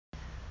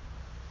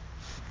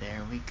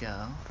There we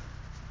go.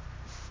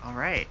 All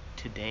right.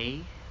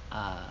 Today,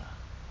 have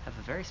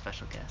a very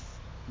special guest.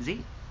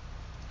 Z,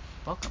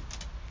 welcome.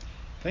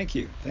 Thank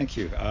you, thank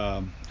you.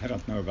 I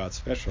don't know about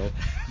special,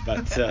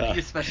 but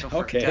You're special for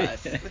okay.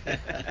 us.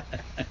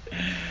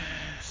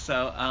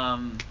 So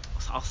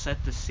I'll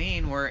set the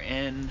scene. We're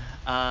in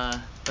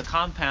the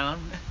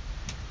compound,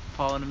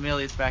 Paul and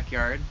Amelia's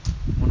backyard,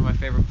 one of my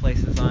favorite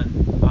places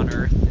on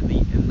Earth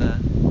in the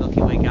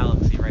Milky Way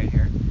galaxy, right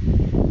here.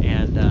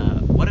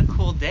 And what a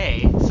cool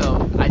day!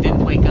 So I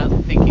didn't wake up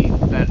thinking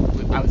that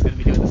I was going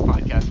to be doing this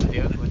podcast with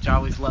you, which I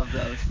always love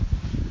those.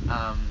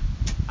 Um,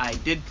 I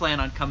did plan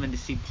on coming to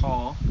see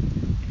Paul,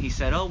 and he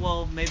said, "Oh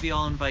well, maybe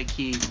I'll invite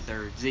Keith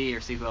or Z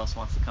or see who else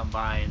wants to come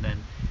by." And then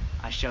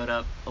I showed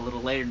up a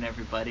little later than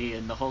everybody,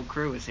 and the whole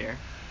crew was here,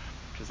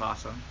 which was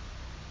awesome.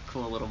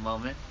 Cool little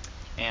moment,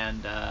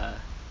 and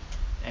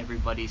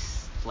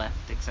everybody's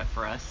left except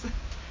for us.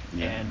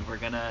 Yeah. And we're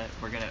gonna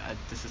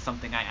this is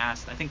something I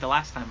asked, I think the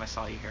last time I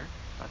saw you here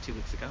about 2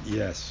 weeks ago,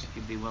 Yes. if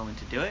you'd be willing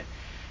to do it.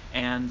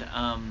 And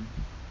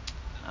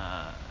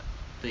uh,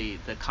 the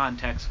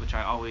context, which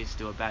I always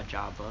do a bad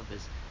job of,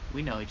 is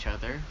we know each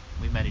other.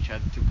 We met each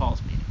other through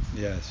Paul's meetings.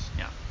 Yes.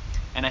 Yeah.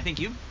 And I think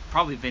you've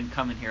probably been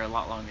coming here a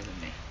lot longer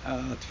than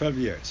me. 12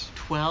 years.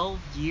 12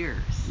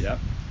 years. Yep.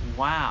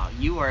 Wow,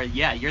 you're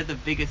the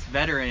biggest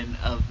veteran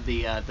of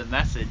the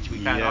message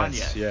we've had on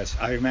Yes, you. yes.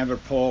 I remember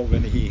Paul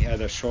when he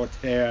had a short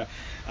hair,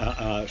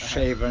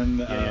 shaven.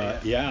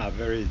 Yeah.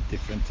 Very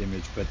different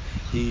image, but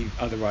he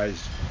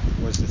otherwise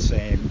was the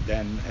same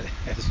then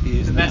as he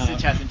is The now.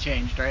 message hasn't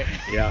changed, right?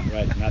 Yeah,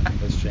 right. Nothing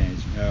has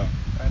changed. No.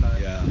 Right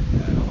on. Yeah.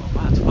 Oh,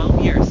 wow,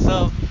 12 years.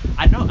 So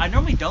I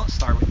normally don't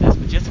start with this,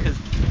 but just because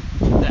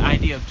the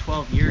idea of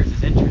 12 years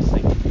is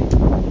interesting to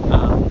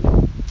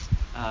me.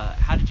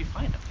 How did you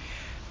find him?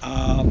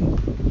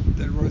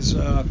 There was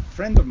a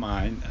friend of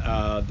mine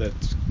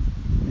that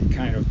we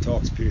kind of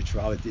talked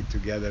spirituality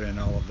together and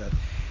all of that.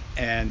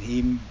 And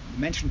he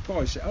mentioned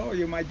Paul. He said, "Oh,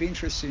 you might be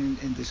interested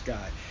in this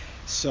guy."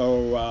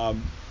 So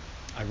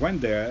I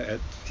went there at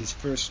his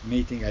first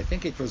meeting. I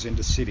think it was in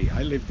the city.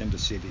 I lived in the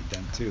city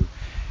then too.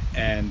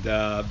 And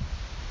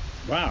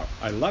wow,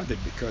 I loved it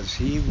because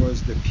he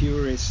was the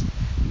purest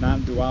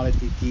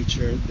non-duality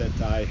teacher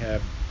that I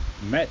have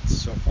met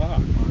so far,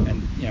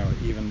 and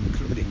even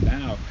including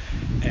now.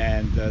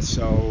 And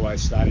so I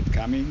started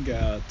coming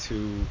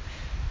to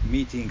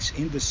meetings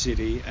in the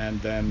city, and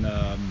then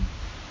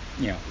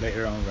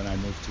later on when I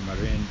moved to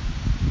Marin,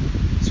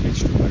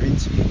 switched to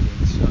Marin's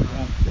meetings. So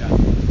yeah,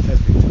 it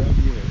has been 12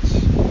 years.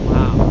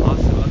 Wow,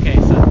 awesome. Okay,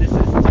 so this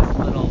is just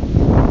a little,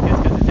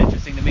 because it's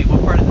interesting to me.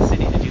 What part of the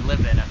city did you live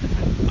in at the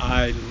time?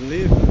 I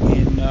live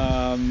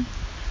in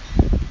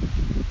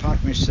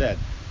Park Merced.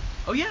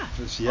 Oh yeah.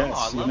 Yes,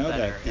 I love that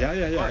area. Yeah.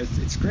 Of course.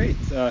 It's great.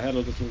 I had a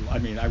little. I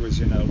mean, I was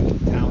in a little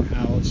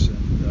townhouse,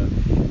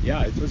 and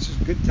yeah, it was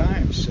just good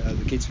times.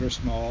 The kids were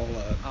small.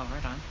 Oh,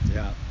 right on.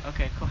 Yeah.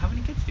 Okay, cool. How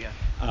many kids do you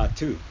have?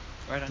 Two.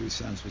 Right on. Two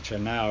sons, which are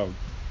now,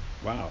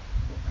 wow.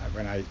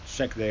 When I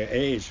check their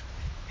age,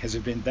 has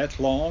it been that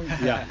long?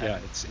 Yeah.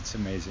 It's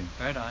amazing.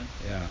 Right on.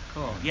 Yeah.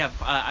 Cool. Yeah.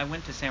 Yeah, I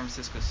went to San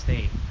Francisco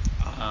State,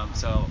 Ah.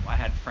 so I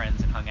had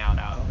friends and hung out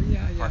Oh in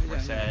yeah, Park yeah.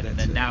 Merced, and That's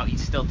then now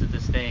still to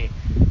this day,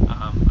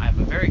 I have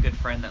a very good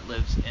friend that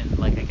lives in,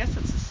 like, I guess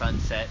it's the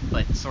Sunset,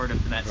 but sort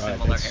of in that right.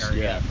 similar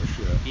area. Yeah, for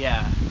sure.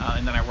 Yeah,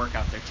 and then I work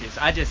out there too.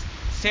 So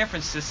San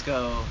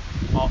Francisco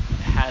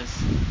has,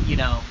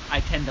 I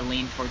tend to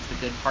lean towards the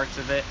good parts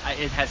of it.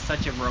 It has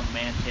such a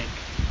romantic,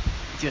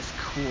 just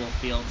cool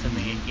feel to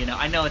me. Mhm.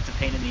 I know it's a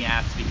pain in the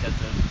ass because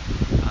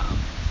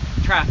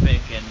of traffic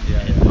and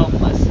Yeah.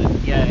 homeless and I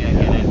get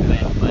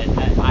it. But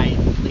I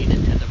lean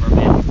into the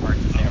romantic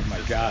parts of San Oh my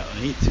Francisco.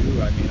 God, me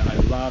too. I mean, I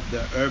love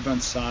the urban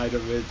side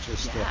of it,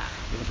 just Yeah.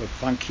 the little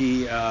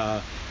funky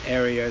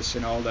areas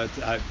and all that.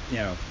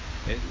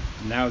 It,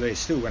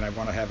 nowadays too, when I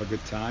want to have a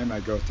good time, I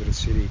go to the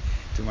city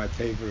to my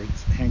favorite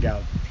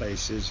hangout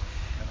places,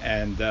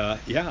 and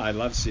yeah, I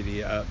love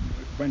city.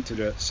 Went to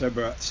the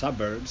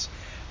suburbs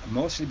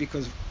mostly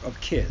because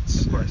of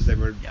kids. Of course. They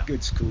were Yeah.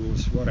 good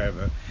schools,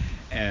 whatever,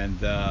 and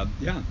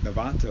yeah,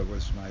 Novato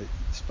was my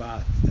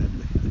spot,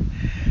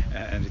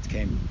 and it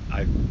came.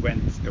 I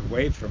went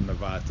away from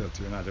Novato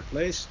to another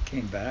place,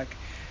 came back,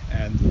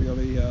 and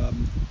really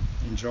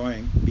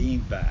enjoying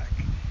being back.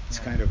 It's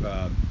Yeah. kind of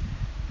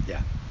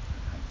yeah.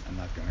 I'm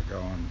not going to go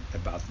on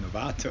about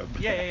Novato.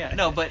 But Yeah.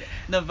 No, but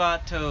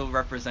Novato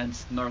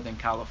represents Northern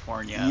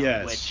California,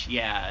 Yes. which,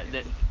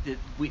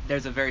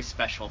 there's a very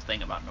special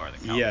thing about Northern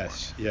California.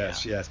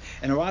 Yes.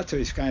 And Novato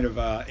is kind of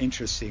an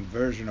interesting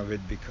version of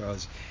it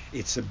because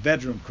it's a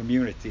bedroom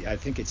community. I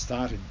think it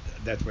started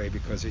that way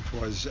because it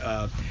was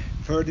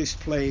furthest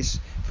place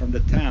from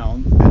the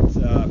town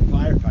that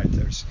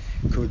firefighters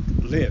could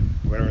live,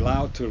 were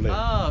allowed to live.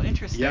 Oh,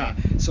 interesting. Yeah,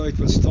 so it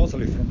was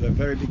totally from the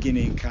very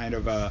beginning kind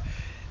of a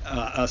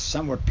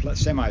somewhat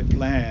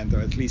semi-planned,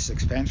 or at least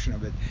expansion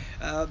of it,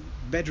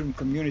 bedroom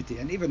community.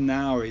 And even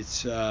now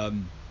it's a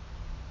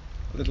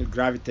little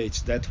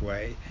gravitates that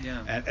way,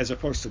 Yeah. as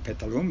opposed to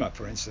Petaluma,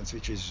 for instance,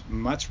 which is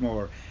much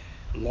more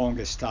long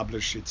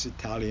established. It's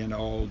Italian,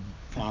 old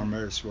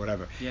farmers,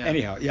 whatever. Yeah.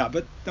 Anyhow, yeah,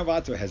 but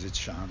Novato has its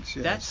charms.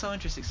 Yes. That's so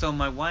interesting. So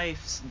my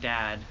wife's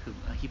dad, who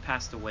he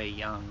passed away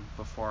young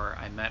before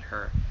I met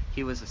her,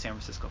 he was a San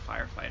Francisco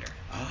firefighter.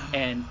 Ah.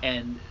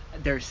 And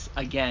there's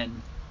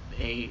again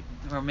a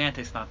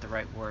romantic's not the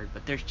right word,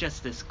 but there's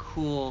just this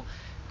cool,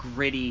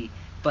 gritty,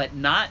 but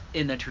not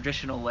in a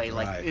traditional way.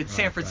 Like Right, it's right,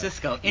 San right.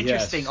 Francisco,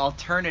 interesting Yes.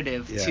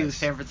 alternative to Yes.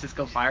 San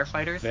Francisco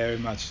firefighters. Very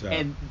much so.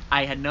 And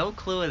I had no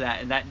clue of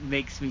that, and that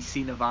makes me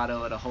see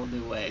Novato in a whole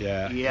new way.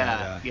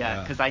 Yeah.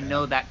 Because I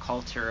know that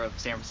culture of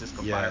San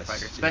Francisco Yes,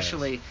 firefighters, yes.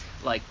 especially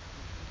like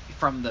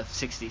from the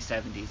 60s,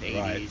 70s,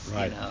 80s.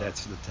 Right. You know.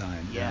 That's the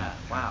time. Yeah.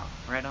 Wow.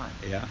 Right on.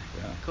 Yeah.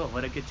 Cool.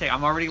 What a good take.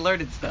 I'm already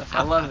learning stuff.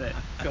 I love it.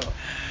 Cool.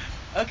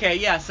 Okay,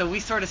 yeah, so we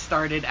sort of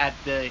started at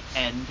the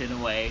end in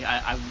a way.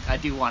 I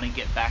do want to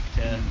get back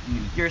to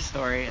your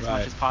story as much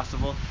Right. as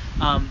possible.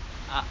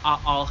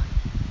 I'll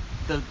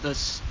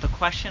the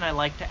question I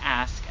like to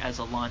ask as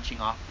a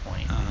launching off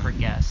point for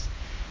guests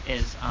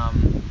is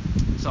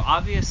so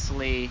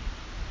obviously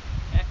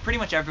pretty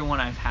much everyone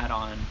I've had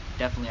on,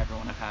 definitely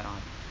everyone I've had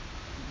on,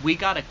 we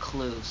got a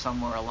clue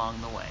somewhere along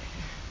the way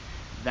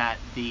that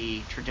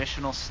the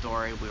traditional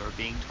story we were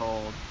being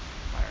told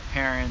by our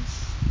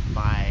parents,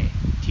 by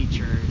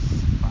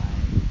teachers, by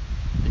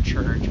the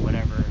church,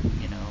 whatever,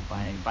 you know,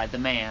 by the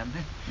man,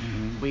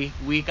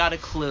 we got a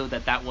clue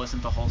that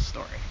wasn't the whole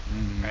story,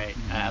 right?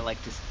 I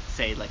like to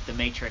say, like the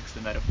Matrix,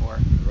 the metaphor.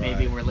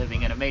 Maybe we're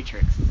living in a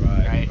Matrix,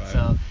 right?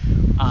 So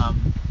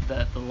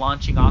the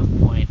launching off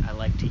point I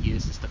like to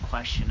use is the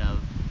question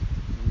of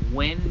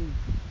when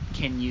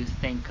can you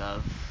think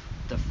of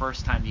the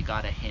first time you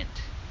got a hint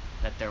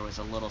that there was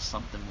a little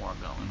something more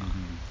going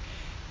on?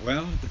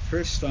 Well, the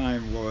first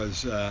time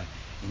was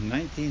in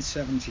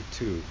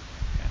 1972.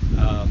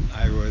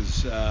 I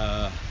was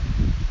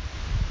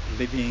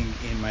living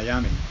in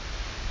Miami.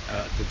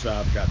 The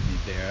job got me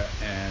there,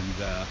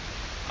 and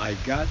I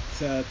got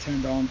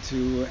turned on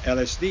to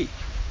LSD.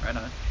 Right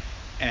on.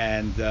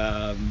 And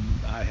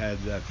I had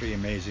pretty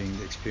amazing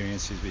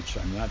experiences, which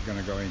I'm not going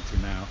to go into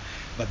now.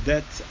 But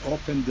that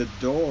opened the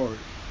door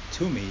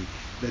to me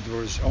that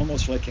was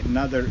almost like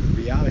another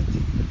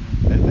reality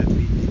that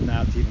we did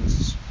not even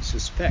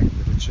suspect.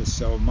 That it's just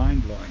so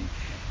mind-blowing.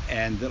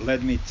 And that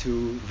led me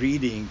to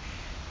reading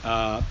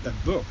a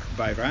book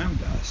by Ram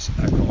Dass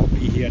called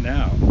Be Here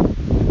Now.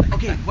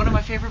 Okay, one of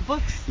my favorite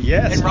books.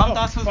 Yes. And Ram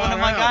Dass was one of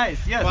my out. guys.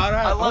 Yes,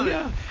 I love it.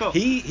 Yeah. Cool.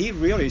 He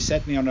really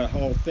set me on the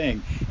whole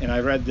thing, and I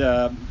read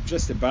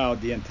just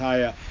about the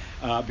entire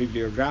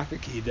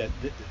bibliographic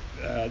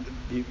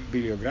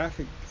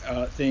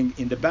thing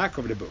in the back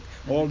of the book.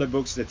 All the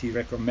books that he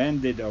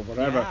recommended or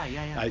whatever,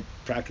 Yeah. I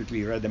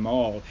practically read them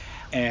all,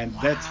 and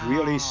that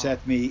really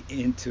set me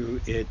into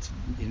it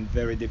in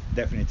very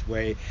definite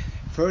way.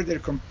 Further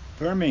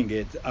confirming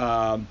it,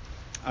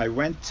 I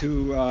went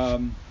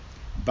to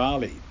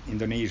Bali,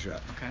 Indonesia.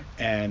 Okay.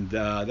 And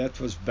that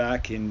was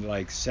back in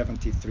like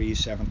 73,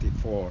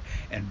 74.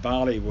 And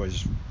Bali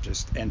was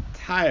just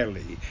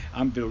entirely,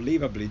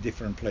 unbelievably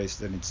different place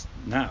than it's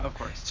now. Of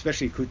course.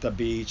 Especially Kuta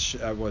Beach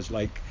was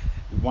like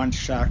one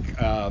shack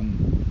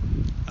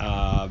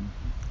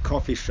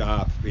coffee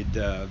shop with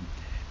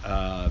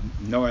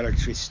no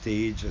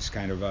electricity, just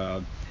kind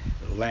of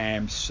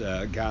lamps,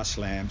 gas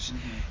lamps.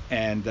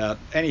 And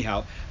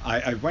anyhow,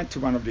 I went to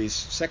one of these,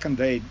 second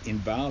day in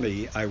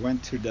Bali, I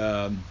went to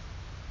the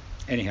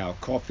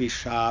coffee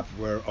shop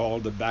where all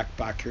the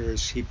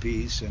backpackers,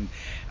 hippies, and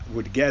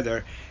would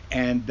gather,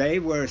 and they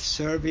were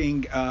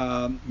serving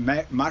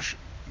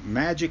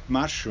magic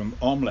mushroom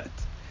omelet.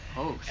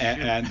 Oh, shoot.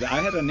 And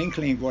I had an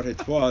inkling what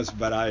it was,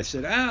 but I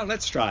said,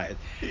 let's try it.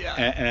 Yeah.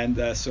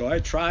 And so I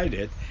tried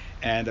it,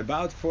 and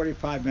about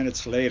 45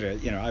 minutes later,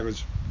 I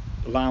was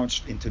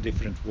launched into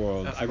different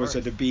world. I was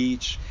at the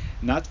beach,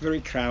 not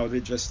very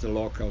crowded, just the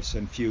locals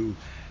and few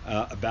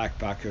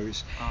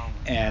backpackers,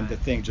 and the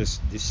thing just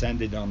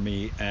descended on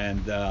me.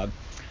 And the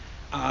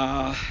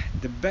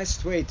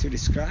best way to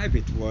describe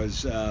it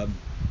was,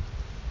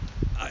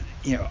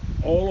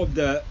 all of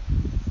the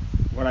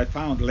what I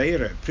found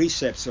later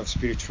precepts of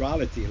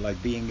spirituality,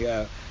 like being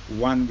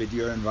one with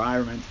your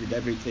environment, with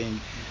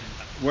everything,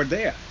 were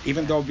there.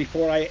 Even though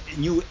before I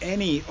knew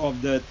any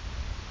of the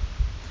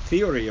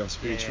theory of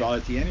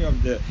spirituality, any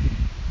of the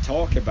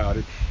talk about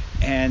it,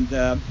 and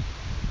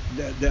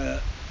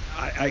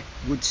I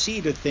would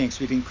see the things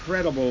with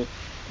incredible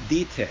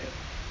detail.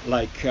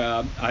 Like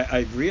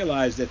I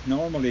realized that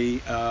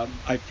normally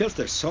I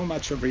filter so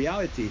much of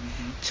reality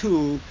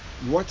to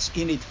what's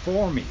in it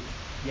for me.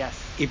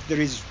 Yes. If there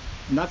is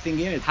nothing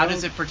in it, how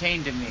does it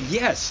pertain to me?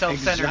 Yes,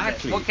 Self-centeredness.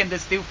 exactly. What can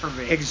this do for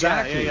me?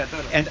 Exactly. Yeah,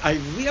 totally. And I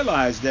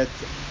realized that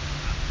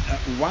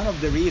one of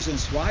the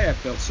reasons why I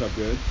felt so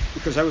good,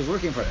 because I was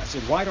looking for it. I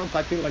said, why don't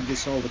I feel like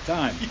this all the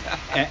time?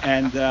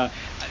 And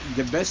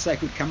the best I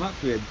could come up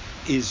with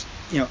is,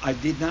 I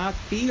did not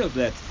feel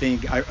that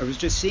thing. I was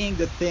just seeing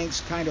the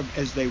things kind of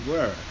as they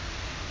were.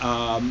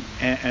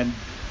 And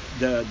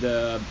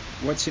the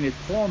what's in it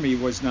for me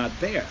was not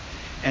there.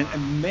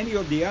 And many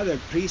of the other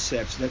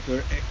precepts that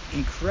were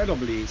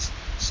incredibly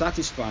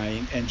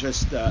satisfying and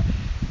just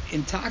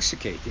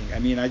intoxicating. I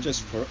mean, I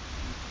just for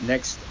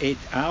next 8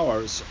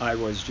 hours I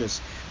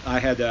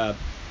had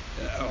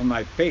on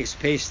my face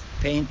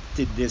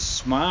painted this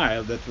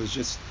smile that was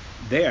just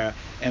there,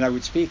 and I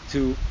would speak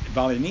to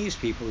Balinese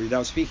people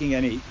without speaking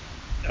any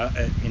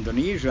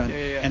Indonesian,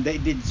 and they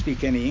didn't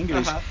speak any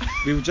English.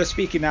 We would just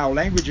speak in our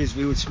languages.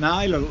 We would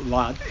smile a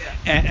lot,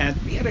 and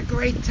we had a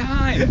great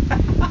time.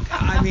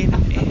 I mean,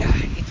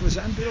 it was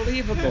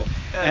unbelievable.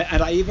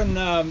 And I even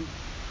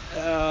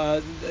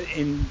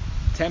in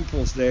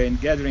temples there, in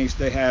gatherings,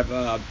 they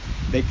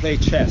play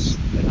chess.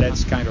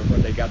 That's kind of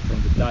what they got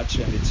from the Dutch,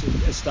 and it's an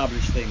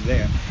established thing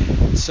there.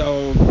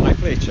 So I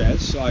play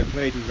chess. So I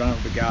played with one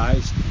of the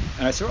guys,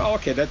 and I said, "Oh,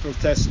 okay, that will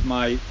test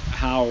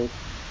how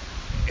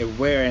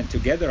aware and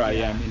together I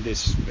am in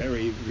this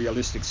very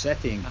realistic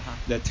setting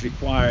that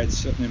required a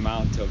certain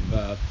amount of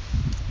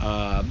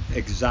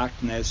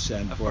exactness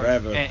and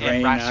whatever,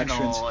 brain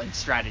actions and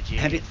strategy.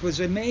 And it was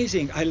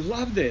amazing. I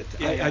loved it.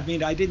 I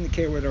mean, I didn't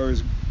care whether I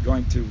was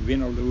going to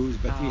win or lose,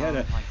 but we had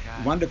a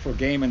wonderful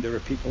game, and there were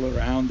people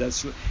around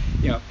us.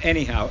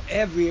 Anyhow,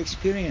 every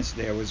experience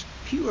there was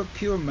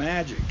pure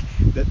magic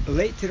that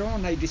later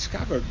on I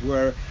discovered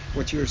were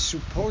what you're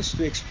supposed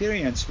to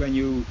experience when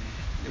you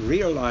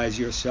realize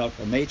yourself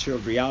or nature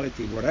of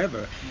reality,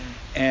 whatever.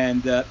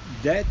 And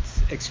that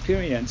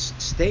experience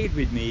stayed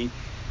with me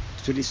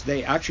to this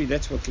day. Actually,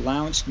 that's what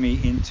launched me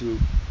into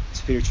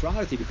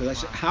spirituality, because I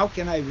said, how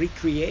can I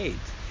recreate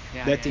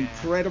that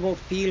incredible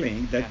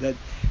feeling that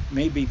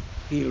made me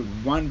feel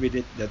one with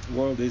it, that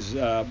world is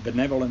a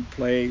benevolent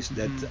place,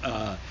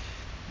 that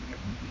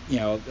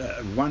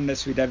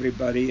oneness with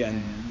everybody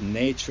and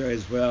nature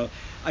as well.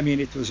 I mean,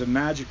 it was a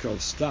magical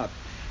stuff.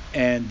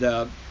 And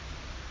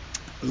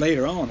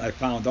later on, I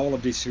found all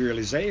of these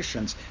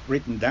realizations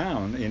written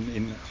down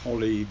in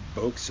holy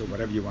books or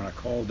whatever you want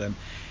to call them.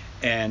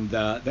 And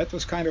that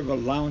was kind of a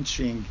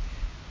launching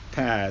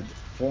pad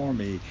for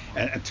me.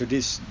 And to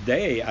this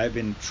day, I've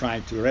been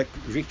trying to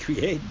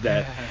recreate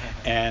that.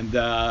 And,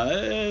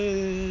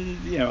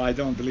 I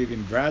don't believe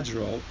in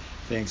gradual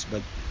things,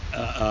 but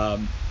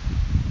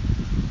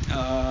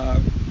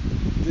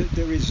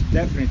there is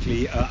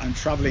definitely, I'm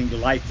traveling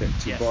lighter,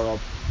 to borrow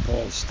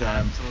Paul's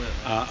term,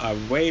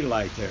 way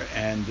lighter.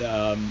 And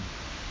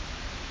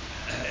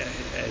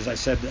as I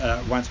said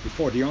once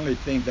before, the only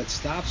thing that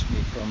stops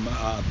me from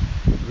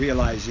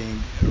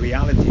realizing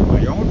reality,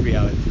 my own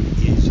reality,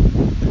 is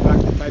the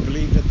fact that I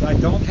believe that I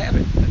don't have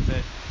it. That's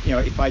it.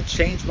 If I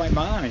change my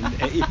mind,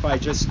 if I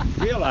just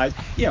realize,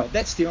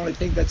 that's the only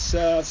thing that's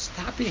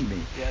stopping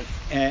me. Yes.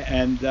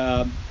 And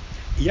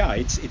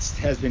it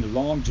has been a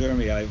long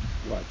journey.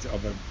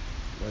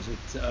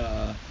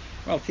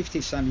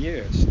 50 some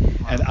years.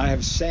 Wow. And I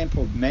have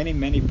sampled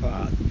many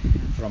paths,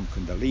 from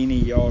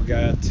Kundalini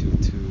yoga to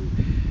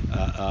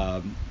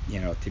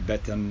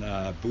Tibetan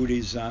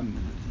Buddhism,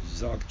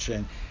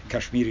 Dzogchen,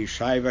 Kashmiri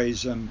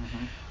Shaivism,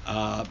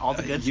 all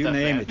the good you stuff,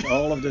 name man. it,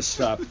 all of the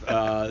stuff,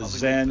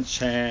 Zen,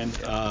 Chan,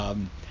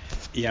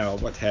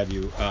 what have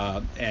you.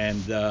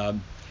 And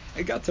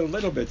I got a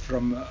little bit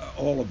from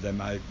all of them.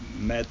 I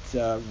met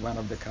one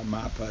of the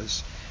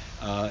Karmapas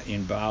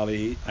in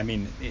Bali,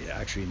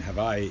 actually in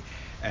Hawaii,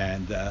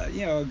 and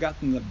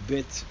gotten a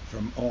bit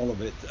from all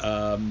of it.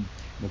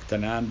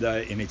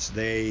 Muktananda in its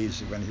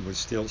days, when he was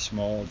still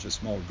small, just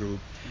small group.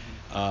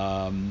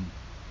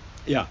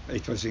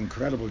 It was an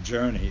incredible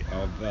journey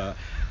of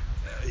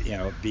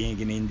being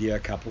in India a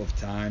couple of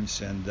times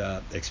and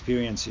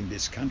experiencing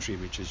this country,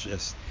 which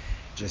is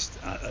just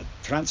a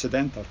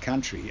transcendental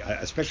country.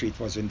 Especially it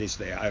was in this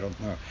day. I don't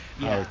know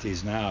how it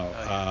is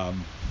now.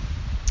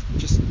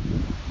 Just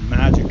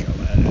magical,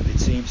 and it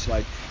seems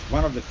like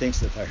one of the things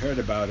that I heard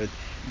about it,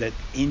 that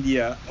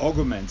India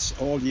augments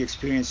all the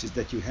experiences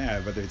that you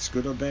have, whether it's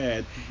good or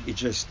bad. It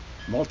just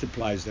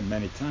multiplies them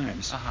many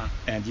times.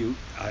 And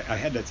I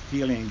had that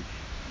feeling.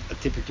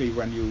 Typically,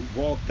 when you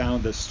walk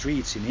down the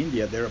streets in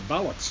India, there are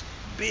bullocks,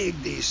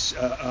 these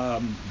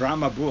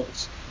Brahma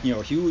bulls,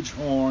 huge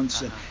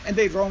horns, and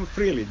they roam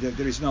freely.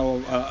 There is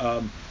no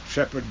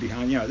shepherd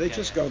behind. They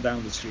just go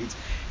down the streets.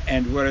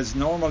 And whereas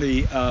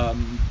normally,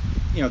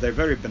 they're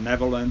very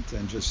benevolent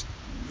and just,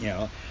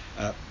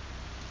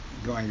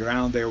 going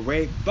around their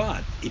way.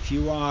 But if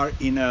you are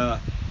in a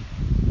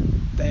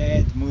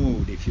bad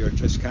mood, if you're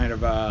just kind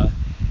of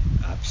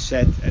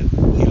upset and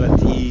ill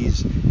at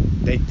ease,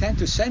 they tend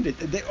to scent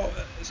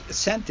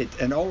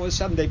it, and all of a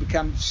sudden they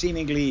become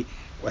seemingly,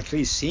 or at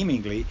least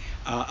seemingly,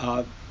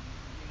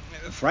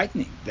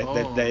 frightening.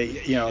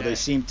 They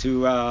seem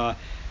to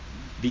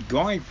be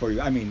going for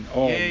you.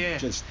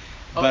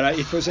 But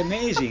it was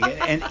amazing,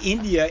 and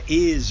India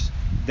is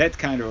that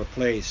kind of a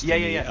place.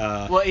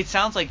 Well, it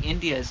sounds like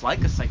India is like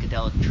a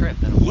psychedelic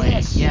trip in a way.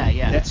 Yes.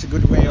 Yeah. That's a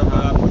good way of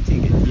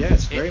putting it.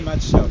 Yes, very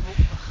much so.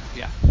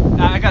 Yeah.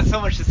 I got so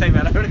much to say,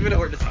 man. I don't even know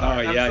where to start.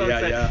 Oh, yeah, I'm so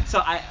excited. yeah.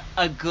 So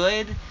a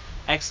good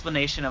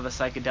explanation of a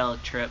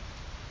psychedelic trip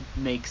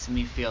makes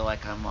me feel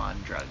like I'm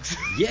on drugs.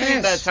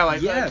 Yes. That's how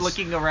I'm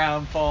looking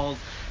around Paul's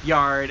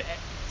yard.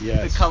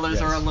 Yes, the colors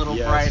yes, are a little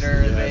yes,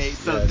 brighter. yes,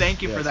 So yes,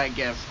 thank you for yes. that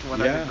gift. 100%.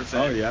 Yeah.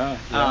 Oh yeah.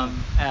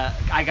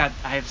 Yeah.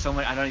 I have so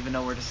much. I don't even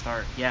know where to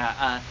start.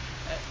 Yeah.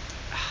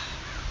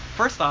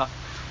 First off,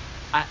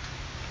 I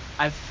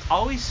I've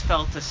always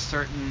felt a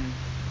certain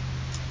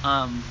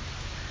um,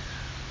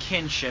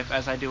 kinship,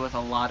 as I do with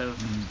a lot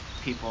of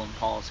people in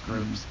Paul's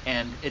groups,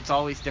 and it's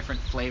always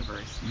different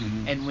flavors.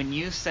 And when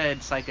you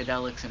said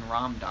psychedelics and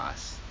Ram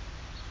Dass,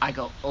 I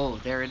go, oh,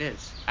 there it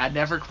is. I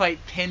never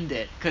quite pinned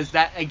it, because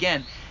that,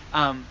 again,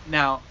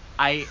 now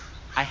I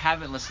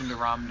haven't listened to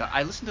Ram Dass.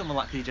 I listened to him a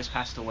lot because he just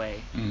passed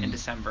away in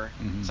December,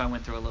 so I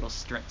went through a little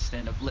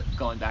stint of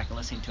going back and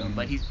listening to him.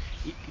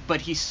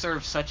 But he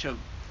served such a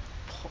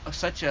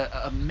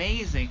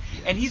amazing,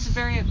 and he's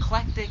very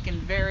eclectic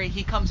and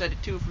he comes at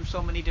it too from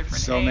so many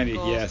different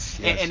angles. Yes,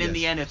 and in yes.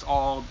 the end, it's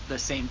all the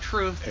same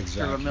truth through a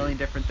Exactly. million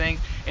different things.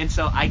 And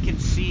so I can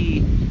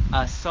see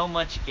so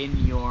much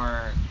in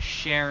your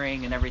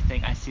sharing and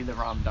everything. I see the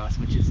Ram Dass,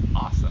 which is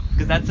awesome,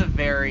 because that's a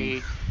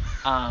very,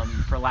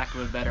 for lack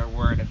of a better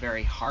word, a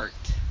very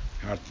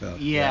Heartfelt.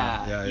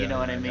 Yeah, you know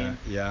what I mean?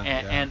 Yeah.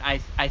 And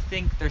I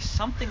think there's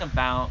something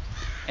about,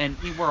 and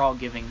we're all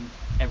giving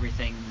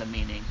everything the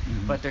meaning,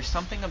 but there's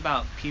something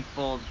about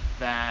people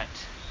that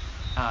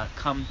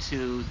come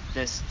to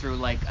this through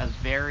like a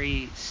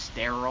very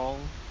sterile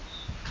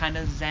kind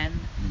of Zen,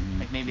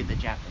 like maybe the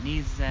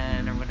Japanese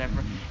Zen or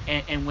whatever,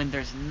 and when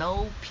there's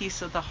no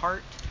piece of the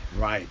heart,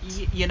 Right.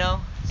 you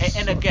know, and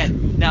So again,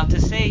 true. now to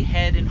say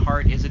head and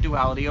heart is a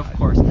duality, of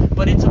course,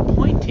 but it's a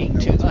pointing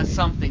to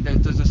something.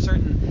 There's a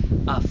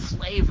certain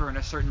flavor and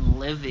a certain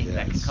living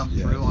that can come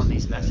through on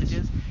these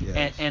messages.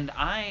 And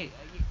I,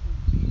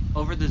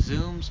 over the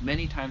Zooms,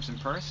 many times in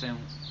person,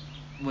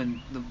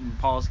 when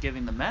Paul's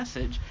giving the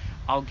message,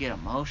 I'll get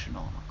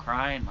emotional and I'll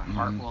cry and my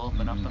heart will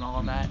open up and all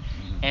of that.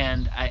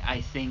 And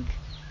I think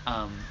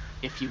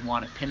if you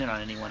want to pin it on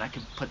anyone, I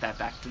could put that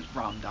back to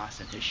Ram Dass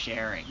and his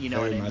sharing. You know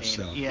Very what I much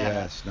mean? so. Yeah.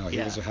 Yes. No, he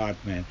was a heart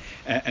man.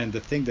 And the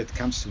thing that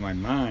comes to my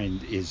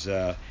mind is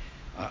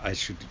I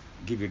should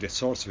give you the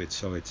source of it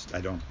so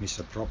I don't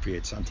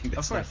misappropriate something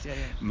that's not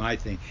my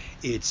thing.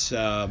 It's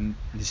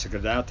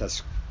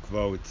Nisargadatta's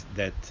quote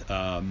that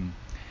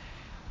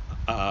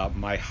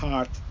my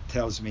heart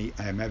tells me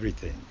I am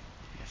everything,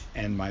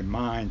 and my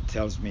mind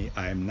tells me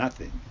I am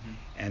nothing.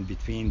 And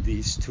between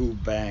these two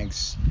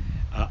banks,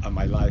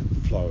 my life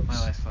flows.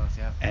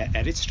 Yeah.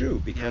 And it's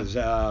true, because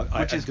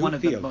which is I do one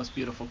of feel, the most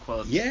beautiful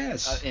quotes.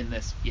 Yes. In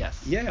this.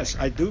 Yes. Yes,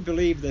 I do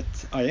believe that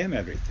I am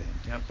everything.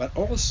 Yep. But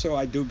also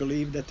I do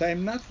believe that I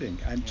am nothing.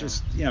 I'm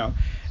just,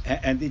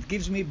 and it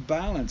gives me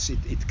balance.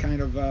 It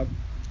kind of,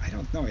 I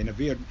don't know, in a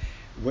weird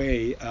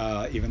way,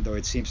 even though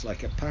it seems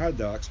like a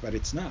paradox, but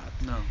it's not.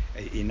 No.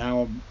 In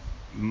our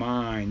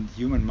mind,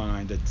 human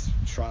mind, that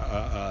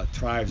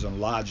thrives on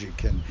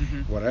logic and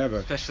whatever.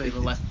 Especially the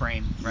left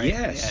brain, right?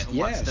 Yes, it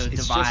wants to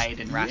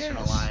divide and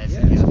rationalize.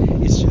 Yes.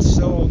 It's just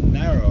so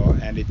narrow,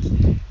 and it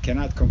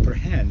cannot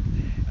comprehend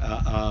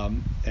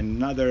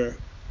another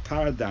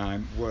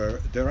paradigm where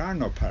there are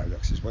no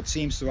paradoxes. What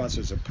seems to us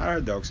as a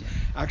paradox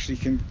actually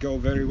can go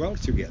very well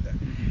together.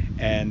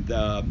 And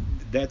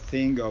that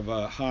thing of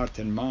heart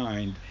and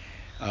mind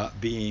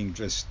being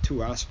just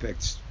two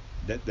aspects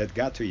that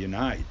got to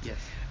unite. Yes.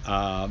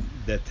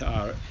 That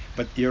are,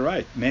 but you're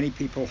right. Many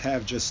people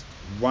have just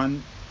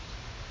one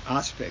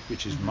aspect,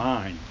 which is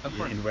mind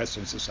in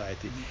Western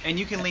society. And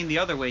you can lean the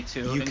other way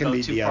too, You and can go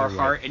lean too the far other way.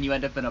 heart, and you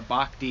end up in a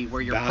bhakti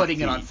where you're putting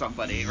it on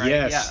somebody, right?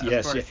 Yes,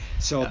 Of course.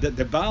 So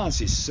the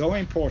balance is so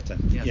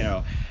important,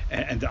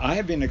 And I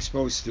have been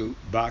exposed to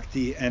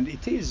bhakti, and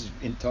it is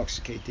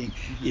intoxicating.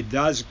 It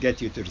does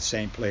get you to the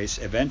same place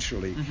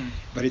eventually,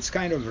 but it's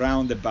kind of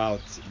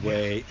roundabout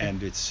way,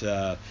 and it's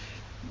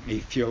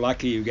if you're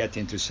lucky, you get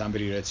into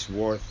somebody that's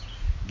worth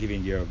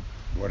giving your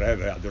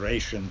whatever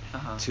adoration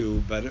to,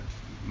 but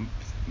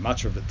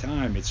much of the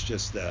time it's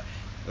just the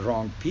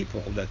wrong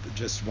people that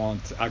just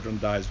want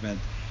aggrandizement,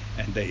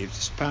 and they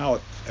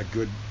spout a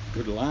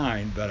good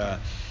line, but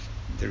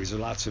there is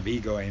lots of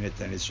ego in it,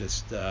 and it's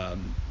just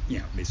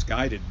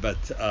misguided. But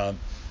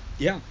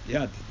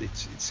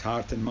it's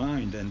heart and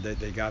mind, and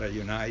they gotta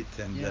unite,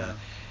 and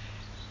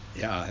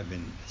I've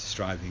been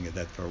striving at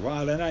that for a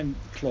while, and I'm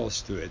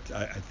close to it.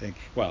 I think.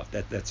 Well,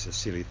 that's a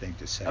silly thing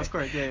to say. Of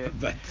course,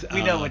 But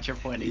we know what you're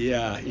pointing to.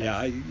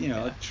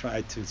 I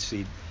try to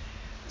see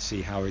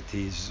how it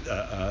is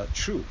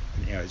true.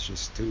 It's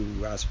just two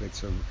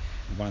aspects of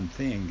one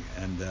thing,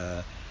 and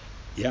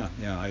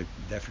I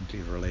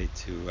definitely relate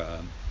to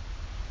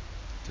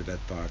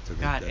that part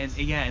of God, it.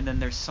 and then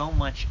there's so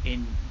much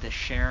in the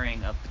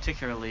sharing of,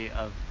 particularly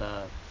of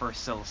the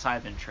first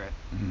psilocybin trip,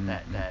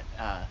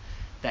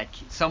 that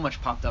so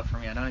much popped up for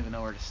me. I don't even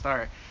know where to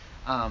start.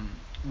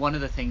 One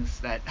of the things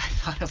that I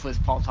thought of was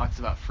Paul talks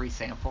about free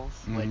samples,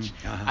 which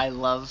I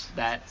love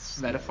that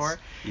metaphor.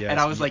 Yes, and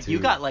I was like, too. You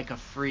got like a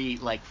free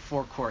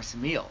 4-course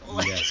meal.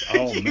 Yes.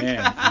 Oh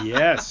man.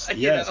 Yes.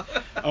 Yes.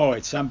 Oh,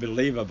 it's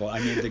unbelievable. I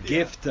mean, the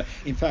gift.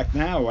 In fact,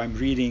 now I'm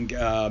reading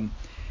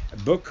a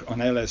book on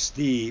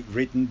LSD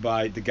written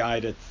by the guy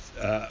that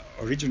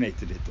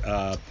originated it.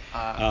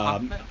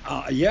 Hoffman?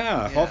 Yeah,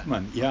 Yeah.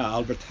 Hoffman. Yeah,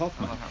 Albert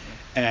Hoffman. Albert Hoffman.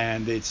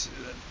 And it's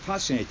a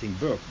fascinating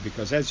book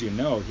because, as you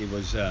know, he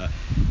was a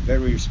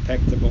very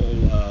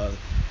respectable,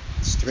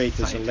 straight as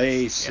a Scientist,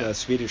 lace yeah.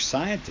 Swedish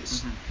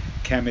scientist, Mhm.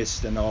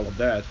 chemist, and all of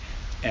that.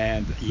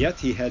 And yet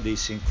he had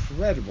these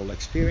incredible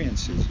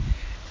experiences,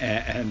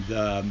 and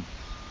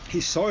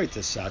he saw it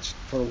as such.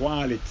 For a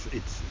while, it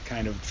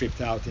kind of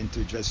tripped out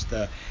into just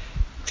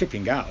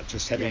tripping out,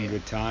 just having Yeah, a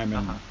good time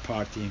and Uh-huh.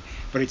 partying.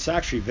 But it's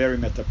actually a very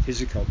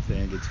metaphysical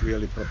thing. It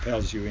really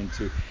propels you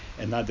into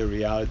another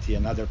reality,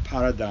 another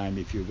paradigm,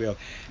 if you will,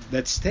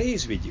 that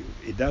stays with you.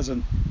 It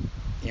doesn't,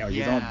 you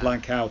don't Yeah.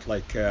 blank out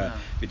like No.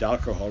 with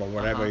alcohol or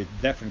whatever. Uh-huh.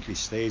 It definitely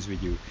stays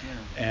with you.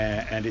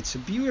 Yeah. And it's a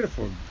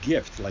beautiful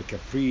gift, like a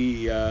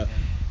free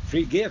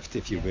gift,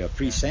 if you Yeah, will,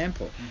 free yeah.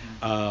 sample.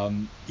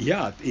 Mhm.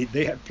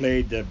 They have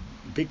played a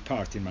big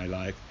part in my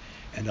life,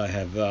 and I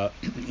have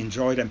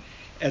enjoyed them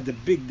at the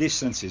big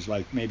distances.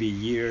 Like maybe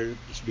years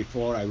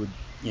before, I would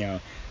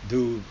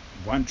do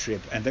one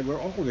trip, and they were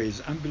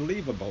always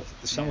unbelievable.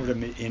 Some of Yeah.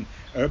 them in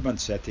urban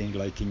setting,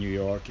 like in New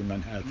York, in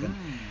Manhattan,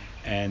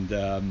 and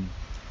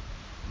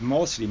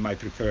mostly my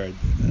preferred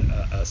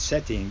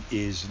setting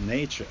is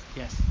nature.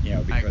 Yes.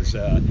 Because I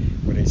agree.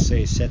 what they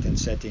say, set and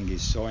setting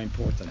is so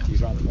important. You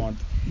don't Absolutely. want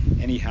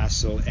any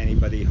hassle,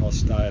 anybody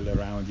hostile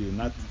around you,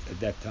 not at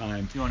that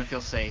time. You want to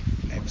feel safe.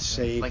 You want And to feel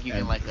safe like you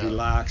and can let go.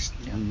 relaxed,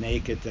 Yeah.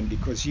 naked, and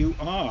because you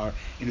are,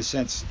 in a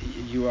sense,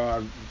 you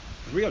are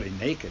really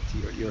naked.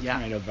 You're Yeah.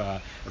 kind of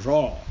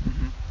raw,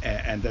 Mhm.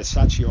 and as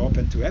such, you're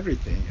open to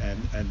everything.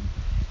 And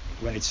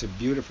when it's a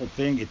beautiful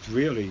thing, it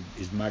really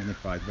is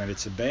magnified. When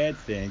it's a bad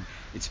thing,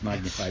 it's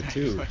magnified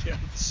too. Yeah.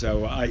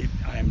 So I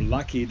am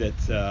lucky that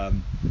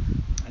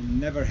I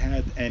never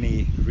had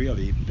any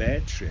really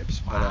bad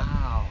trips. But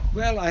Wow.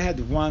 well, I had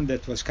one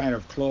that was kind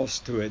of close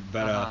to it,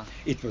 but Uh-huh.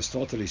 it was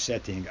totally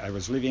setting. I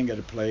was living at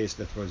a place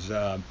that was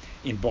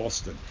in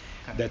Boston,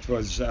 Okay. that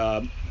was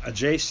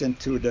adjacent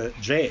to the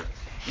jail.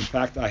 In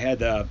fact, I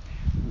had a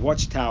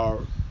watchtower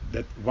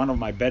that one of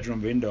my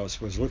bedroom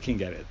windows was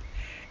looking at it,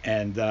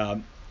 and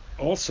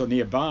also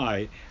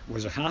nearby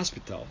was a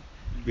hospital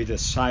with the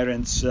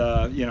sirens,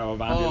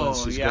 of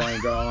ambulances yeah.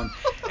 going on,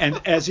 and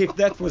as if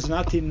that was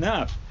not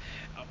enough,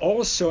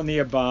 also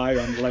nearby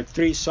on like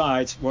three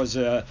sides was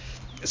a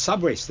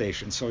subway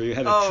station, so you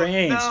had a Oh,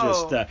 trains no.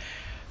 just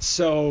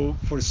so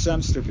for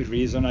some stupid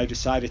reason I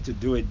decided to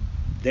do it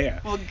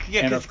there. Well,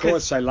 yeah, And of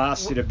course I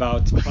lasted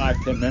about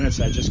 5-10 minutes.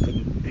 I just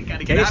couldn't You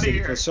gotta get taste out of it.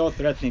 here. It was so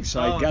threatening, so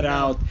I Oh, got no.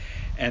 out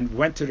and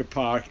went to the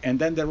park, and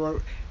then there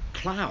were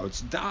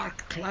clouds, dark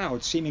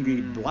clouds,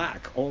 seemingly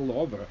black all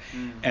over.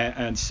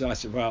 And so I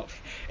said, well,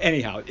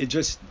 anyhow, it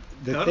just,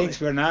 the Totally.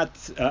 things were not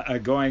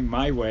going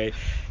my way.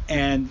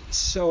 And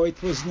so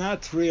it was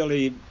not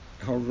really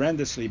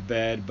horrendously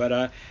bad, but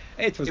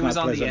it was It not was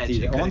on the pleasant edge.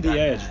 either. It coulda On the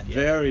gotten edge, bad. Yeah,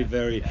 very, yeah,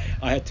 very. yeah,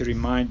 yeah. I had to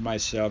remind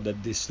myself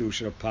that this too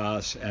shall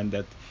pass, and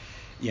that,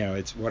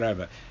 it's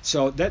whatever.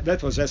 So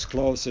that was as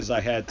close as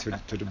I had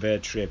to the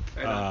bad trip.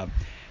 Right on.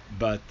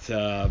 But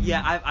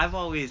Yeah, I've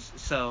always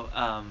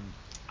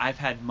I've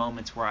had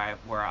moments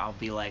where I'll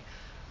be like,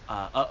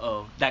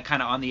 uh-oh, that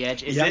kind of on the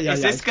edge. Is Yeah, it yeah,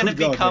 is yeah, this it going to could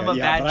go become there, a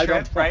yeah, bad but I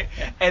don't trip, know. right?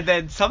 And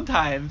then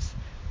sometimes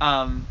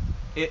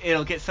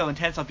it'll get so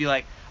intense. I'll be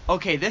like,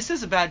 okay, this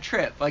is a bad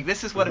trip. Like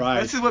this is what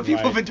Right,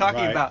 people have been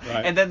talking right, about.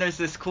 right. And then there's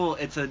this cool.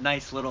 It's a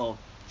nice little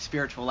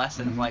spiritual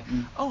lesson of like,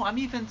 Mhm. oh, I'm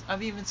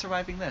even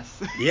surviving this.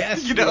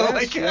 Yes, you know, yes,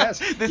 like yes,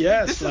 this,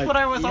 yes, this is like, what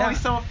I was yeah. always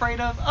so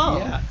afraid of. Oh,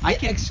 Yeah, I yeah,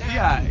 can,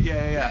 exactly.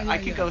 yeah. Yeah, I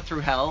can yeah. go through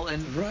hell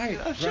and Right,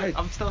 oh, shit, right.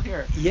 I'm still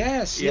here.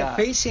 Yes, Yeah.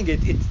 facing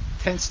it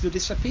tends to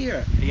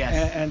disappear. Yes,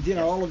 And yes.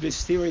 all of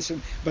these theories,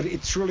 but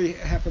it truly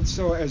happens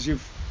so as you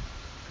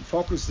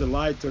focus the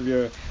light of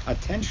your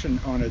attention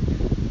on it.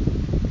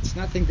 It's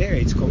nothing there.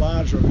 It's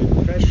collage of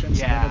impressions,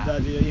 Yeah,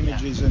 the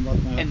images and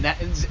whatnot. And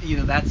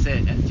that's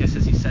it. And just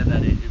as you said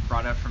that, it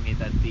brought up for me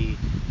that the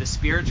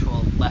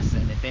spiritual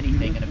lesson, if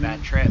anything, in a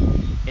bad trip,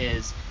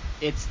 is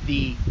it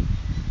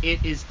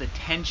is the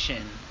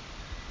tension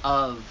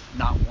of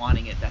not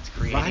wanting it that's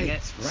creating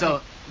it. Right.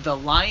 So the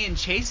lion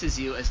chases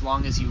you as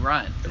long as you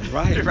run.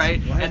 Right, right.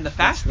 right. And the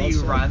That's faster well you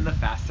said. run, the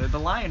faster the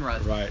lion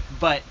runs. Right.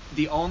 But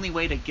the only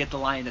way to get the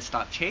lion to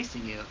stop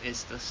chasing you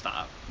is to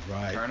stop,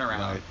 Right, turn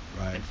around,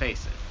 right. and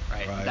face it.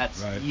 Right. Right,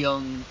 That's right.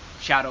 Jung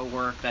shadow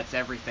work. That's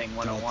everything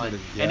 101.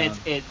 Totally, And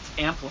yeah. it's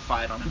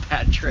amplified on a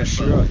bad trip. For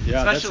sure.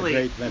 Yeah, that's a especially,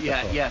 great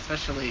metaphor. Yeah,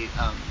 especially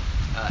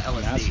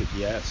LSD. Acid,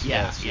 yes,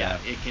 Yeah, yes, yeah.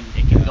 yeah. It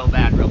can go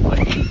bad real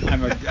quick.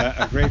 I'm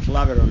a great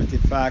lover of it. In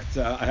fact,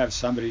 I have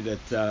somebody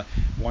that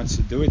wants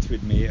to do it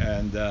with me,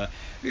 and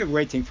we're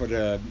waiting for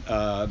the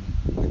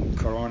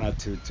corona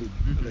to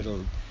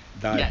little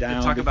die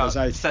down. Talk because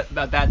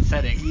about bad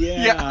setting.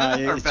 Yeah,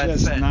 or it's bad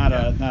just set.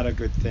 not a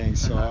good thing.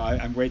 So Uh-huh.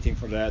 I'm waiting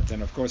for that,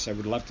 and of course I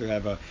would love to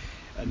have a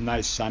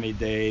nice sunny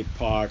day,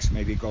 parks,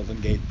 maybe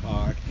Golden Gate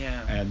Park,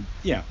 Yeah. and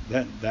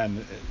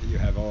then you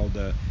have all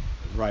the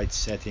right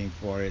setting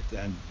for it,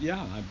 and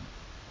yeah,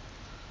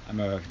 I'm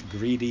a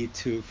greedy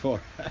too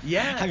for.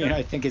 Yeah, I mean,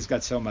 I think it's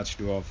got so much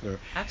to offer.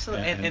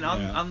 absolutely. And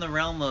yeah. on the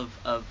realm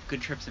of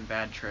good trips and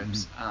bad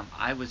trips,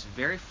 I was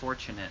very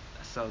fortunate.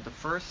 So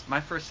my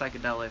first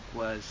psychedelic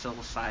was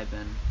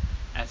psilocybin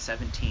at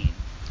 17,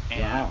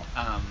 and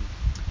Wow.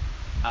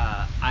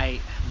 I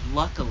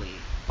luckily,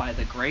 by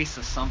the grace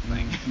of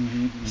something,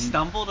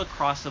 stumbled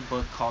across a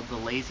book called The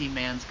Lazy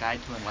Man's Guide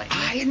to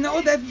Enlightenment. I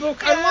know that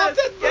book. Yes, I love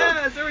that book.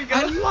 Yes, there we go.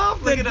 I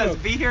love Look that at book.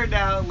 us. Be Here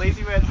Now,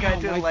 Lazy Man's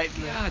Guide to my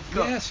Enlightenment. God,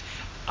 Go. yes.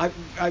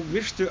 I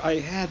wish I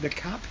had the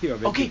copy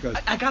of it. Okay, because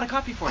I got a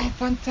copy for you. Oh,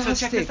 fantastic. So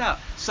check this out.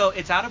 So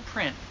it's out of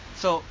print.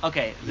 So,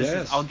 okay,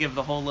 Yes. I'll give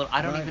the whole little,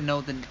 I don't Right. even know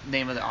the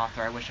name of the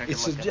author. I wish I could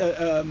It's look it up.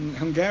 a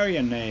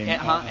Hungarian name.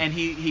 And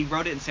he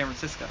wrote it in San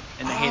Francisco,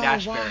 in the Oh,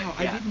 Haight-Ashbury. wow,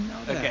 I didn't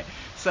know that. Okay,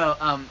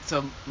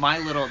 so my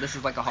little, this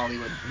is like a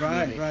Hollywood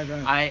Right, movie.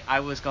 right. I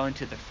was going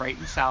to the Freight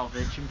and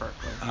Salvage in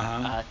Berkeley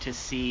Uh-huh. to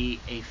see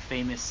a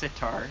famous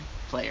sitar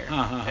player.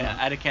 Uh-huh.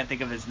 I can't think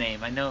of his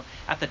name. I know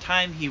at the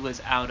time he was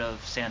out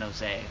of San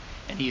Jose,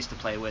 and he used to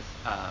play with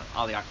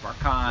Ali Akbar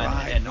Khan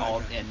Right, and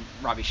right. and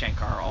Ravi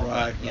Shankar, all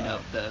Right, the right.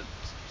 the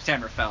San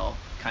Rafael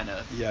kind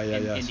of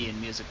Indian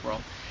music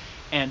world.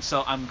 And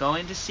so I'm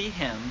going to see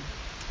him,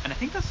 and I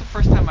think that's the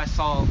first time I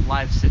saw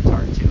live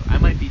sitar too. I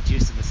might be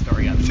juicing the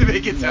story up to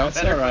make it sound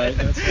That's better. all right.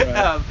 That's all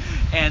right.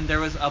 And there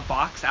was a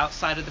box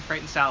outside of the Freight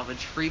and Salvage,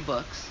 free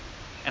books.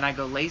 And I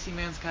go, Lazy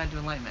Man's Guide to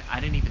Enlightenment. I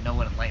didn't even know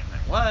what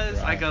enlightenment was.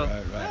 I Right, go,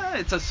 right.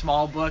 it's a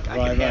small book. I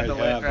Right, can handle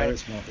right, yeah, it, right? very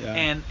small, yeah.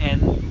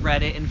 And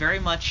read it, and very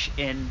much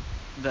in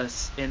the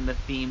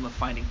theme of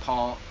finding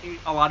Paul.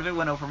 A lot of it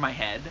went over my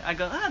head. I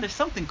go, there's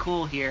something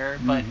cool here,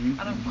 but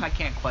I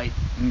can't quite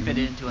fit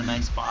it into a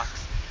nice box.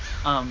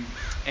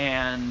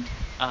 And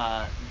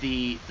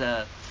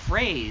the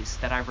phrase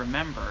that I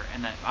remember,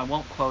 and I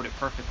won't quote it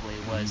perfectly,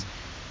 was,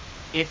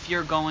 if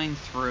you're going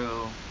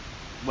through,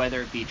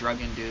 whether it be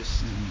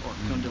drug-induced or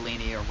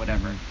kundalini or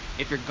whatever,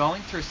 if you're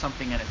going through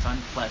something and it's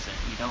unpleasant,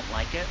 you don't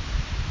like it,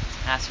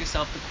 ask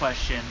yourself the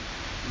question,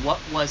 what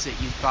was it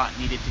you thought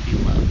needed to be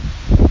loved?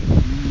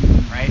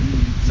 Right?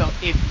 So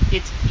if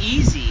it's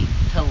easy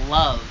to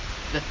love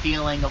the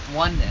feeling of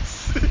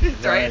oneness,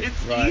 right?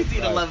 It's easy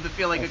to love the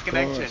feeling of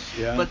connection. Course,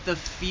 yeah. But the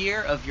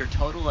fear of your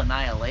total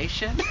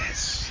annihilation,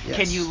 Yes,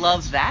 can you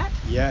love that?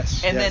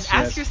 Yes. And then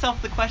ask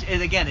yourself the question,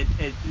 and again,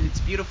 it's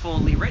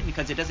beautifully written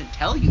because it doesn't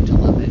tell you to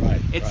love it.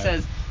 Right, it right.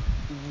 says,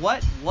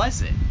 what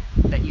was it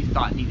that you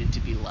thought needed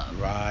to be loved?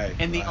 Right.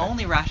 And the right.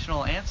 only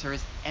rational answer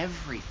is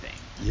everything.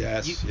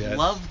 Yes, You yes.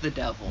 love the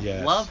devil,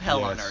 Yes, love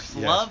hell on yes, earth,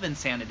 yes. love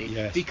insanity,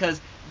 Yes.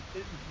 because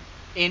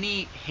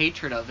any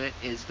hatred of it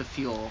is the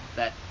fuel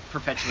that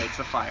perpetuates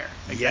the fire.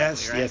 Exactly,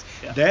 Yes, right? yes.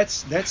 Yeah.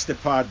 That's the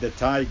part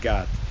that I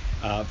got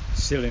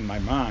still in my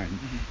mind.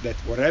 That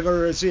whatever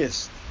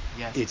resists,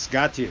 Yes. it's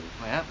got you.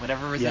 Yeah,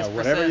 whatever resists,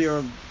 whatever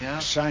persists.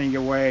 you're shining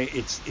away,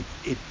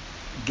 it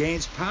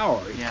gains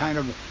power. It kind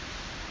of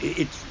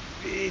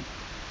it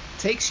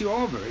takes you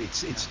over.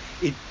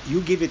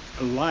 You give it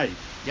a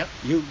life. Yep.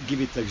 You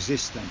give it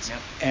existence. Yep.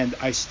 And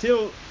I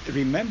still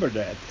remember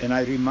that, and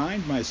I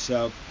remind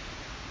myself.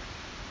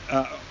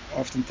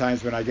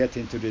 Oftentimes when I get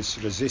into this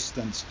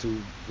resistance to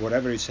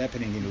whatever is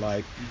happening in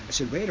life, I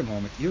said, wait a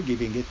moment, you're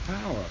giving it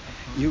power.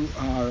 You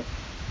are,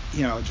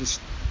 just...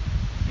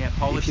 Yeah,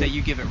 Paul would say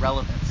you give it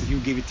relevance. You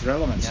give it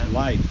relevance,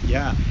 life,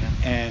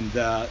 And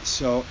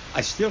so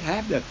I still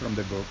have that from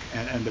the book,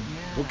 and the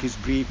book is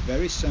brief,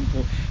 very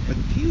simple, but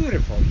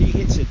beautiful. He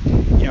hits it,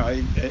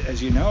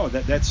 as you know,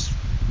 that's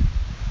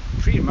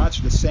pretty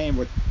much the same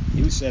what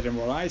you said and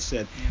what I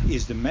said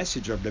is the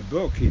message of the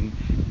book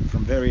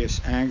from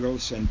various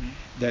angles, and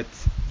that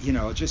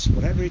just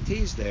whatever it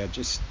is there,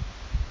 just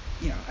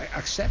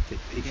accept it.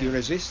 If you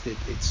resist it,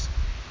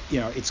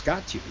 it's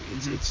got you.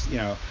 It's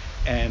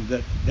and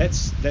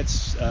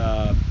that's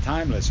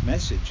timeless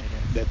message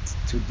that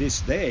to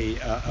this day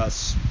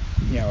us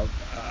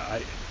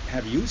I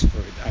have use for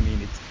it. I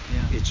mean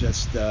it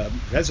just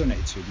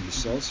resonates with me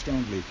so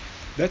strongly.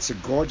 That's a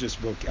gorgeous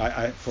book.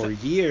 For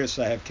years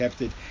I have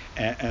kept it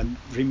and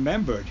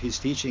remembered his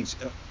teachings.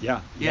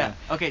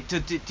 Okay.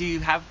 Do you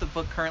have the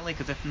book currently?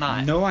 Because if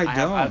not, no, I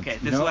don't. Okay.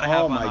 This is what I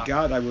have. Oh my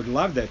God, I would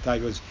love that. I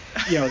was,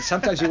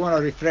 sometimes you want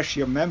to refresh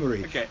your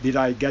memory. Okay. Did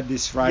I get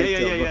this right?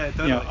 Yeah.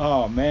 Totally.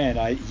 Oh man,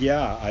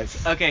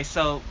 Okay,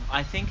 so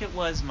I think it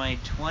was my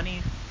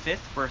 25th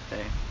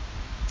birthday.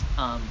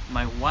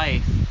 My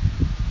wife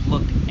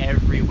looked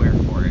everywhere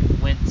for it.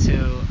 Went to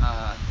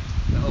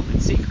the Open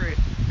Secret.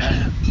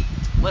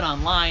 Went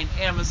online,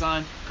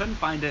 Amazon, couldn't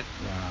find it.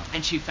 Wow.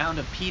 And she found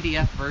a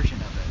PDF version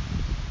of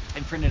it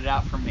and printed it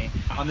out for me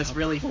on this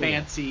really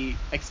fancy,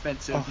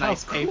 expensive,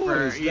 nice how cool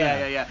paper. is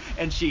that? Yeah.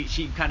 And she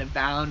kind of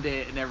bound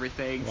it and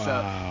everything.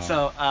 Wow.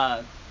 So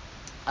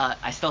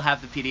I still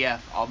have the PDF.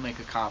 I'll make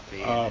a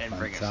copy and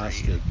bring it for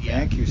you.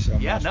 Thank you so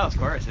much. Yeah, no, of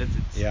course. It's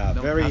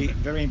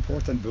very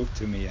important book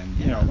to me,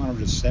 and one of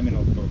the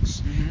seminal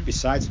books.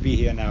 Besides Be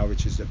Here Now,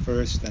 which is the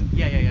first and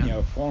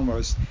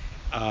foremost.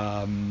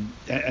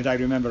 And I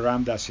remember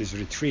Ram Dass's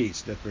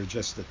retreats that were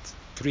just a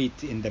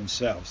treat in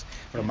themselves,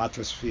 from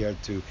atmosphere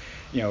to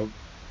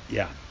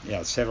yeah,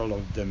 several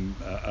of them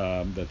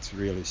that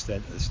really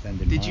stand in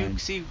Did mind. you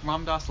see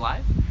Ram Dass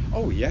live?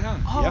 Oh yeah,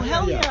 Oh, yeah,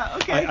 hell yeah. yeah.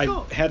 Okay,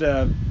 cool. I had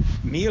a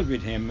meal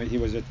with him. He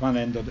was at one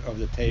end of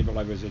the table.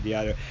 I was at the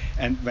other.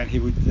 And when he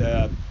would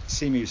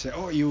see me, he'd say,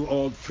 "Oh, you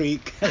old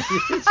freak."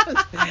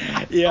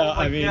 Yeah, Oh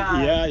my I mean,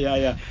 God.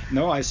 yeah.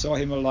 No, I saw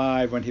him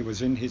alive when he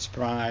was in his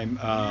prime.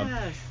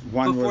 Yes.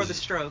 One Before was the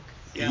stroke.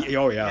 Oh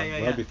yeah,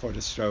 Yeah. well before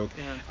the stroke.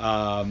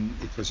 Yeah.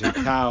 It was in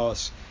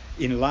Taos,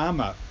 in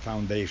Lama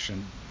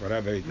Foundation,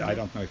 whatever. I Mhm.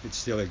 don't know if it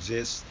still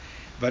exists,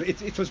 but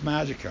it was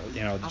magical.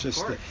 Of Just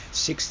the course.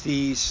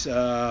 60s.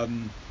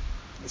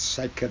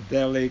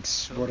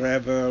 Psychedelics, Totally.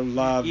 whatever,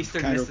 love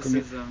Eastern kind of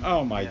mysticism.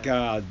 Oh my Yeah.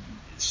 God!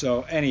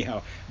 So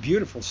anyhow,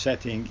 beautiful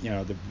setting.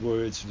 The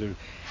words,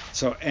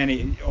 so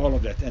all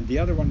of that. And the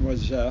other one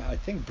was I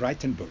think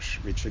Brighton Bush,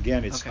 which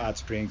again it's Okay. hot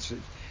springs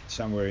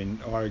somewhere in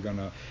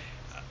Oregon.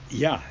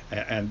 Yeah,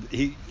 and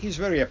he's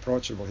very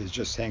approachable. He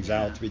just hangs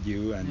Yeah. out with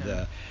you, and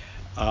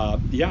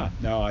Yeah.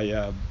 no,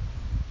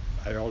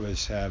 I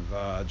always have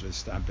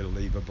just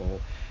unbelievable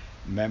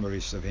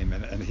memories of him,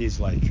 and he's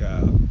like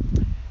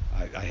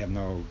I have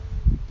no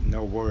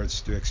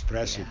words to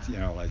express it.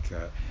 Yeah.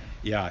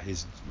 Yeah,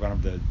 he's one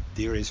of the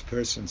dearest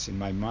persons in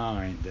my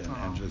mind, and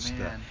Oh just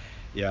man.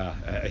 yeah,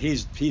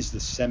 he's the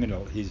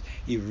seminal.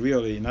 He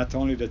really, not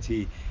only that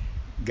he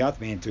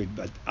got me into it,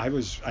 but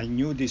I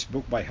knew this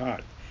book by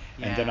heart,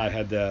 and then I Yeah.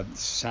 had the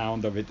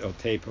sound of it or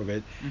tape of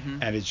it, Mhm.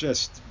 and it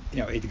just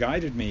it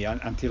guided me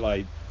until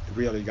I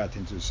really got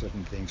into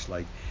certain things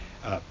like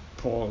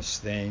Paul's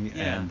thing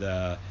Yeah.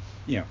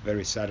 and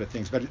very sad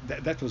things. But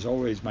that was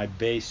always my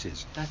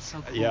basis. That's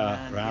so cool, Yeah,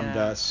 man. Ram Yeah.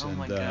 Dass Oh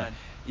my and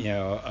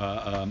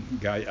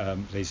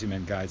God. Lazy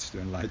Man Guides to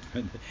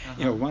Enlightenment.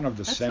 Uh-huh. One of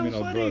the That's so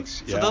seminal funny.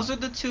 books. So Yeah. those are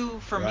the two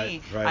for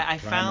Right, me. right, I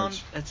found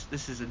primers.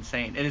 this is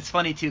insane, and it's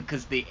funny too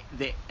because the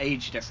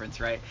age difference,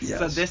 right? So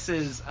Yes. this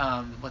is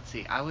let's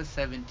see, I was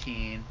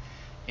 17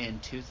 in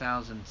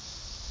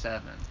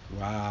 2007.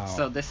 Wow.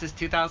 So this is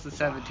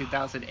 2007, Wow.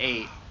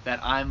 2008 that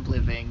I'm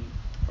living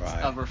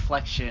Right. a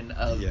reflection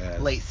of Yes.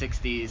 late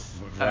 60s,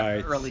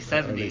 Right. early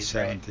 70s,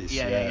 Early right? 70s.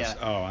 Yeah, Yes.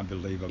 yeah. Oh,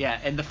 unbelievable. Yeah,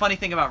 and the funny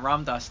thing about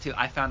Ram Dass too,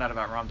 I found out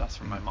about Ram Dass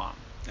from my mom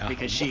Oh,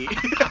 because she,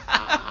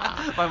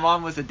 wow. my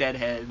mom was a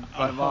deadhead.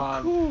 My Oh,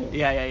 mom, cool.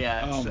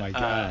 yeah. Oh, my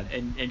God.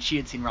 And she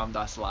had seen Ram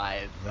Dass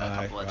live a Right,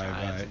 couple of right,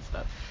 times right. and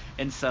stuff,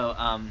 and so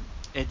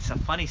it's a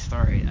funny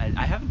story.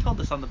 I haven't told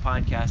this on the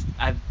podcast.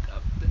 I've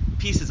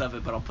pieces of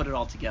it, but I'll put it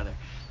all together.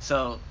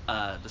 So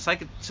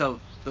so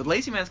the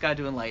Lazy Man's Guide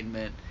to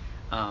Enlightenment.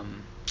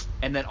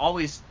 And then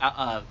always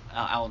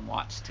Alan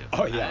Watts too.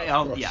 Oh yeah,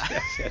 of course. Yeah.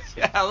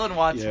 Yes. Alan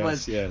Watts Yes,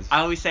 was. yes.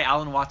 I always say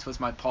Alan Watts was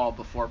my Paul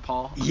before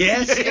Paul.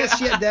 Yes.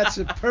 That's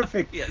a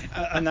perfect Yes.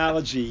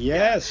 analogy.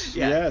 Yes.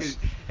 Yeah.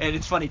 And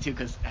it's funny too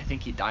because I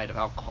think he died of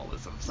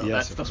alcoholism. So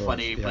Yes, that's of the course,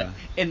 funny. yeah. But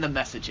in the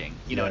messaging,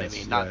 you know what I Yes,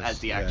 mean, not yes, as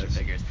the action yes.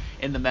 figures.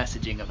 In the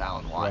messaging of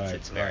Alan Watts, Right,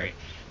 it's very. right.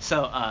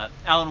 So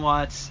Alan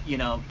Watts,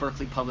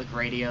 Berkeley Public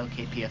Radio,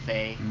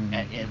 KPFA,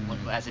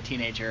 as a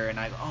teenager, and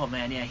oh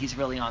man, yeah, he's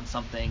really on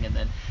something. And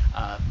then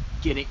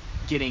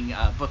getting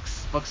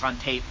books on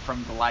tape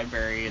from the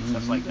library and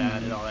stuff like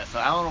that and all that. So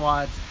Alan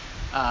Watts,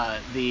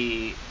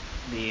 the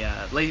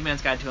Lazy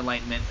Man's Guide to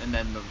Enlightenment, and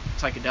then the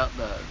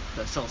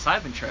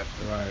psilocybin trip.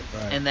 Right.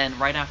 And then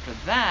right after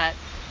that,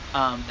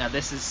 now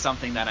this is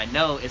something that I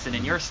know isn't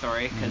in your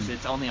story because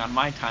it's only on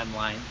my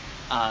timeline.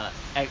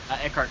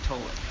 Eckhart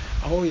Tolle.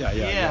 Oh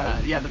yeah.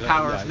 The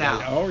Power of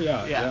Now. Oh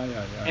yeah.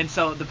 And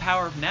so the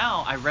Power of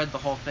Now, I read the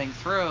whole thing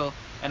through,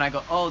 and I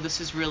go, oh,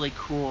 this is really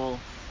cool.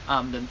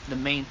 The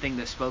main thing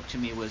that spoke to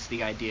me was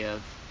the idea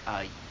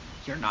of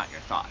you're not your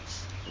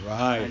thoughts.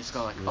 Right. And I just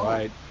go like, oh,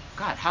 right.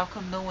 God, how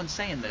come no one's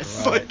saying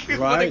this?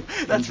 Right.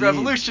 That's Indeed.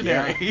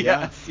 revolutionary.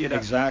 Yeah. Yes,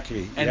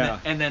 Exactly.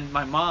 And then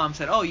my mom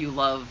said, oh, you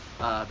love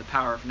The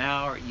Power of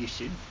Now, or you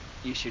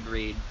should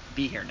read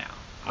Be Here Now,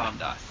 Ram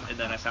Dass. And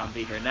then I found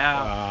Be Here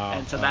Now. Wow,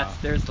 And so wow.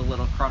 there's the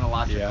little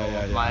chronological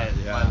of my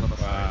little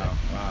story there.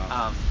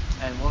 Wow.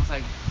 And what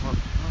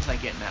was I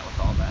getting at with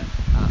all that?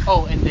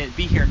 And the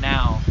Be Here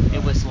Now,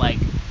 it was like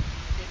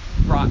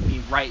it brought me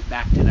right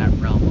back to that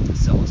realm of the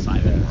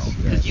psilocybin world.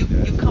 Because you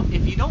come,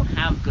 if you don't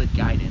have good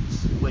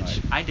guidance,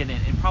 which I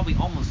didn't, and probably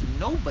almost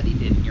nobody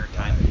did in your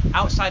time,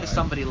 outside of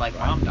somebody like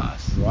Ram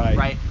Dass,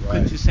 right?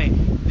 Could just say,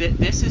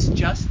 this is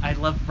just, I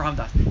love Ram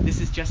Dass, this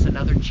is just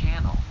another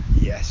channel.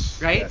 Yes.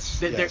 Right? Yes.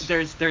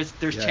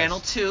 There's channel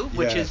 2,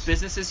 which is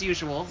business as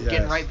usual,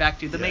 getting right back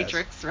to the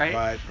Matrix,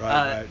 right?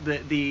 Right.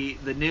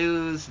 The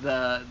news,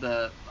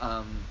 the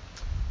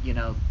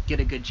get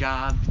a good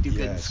job, do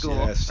good in school,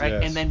 right? Yes.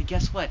 And then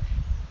guess what?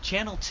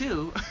 Channel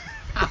 2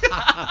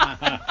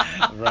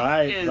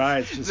 Right, is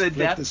right. Just the flip the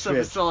depths of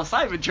a switch.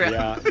 psilocybin trip.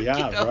 Yeah,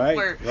 yeah, You know, right,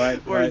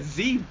 right, where right.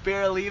 Z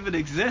barely even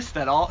exists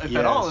at all, if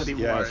at all Yes,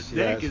 anymore. yes,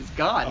 Nick yes. is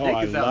gone. Oh, Nick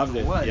I is out loved to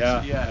it. lunch.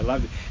 Yeah, I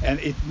loved it, and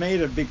it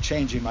made a big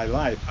change in my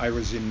life. I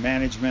was in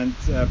management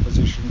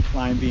position,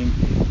 climbing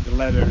the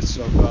ladders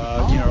of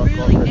Oh, really?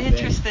 corporate thing.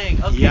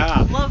 Interesting. Okay,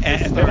 Yeah, love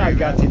this and then I story,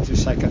 got man. into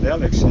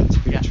psychedelics and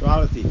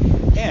spirituality,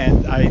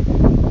 and I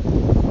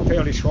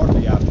fairly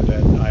shortly after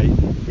that I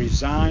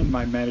resigned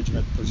my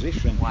management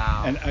position.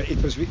 Wow. And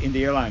it was in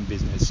the airline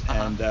business,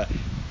 Uh-huh. and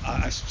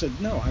I said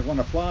no, I want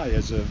to fly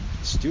as a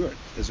steward,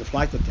 as a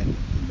flight attendant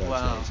in those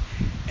Wow. days.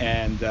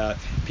 And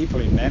people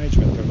in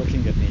management were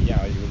looking at me,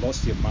 yeah, you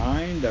lost your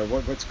mind,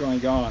 what's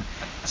going on?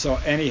 So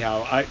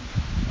anyhow,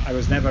 I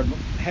was never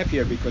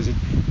happier because it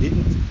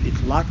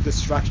lacked the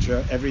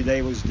structure. Every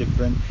day was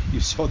different. You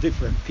saw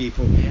different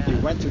people. Yeah. You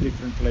went to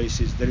different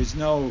places.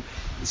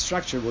 The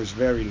structure was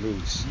very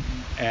loose,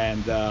 Mm-hmm.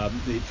 and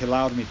it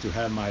allowed me to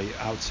have my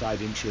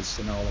outside interests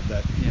and all of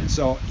that. Yeah.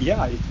 So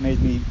yeah, it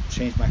made me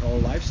change my whole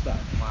lifestyle.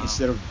 Wow.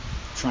 Instead of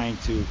trying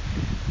to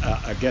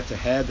get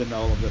ahead and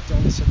all of that,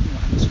 I said,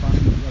 I was fine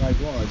with what I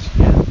was.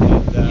 Yeah.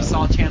 And, You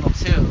saw Channel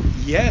 2.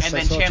 Yes, And I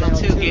then saw Channel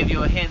 2 2. gave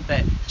you a hint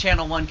that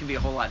Channel 1 can be a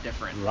whole lot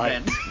different.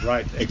 Right, than-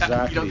 right, Yeah,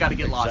 exactly. you don't got to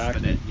get lost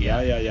in exactly. it.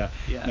 Yeah.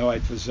 Yeah. No,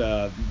 it was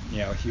a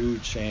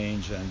huge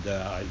change, and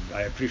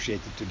I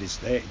appreciate it to this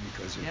day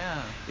because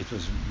Yeah. it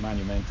was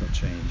monumental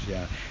change.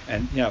 Yeah,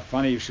 and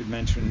funny you should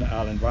mention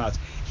Alan Watts.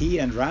 He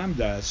and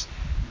Ramdas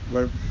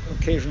were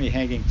occasionally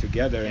hanging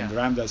together, and Yeah.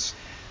 Ramdas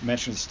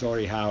mentioned the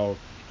story how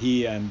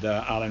he and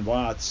Alan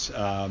Watts.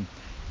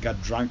 Got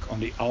drunk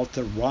on the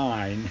altar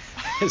wine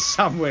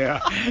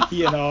somewhere,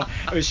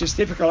 It was just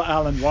typical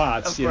Alan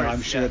Watts, Of course,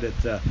 I'm sure yeah.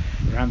 that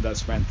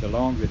Ramdas went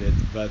along with it,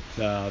 but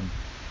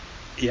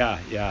yeah,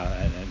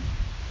 and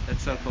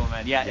That's so cool,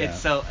 man. Yeah, Yeah.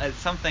 it's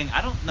something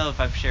I don't know if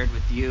I've shared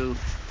with you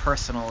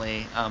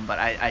personally, but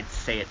I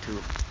say it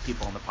to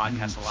people on the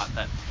podcast a lot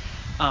that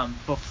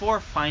before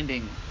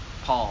finding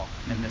Paul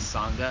and this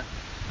Sangha,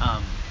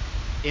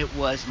 it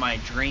was my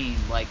dream.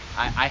 Like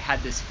I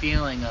had this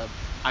feeling of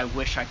I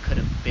wish I could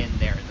have been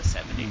there in the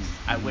 70s.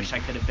 I wish I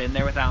could have been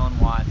there with Alan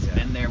Watts, Yeah.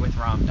 been there with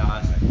Ram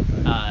Dass,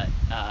 Right.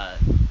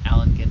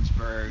 Allen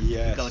Ginsberg,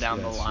 Yes, go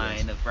down the yes, line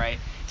yes. of right,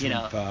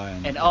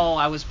 Trungpa and,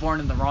 I was born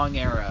in the wrong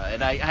era,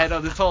 and I had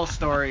this whole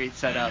story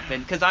set up,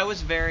 and because I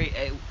was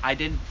I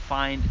didn't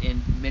find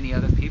in many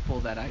other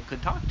people that I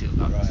could talk to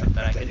about this Right. stuff,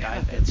 that I could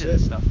dive That's into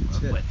this it. stuff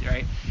That's it. with,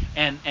 right?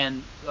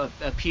 And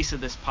a piece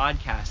of this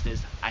podcast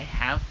is I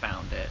have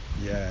found it,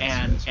 Yes,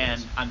 and yes,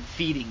 yes. I'm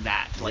feeding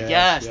that, like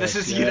Yes, this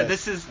is yes.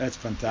 this is That's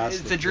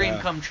fantastic. it's a dream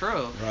Yeah. come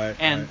true, Right,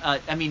 and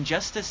right. I mean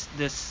just this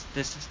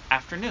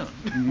afternoon,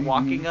 Mhm,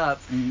 walking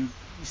up, mhm.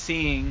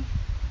 seeing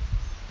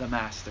the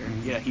master.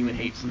 Mhm, He would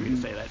hate for me to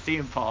mhm. say that.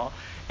 Seeing Paul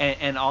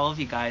and all of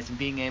you guys and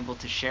being able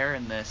to share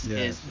in this Yes,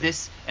 is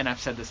this, and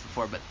I've said this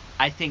before, but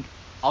I think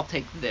I'll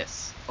take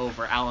this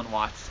over Alan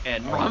Watts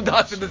and Oh, Ram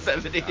Dass in the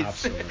absolutely, 70s.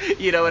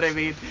 absolutely, You know what I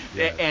mean?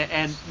 absolutely. Yes,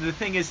 And yes. the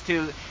thing is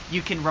too,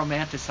 you can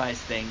romanticize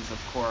things, of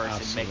course,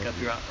 and make up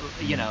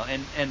Absolutely. your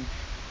own, and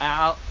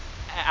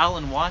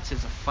Alan Watts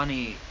is a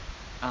funny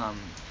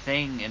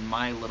thing in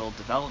my little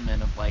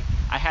development of like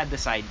I had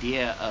this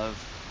idea of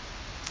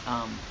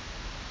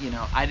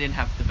I didn't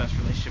have the best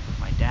relationship with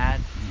my dad,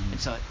 and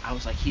so I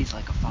was like, he's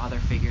like a father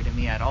figure to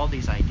me. I had all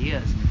these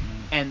ideas,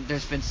 and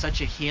there's been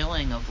such a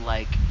healing of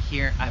like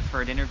here. I've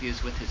heard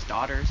interviews with his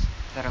daughters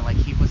that are like,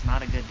 he was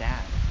not a good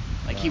dad,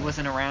 like he Right.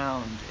 wasn't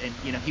around, and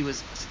he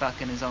was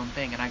stuck in his own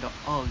thing. And I go,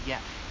 oh yeah,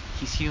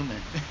 he's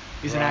human.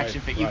 He's an Right,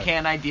 action figure. right. You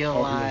can't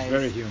idealize. Oh, he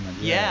was very human.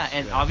 Yeah, Yes,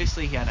 and yes.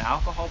 obviously he had an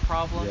alcohol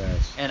problem.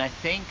 Yes. And I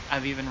think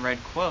I've even read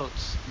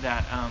quotes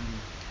that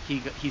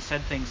he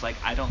said things like,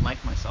 I don't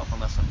like myself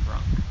unless I'm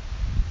drunk.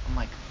 I'm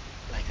like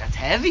that's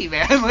heavy,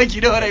 man. Like,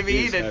 you know what I That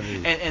mean? is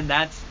heavy. And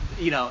that's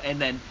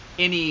and then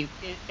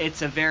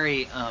it's a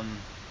very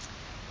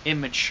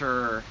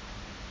immature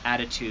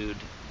attitude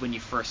when you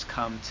first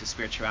come to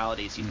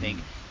spiritualities. You think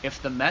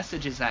if the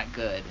message is that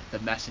good, the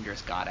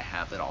messenger's got to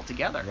have it all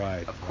together.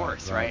 Right, Of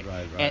course, right.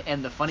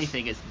 And the funny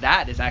thing is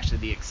that is actually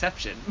the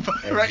exception,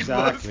 right?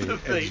 Exactly, Most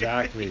of the,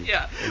 exactly,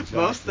 yeah, exactly.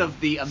 most of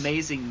the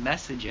amazing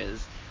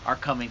messages are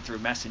coming through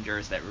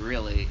messengers that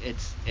really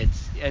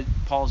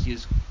Paul's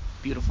used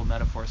beautiful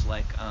metaphors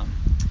like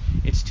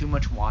it's too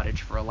much wattage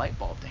for a light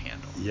bulb to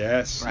handle.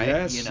 Yes, Right?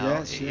 yes,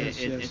 Yes. yes.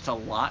 It's a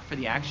lot for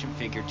the action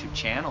figure to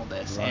channel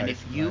this, Right, and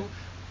if you right.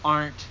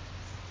 aren't,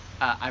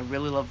 I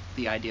really love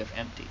the idea of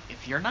empty.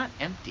 If you're not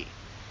empty,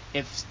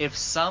 if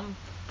some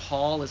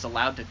Paul is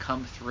allowed to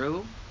come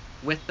through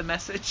with the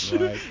message,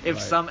 Right, if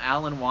right. some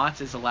Alan Watts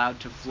is allowed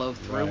to flow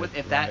through with,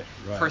 if that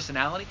right.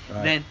 personality,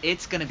 Right. then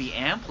it's going to be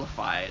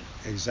amplified.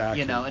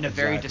 Exactly, In a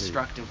very exactly.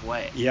 destructive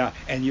way. Yeah,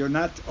 and you're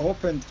not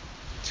open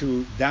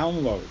to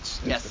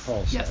downloads, as Yes, the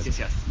Paul yes, said. yes,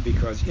 yes.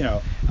 Because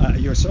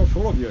you're so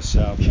full of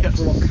yourself and Yes.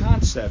 full of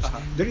concepts. Uh-huh.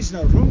 There is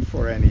no room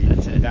for any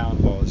That's it.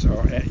 downloads,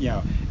 or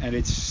and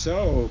it's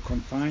so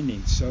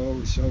confining,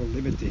 so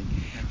limiting.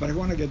 Yeah. But I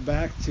want to get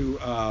back to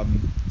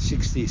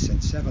 60s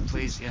and 70s.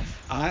 Please, yes.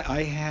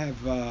 I have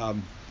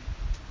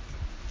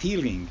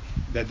feeling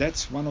that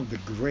that's one of the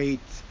great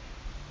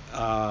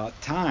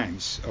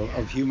times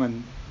of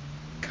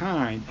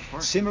humankind, Of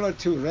course. similar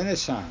to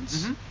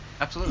Renaissance. Mm-hmm.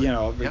 Absolutely.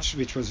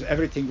 Which was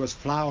everything was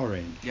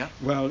flowering. Yeah.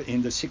 Well,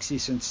 in the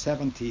 60s and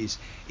 70s,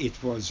 it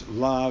was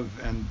love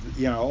and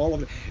all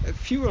of it,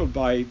 fueled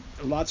by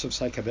lots of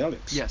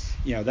psychedelics. Yes.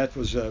 That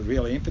was a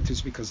real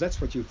impetus, because that's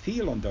what you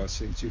feel on those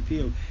things. You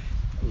feel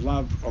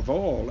love of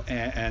all,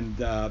 and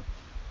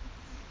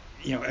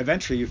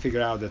eventually you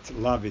figure out that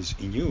love is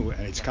in you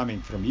and it's Yeah.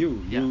 coming from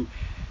you. Yeah.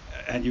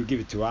 And you give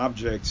it to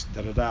objects,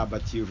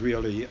 but you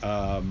really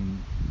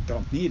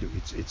don't need it.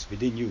 It's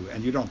within you,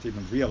 and you don't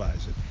even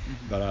realize it.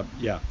 Mhm. But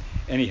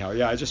anyhow,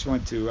 I just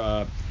want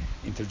to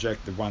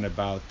interject the one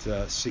about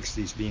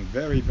 60s being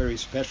very, very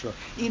special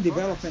in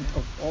development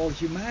of all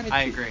humanity.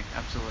 I agree,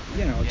 absolutely.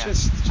 Yeah.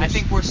 Just I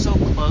think we're so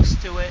close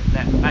to it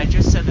that I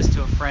just said this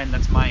to a friend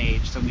that's my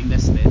age, so we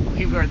missed it.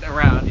 We weren't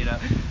around,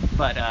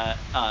 But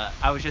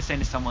I was just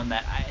saying to someone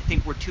that I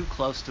think we're too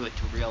close to it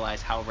to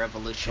realize how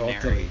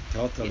revolutionary.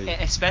 Totally.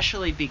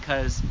 Especially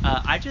because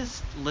I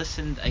just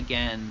listened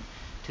again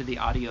to the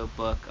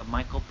audiobook of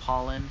Michael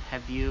Pollan.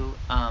 Have you?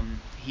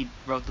 He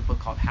wrote the book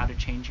called How to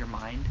Change Your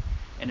Mind,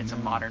 and it's a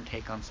modern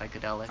take on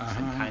psychedelics,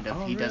 and kind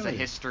of he does a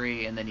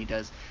history, and then he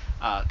does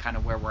kind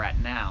of where we're at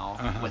now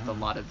with a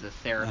lot of the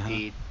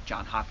therapy.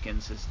 John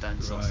Hopkins has done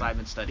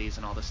psilocybin studies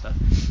and all this stuff,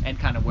 and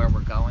kind of where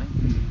we're going.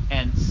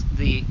 And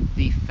the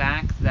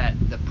fact that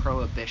the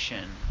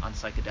prohibition on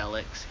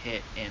psychedelics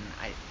hit in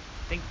I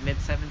think mid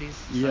 70s,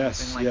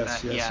 something like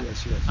that.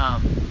 Yes.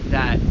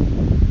 That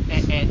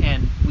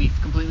and we've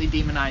completely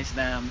demonized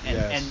them,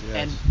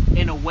 and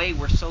in a way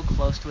we're so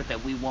close to it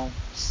that we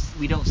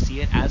don't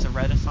see it as a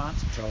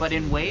renaissance. But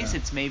in ways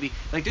it's maybe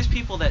like there's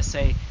people that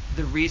say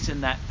the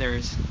reason that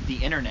there's the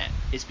internet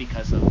is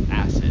because of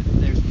acid.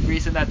 There's the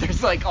reason that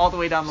there's like all the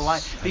way down the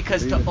line,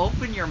 because to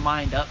open your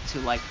mind up to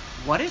like,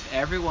 what if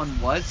everyone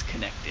was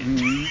connected?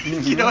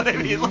 You know what I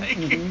mean? Like,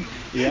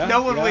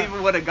 no one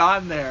even would have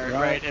gone there,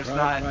 right? If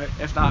not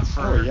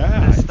for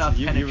this stuff penetrating the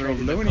culture. You were a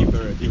loony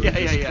bird. You were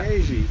just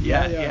crazy.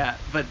 Yeah.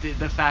 But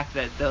the fact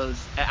that those,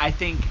 I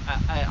think,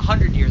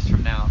 100 years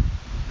from now,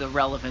 the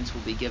relevance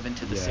will be given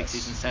to the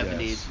 60s and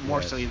 70s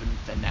more so even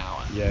than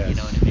now. You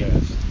know what I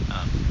mean?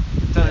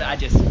 So I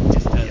just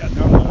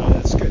no,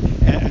 that's good.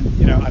 And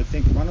I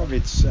think one of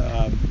its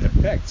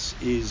effects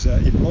is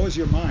it blows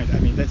your mind. I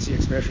mean, that's the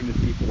expression that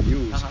people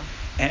use,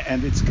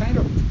 and it's kind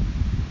of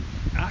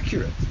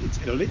accurate. It's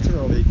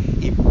literally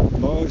it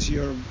blows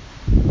your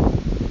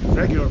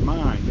regular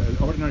mind,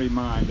 ordinary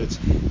mind. That's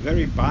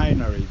very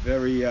binary,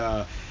 very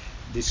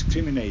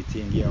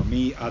discriminating.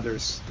 Me,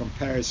 others,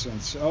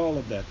 comparisons, all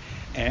of that,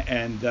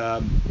 and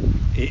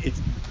it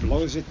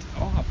blows it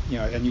off.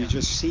 And you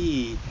just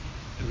see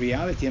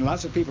reality, and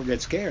lots of people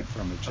get scared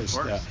from it. Just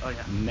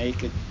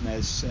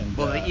nakedness and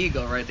the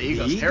ego, right? The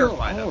ego's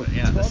terrified of it.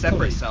 Yeah, totally. The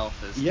separate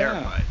self is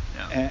terrified.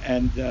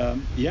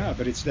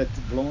 But it's that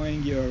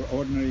blowing your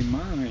ordinary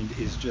mind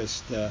is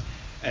just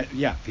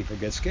people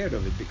get scared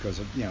of it because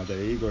of the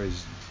ego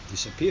is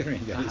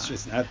disappearing, and it's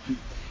just not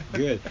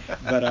good.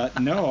 But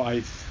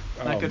I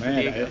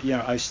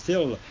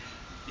still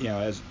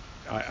as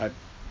I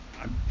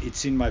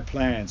it's in my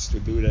plans to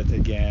do that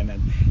again,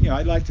 and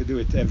I'd like to do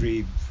it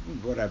every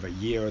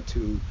year or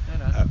two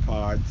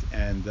apart,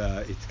 and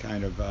it's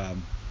kind of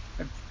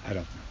I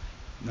don't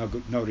know,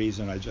 no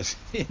reason, I just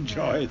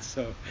enjoy it.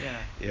 So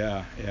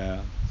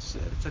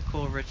it's a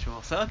cool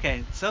ritual. So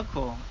so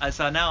cool.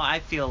 So now I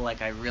feel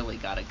like I really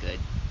got a good,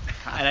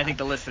 and I think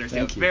the listeners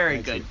do, a very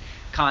good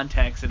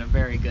context and a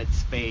very good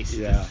space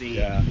to see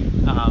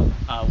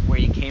where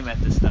you came at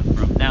this stuff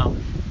from. Now,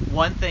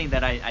 one thing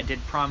that I did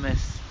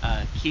promise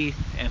Keith,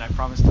 and I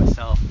promised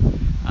myself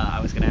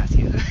I was going to ask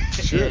you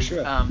sure.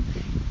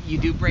 You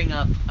do bring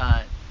up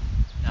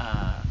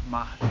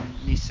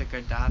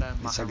Nisargadatta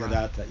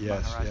Maharaj.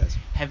 Yes.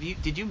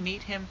 Did you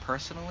meet him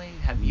personally?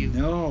 Have you?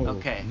 No.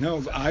 Okay.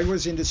 No, I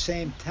was in the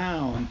same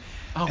town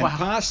and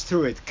passed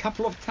through it a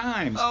couple of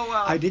times. Oh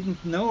wow. I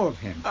didn't know of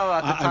him. Oh,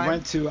 at the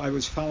time? I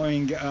was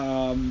following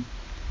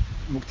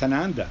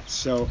Muktananda.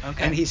 So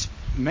and he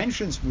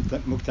mentions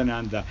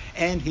Muktananda,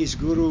 and his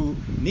guru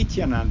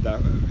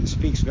Nityananda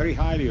speaks very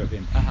highly of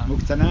him.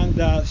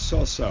 Muktananda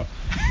so,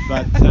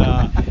 but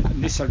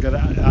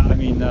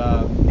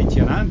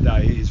Nityananda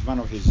is one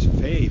of his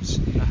faves,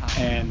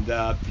 and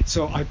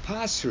so I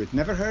passed through it.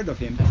 Never heard of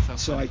him,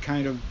 so I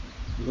kind of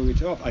blew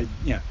it off.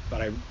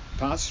 But I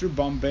passed through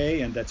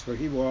Bombay, and that's where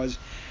he was.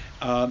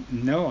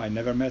 No, I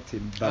never met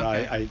him,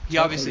 but he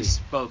obviously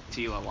spoke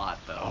to you a lot,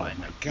 though. Oh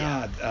my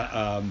God!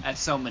 As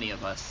so many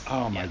of us.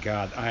 Oh my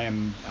God! I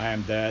am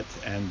that,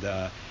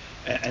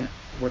 and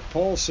what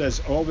Paul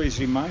says always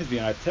reminds me,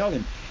 and I tell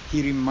him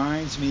he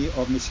reminds me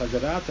of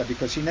Nisargadatta,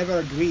 because he never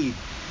agreed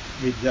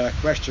with the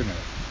questioner.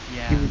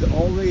 Yeah. He would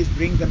always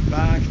bring them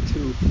back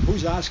to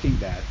who's asking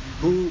that,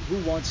 who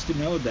wants to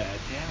know that,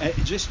 Yeah.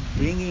 and just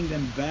bringing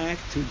them back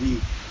to the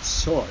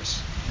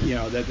source.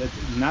 That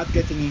not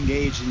getting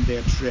engaged in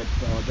their trip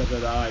or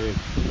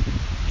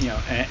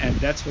and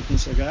that's what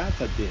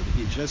Nisargadatta did.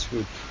 He just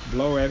would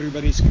blow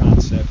everybody's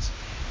concepts,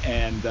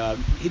 and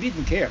he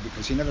didn't care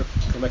because he never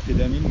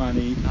collected any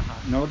money,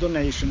 no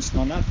donations,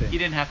 no nothing. He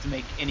didn't have to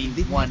make He didn't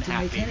anyone have to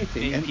happy, make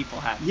anything. And people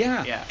happy.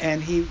 Yeah,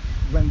 and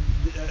when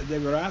they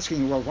were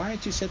asking, well, why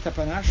don't you set up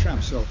an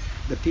ashram so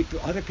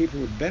other people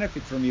would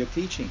benefit from your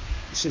teaching?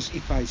 He says,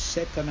 if I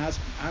set an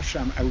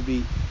ashram, I would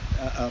be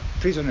a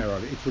prisoner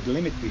of it. It would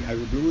limit me. I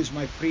would lose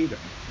my freedom.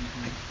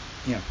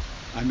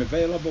 I'm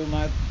available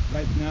not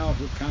right now.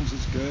 Who comes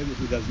is good.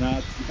 Who does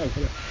not,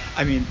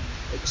 I mean,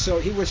 so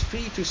he was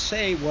free to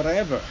say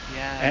whatever.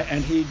 Yeah.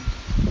 And he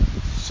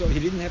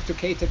didn't have to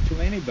cater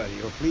to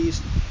anybody or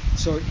please.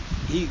 So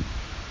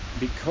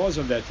because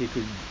of that, he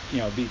could,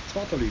 be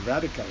totally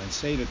radical and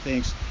say the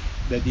things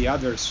that the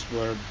others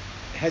were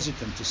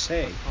hesitant to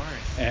say. Of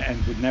course.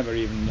 And would never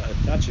even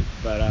touch it.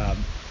 But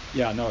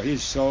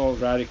he's so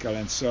radical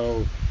and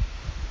so,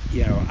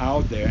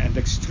 out there and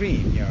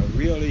extreme.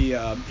 Really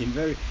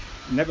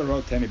never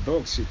wrote any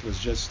books. It was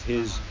just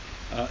his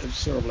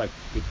sort of like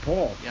with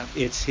Paul. Yep.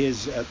 It's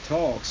his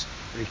talks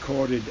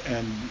recorded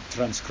and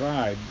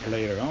transcribed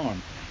later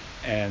on.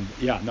 And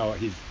I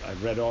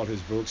read all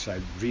his books. I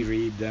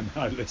reread them.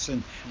 I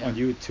listen on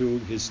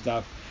YouTube his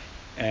stuff,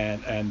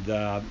 and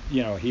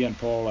he and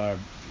Paul are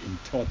in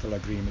total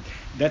agreement.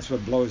 That's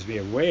what blows me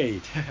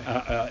away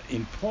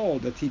in Paul,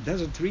 that he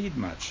doesn't read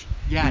much.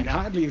 He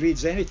hardly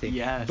reads anything.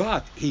 Yes.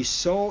 But he's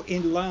so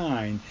in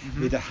line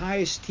with the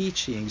highest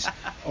teachings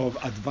of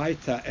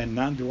Advaita and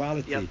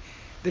non-duality.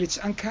 That it's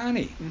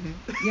uncanny,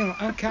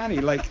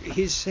 uncanny. Like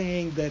he's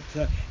saying that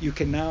you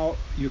cannot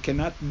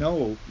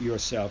know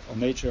yourself or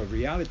nature of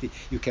reality.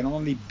 You can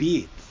only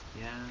be it.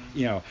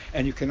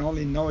 And you can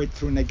only know it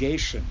through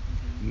negation.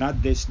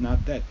 Not this,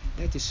 not that.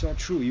 That is so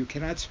true. You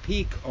cannot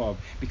speak of,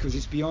 because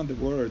it's beyond the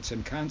words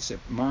and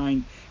concept.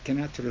 Mind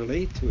cannot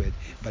relate to it,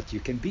 but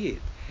you can be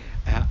it.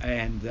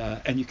 And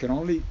you can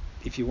only,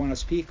 if you want to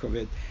speak of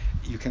it,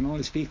 you can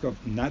only speak of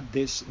not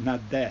this,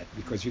 not that,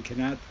 because you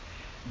cannot.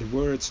 The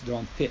words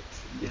don't fit.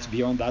 It's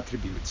beyond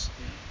attributes.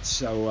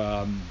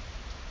 So,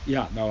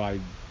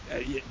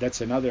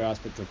 that's another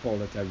aspect of Paul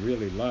that I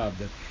really love.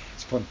 That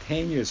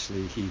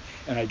spontaneously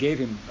and I gave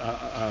him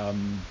I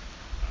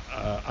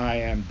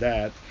am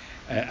that.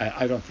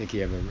 I don't think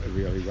he ever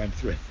really went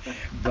through it,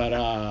 but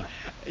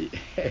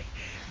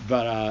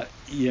We're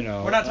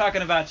not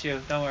talking about you.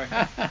 Don't worry.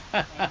 Once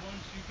you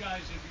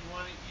guys, if you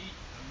want to eat,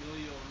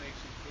 Amelia will make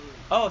some food.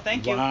 Oh,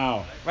 thank you.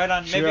 Wow. Right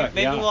on. Sure,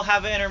 Maybe we'll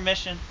have an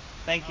intermission.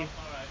 Thank you.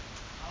 All right.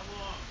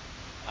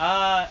 How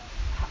long?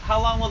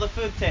 How long will the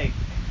food take?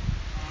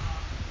 I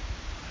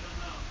don't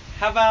know.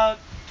 How about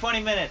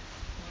 20 minutes? 20 minutes?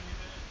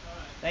 All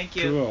right. Thank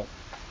you. Cool.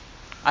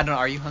 I don't know.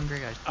 Are you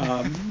hungry?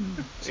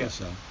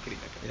 So.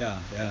 Yeah.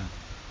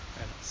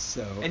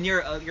 So. And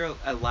you're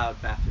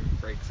allowed bathroom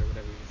breaks or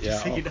whatever.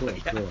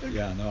 Cool.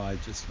 Yeah. No, I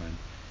just went.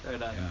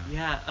 Right on.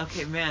 Yeah.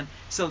 Okay, man.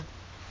 So.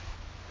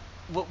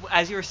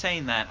 As you were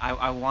saying that,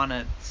 I want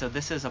to. So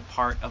this is a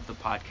part of the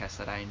podcast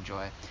that I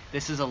enjoy.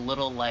 This is a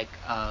little like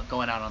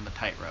going out on the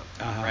tightrope,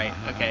 right?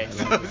 Okay.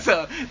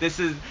 So this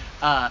is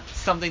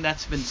something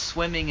that's been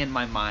swimming in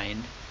my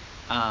mind,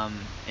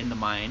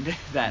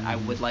 that I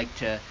would like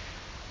to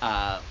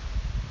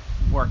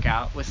work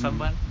out with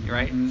someone,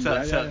 right?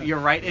 So you're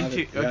right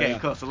into. Okay,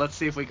 cool. So let's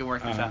see if we can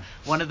work this out.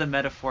 One of the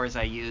metaphors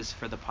I use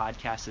for the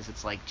podcast is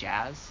it's like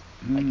jazz.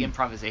 Like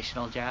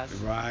improvisational jazz,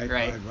 right?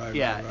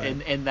 Yeah,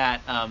 right. In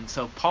that,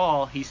 so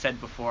Paul, he said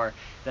before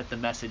that the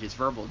message is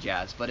verbal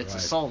jazz, but it's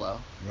a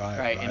solo,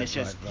 right? And it's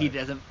just he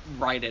doesn't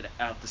write it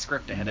out the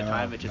script ahead of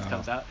time; it just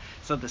comes out.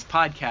 So this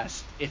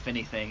podcast, if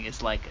anything,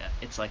 is like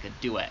it's like a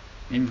duet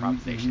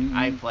improvisation.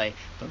 I play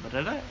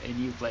and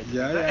you play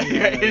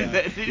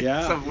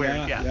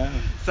somewhere,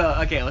 So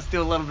okay, let's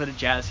do a little bit of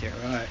jazz here.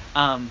 Right.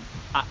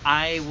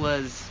 I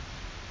was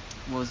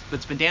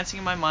what's been dancing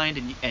in my mind,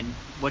 and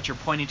what you're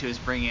pointing to is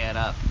bringing it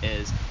up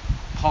is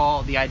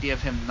Paul, the idea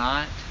of him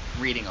not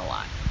reading a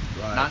lot,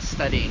 not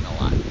studying a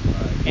lot.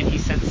 And he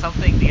said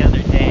something the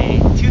other day,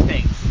 two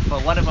things,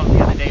 but one of them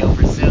the other day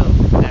over Zoom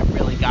that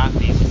really got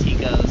me was he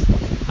goes,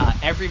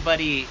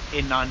 everybody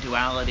in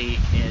non-duality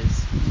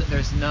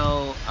there's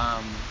no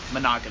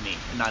monogamy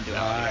in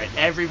non-duality, right?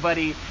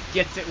 Everybody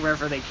gets it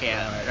wherever they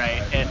can,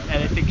 right? And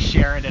I think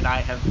Sharon and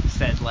I have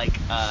said like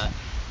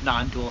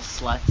non-dual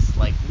sluts,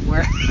 like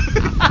where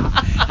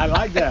I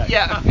like that.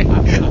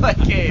 Like,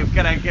 hey,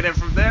 can I get it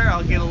from there?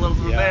 I'll get a little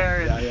from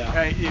there. And,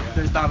 right?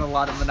 There's not a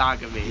lot of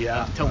monogamy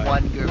to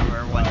one guru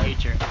or one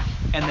teacher.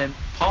 And then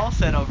Paul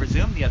said over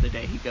Zoom the other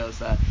day, he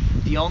goes,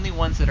 the only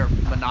ones that are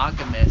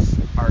monogamous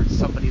are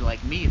somebody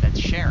like me that's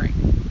sharing.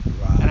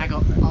 And I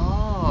go,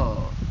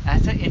 oh,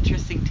 that's an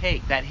interesting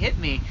take. That hit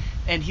me.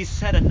 And he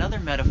said another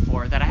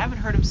metaphor that I haven't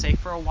heard him say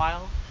for a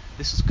while.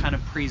 This was kind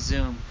of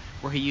pre-Zoom,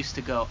 where he used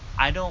to go,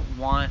 I don't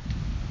want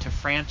to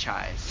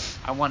franchise,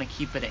 I want to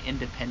keep it an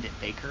independent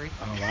bakery.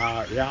 Oh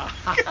wow, yeah.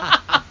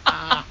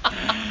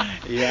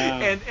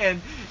 Yeah.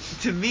 And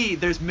to me,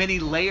 there's many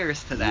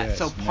layers to that. Yes,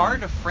 so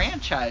part many. of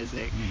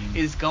franchising Mhm.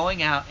 is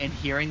going out and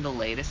hearing the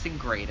latest and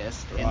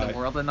greatest in the Right.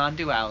 world of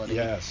non-duality.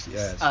 Yes,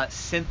 yes.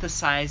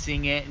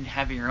 Synthesizing it and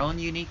having your own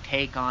unique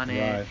take on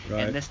it,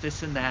 Right. and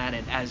this, and that,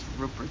 and as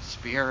Rupert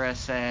Spira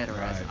said,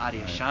 or as Right,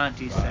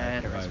 Adyashanti right,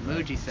 said, or as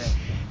right. Mooji said,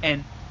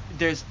 and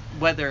there's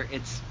whether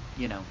it's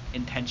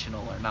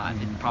intentional or not.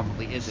 Mhm. It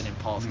probably isn't in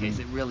Paul's case.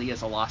 It really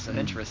is a loss of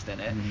interest in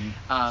it.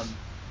 Mhm.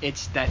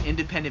 It's that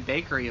independent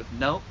bakery of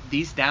nope,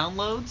 these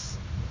downloads.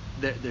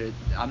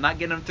 I'm not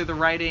getting them through the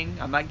writing.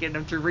 I'm not getting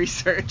them through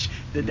research.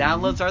 The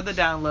downloads are the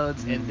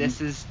downloads, and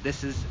this is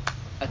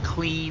a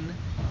clean.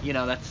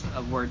 That's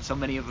a word so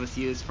many of us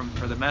use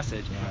for the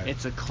message. Right.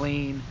 It's a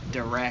clean,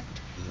 direct,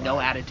 no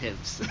Right.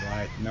 additives.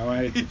 Right, no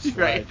additives.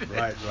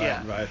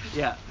 Right.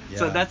 Yeah.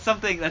 So that's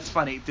something that's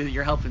funny.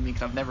 You're helping me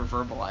because I've never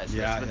verbalized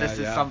this, but this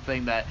is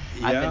something that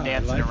I've been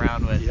dancing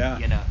around with. Yeah,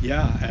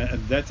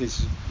 and that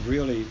is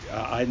really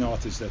I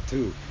noticed that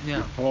too. Yeah.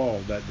 With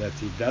Paul, that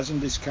he doesn't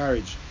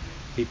discourage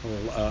people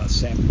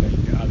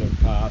sampling other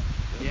paths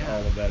and Yeah.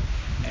 all of that,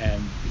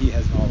 and he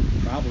has no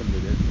problem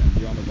with it. And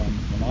the only one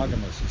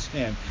monogamous is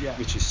him, Yeah.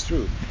 which is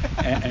true.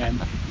 and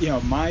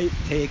my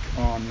take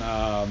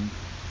on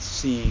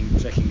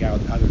checking out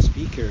other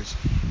speakers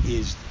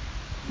is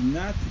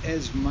not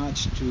as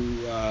much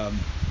to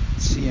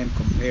see and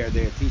compare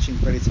their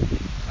teachings, but it's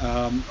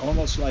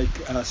almost like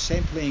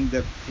sampling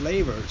the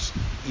flavors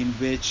in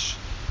which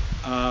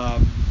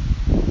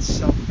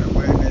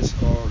self-awareness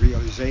or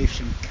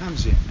realization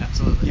comes in.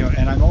 Absolutely.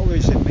 And I'm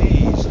always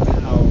amazed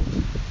how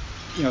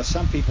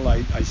some people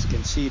I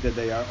can see that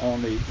they are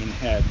only in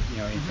head,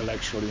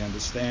 intellectually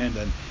understand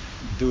and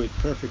do it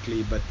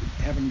perfectly, but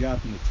haven't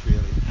gotten it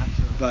really.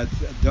 Absolutely. But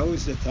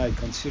those that I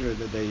consider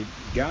that they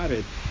got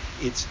it,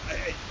 it's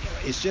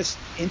just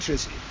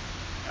interesting.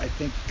 I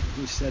think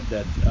who said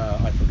that?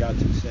 I forgot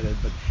who said it,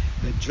 but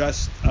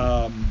just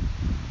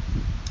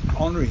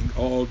honoring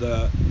all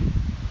the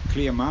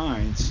clear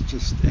minds,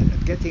 just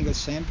and getting a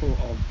sample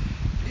of.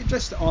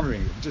 Just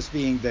honoring them, just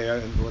being there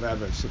and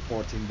whatever,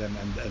 supporting them,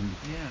 and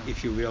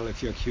if you will,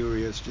 if you're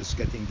curious, just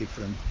getting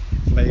different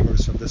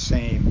flavors of the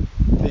same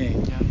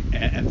thing,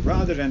 and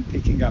rather than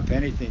picking up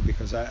anything,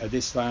 because at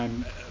this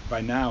time,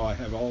 by now, I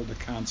have all the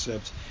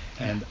concepts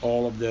and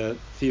all of the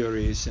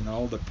theories and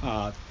all the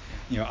path,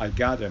 I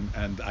got them,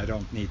 and I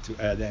don't need to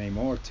add any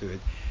more to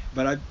it.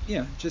 But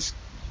just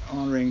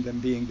honoring them,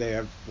 being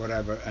there,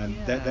 whatever, and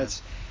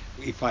that's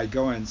if I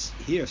go and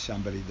hear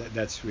somebody,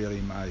 that's really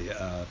my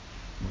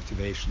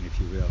motivation, if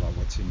you will, or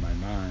what's in my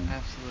mind.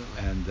 Absolutely.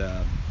 And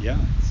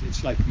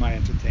it's like my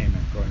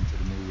entertainment, going to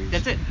the movies.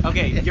 That's it.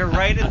 Okay, you're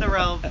right in the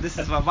realm. This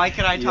is what Mike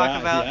and I talk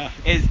about.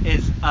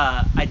 Is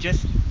I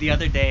just the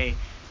other day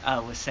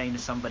was saying to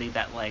somebody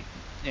that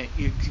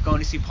you going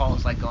to see Paul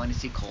is like going to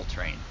see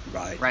Coltrane.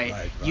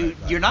 Right.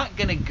 You're not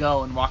gonna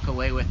go and walk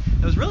away with.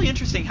 It was really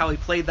interesting how he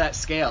played that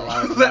scale.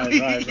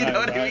 Right. You know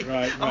what I mean?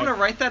 I'm gonna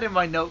write that in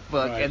my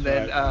notebook and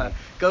then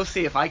go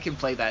see if I can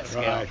play that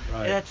scale.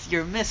 Right.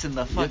 You're missing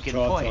the fucking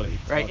point,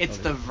 right? It's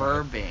the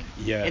verbing.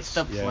 Yes. It's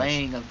the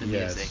playing of the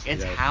music.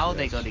 It's how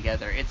they go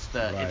together. It's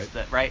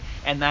the right,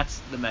 and that's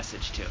the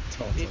message too.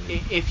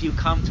 Totally. If you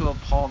come to a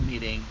Paul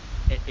meeting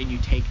and you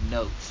take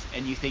notes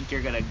and you think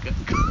you're gonna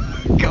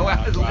go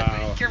out and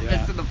live, you're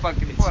missing the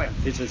fucking point.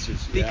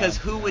 Because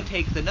who would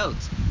take the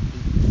notes?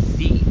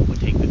 Z would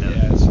take the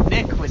notes.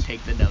 Nick would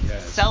take the notes.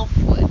 Self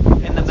would.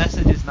 And the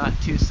message is not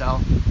to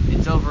self.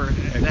 It's over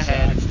the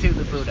head. It's to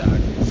the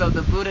Buddha. So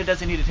the Buddha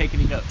doesn't need to take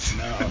any notes.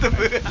 No.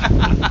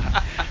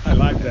 I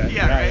like that.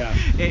 Right.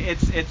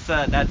 It's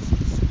that's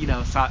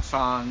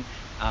satsang.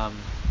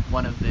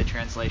 One of the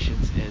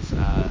translations is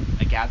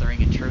a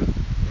gathering in truth.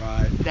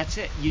 Right. That's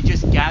it. You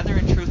just gather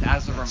in truth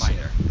as a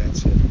reminder.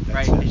 That's it.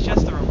 Right? It's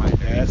just a reminder.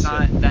 It's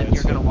not that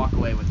you're going to walk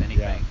away with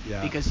anything.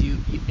 Because you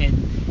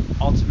and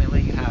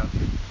ultimately you have,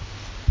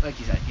 like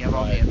you said, you have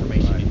all the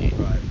information you need.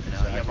 Right.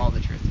 You have all the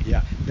truth you need.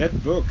 Yeah.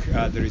 That book,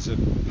 there is a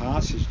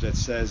passage that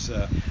says,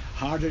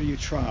 harder you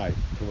try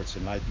towards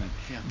enlightenment,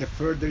 the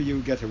further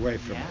you get away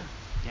from it.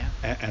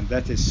 Yeah. And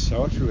that is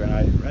so true. And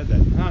I read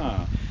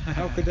that.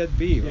 How could that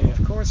be? Well,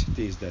 of course it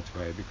is that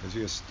way, because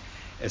you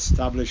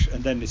establish,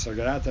 and then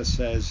Nisargadatta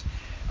says,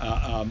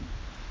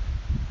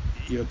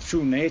 your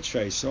true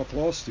nature is so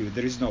close to you,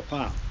 there is no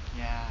path.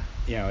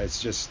 Yeah.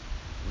 It's just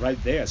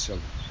right there. So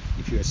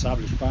if you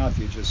establish path,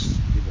 you just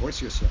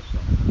divorce yourself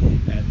from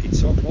it. And it's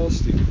so close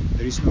to you,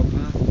 there is no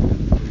path to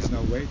it. There is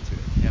no way to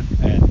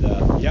it. And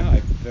I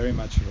very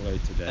much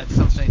relate to that. That's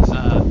something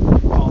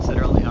Paul said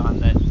early on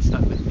that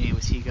stuck with me.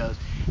 Was he goes,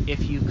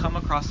 if you come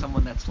across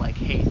someone that's like,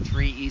 hey,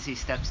 3 easy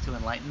steps to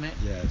enlightenment,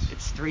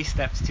 it's 3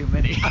 steps too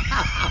many.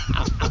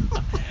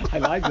 I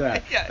like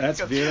that.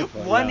 That's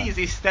beautiful. One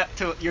easy step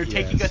to you're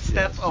taking a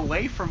step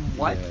away from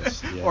what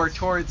or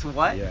towards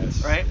what,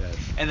 right?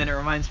 And then it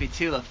reminds me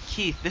too of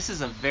Keith. This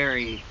is a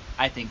very,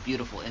 I think,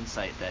 beautiful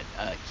insight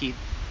that Keith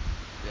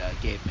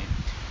gave me.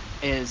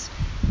 Is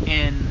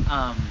in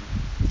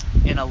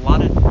in a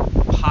lot of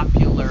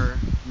popular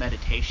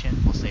meditation,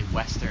 we'll say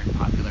Western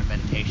popular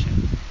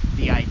meditation,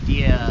 the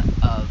idea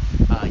of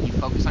you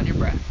focus on your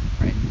breath,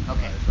 right?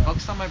 Okay, Right.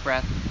 focus on my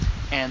breath,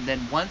 and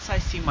then once I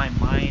see my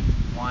mind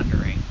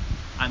wandering,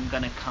 I'm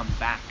going to come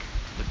back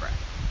to the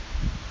breath,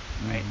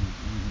 right?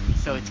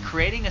 So it's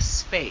creating a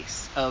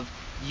space of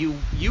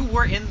you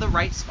were in the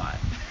right spot.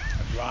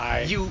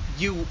 Right.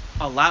 You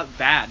allowed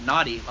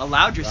naughty,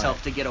 allowed yourself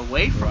Right. to get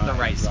away from the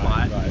right Right,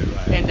 spot,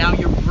 right. and now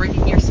you're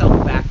bringing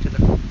yourself back to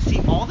the.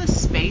 See all the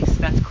space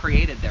that's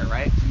created there,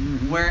 right?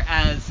 Mhm.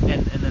 Whereas,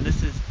 and then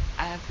this is.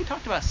 Have we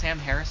talked about Sam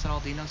Harris at all?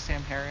 Do you know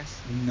Sam Harris?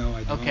 No,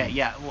 I don't. Okay,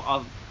 yeah.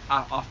 Well,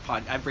 off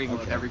pod. I bring him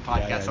with Okay. every Yeah,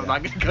 podcast. yeah, So I'm yeah.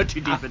 not going to go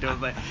too deep into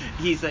it, but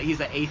he's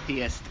an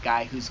atheist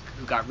guy who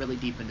got really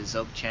deep into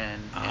Dzogchen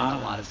and a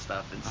lot of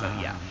stuff, and so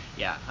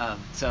yeah.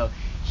 So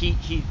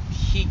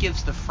he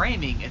gives the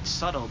framing. It's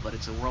subtle, but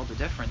it's a world of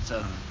difference.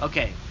 So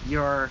okay,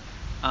 you're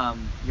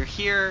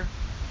here,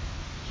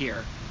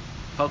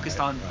 focused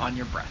Right, on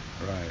your breath.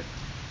 Right.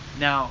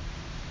 Now,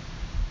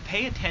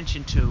 pay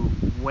attention to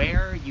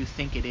where you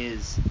think it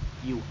is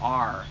you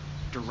are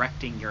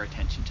directing your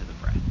attention to the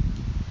breath.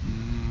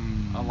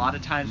 A lot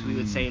of times we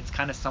would say it's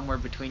kind of somewhere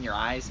between your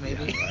eyes,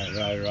 maybe.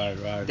 Yeah,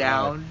 right.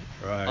 Down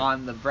right.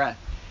 on the breath.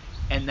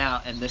 And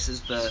this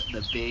is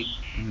the big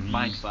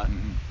mind fuck.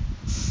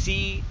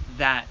 See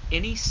that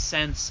any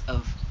sense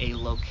of a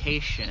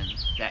location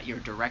that you're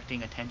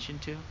directing attention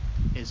to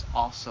is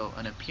also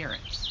an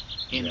appearance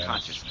in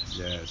consciousness.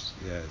 Yes.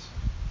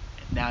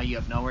 Now you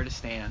have nowhere to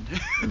stand.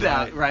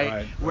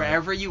 Right.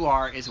 Wherever you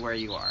are is where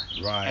you are.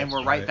 Right. And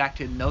we're right back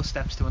to no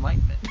steps to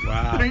enlightenment.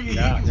 Wow.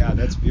 Yeah,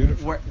 that's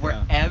beautiful.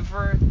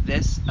 Wherever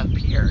this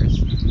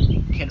appears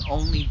can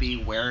only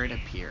be where it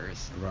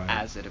appears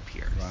as it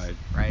appears.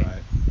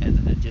 Right.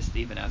 And just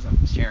even as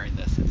I'm sharing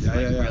this, it's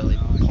really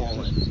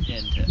pulling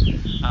into.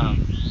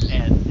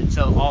 And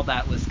so all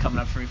that was coming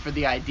up for me for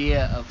the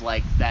idea of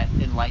like that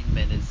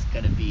enlightenment is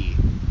going to be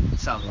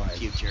some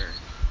future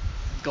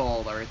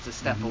goal, or it's a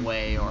step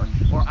away, or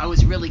I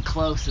was really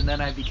close and then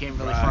I became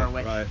really far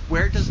away. Right.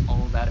 Where does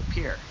all of that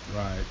appear?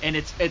 Right. And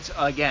it's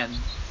again,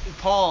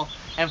 Paul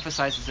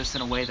emphasizes this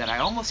in a way that I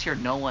almost hear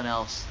no one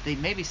else.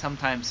 Maybe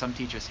sometimes some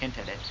teachers hint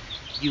at it.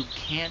 You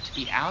can't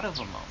be out of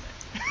a moment.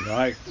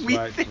 Right.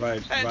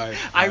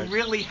 I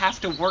really have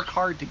to work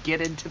hard to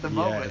get into the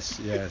moment.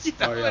 Yes. You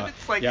know, and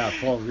it's like,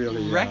 Paul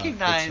really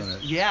recognize. hits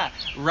on it.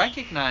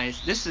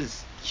 Recognize. This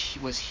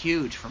was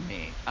huge for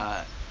me.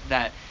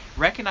 That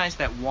recognize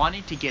that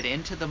wanting to get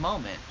into the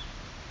moment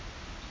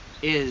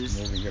is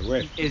moving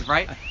away.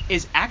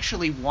 is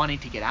actually wanting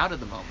to get out of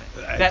the moment.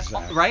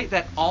 Exactly.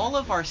 That all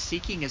of our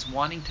seeking is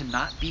wanting to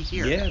not be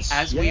here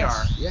as we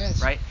are.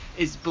 Yes. Right?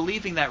 Is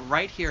believing that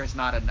right here is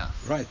not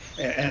enough. Right.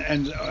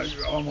 And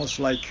almost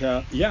like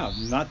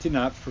not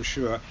enough for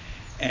sure.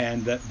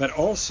 And but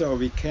also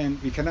we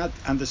cannot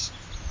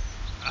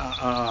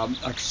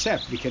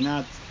accept. We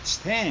cannot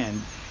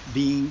stand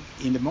being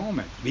in the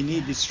moment. We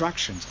need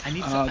distractions. I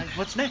need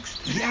what's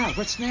next? Yeah,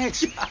 what's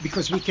next?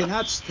 Because we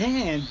cannot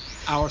stand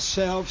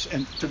ourselves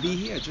and to be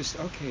here. Just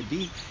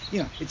be.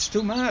 It's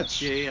too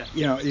much. Yeah.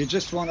 You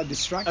just want to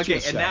distract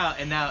yourself.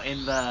 Okay, and now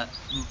in the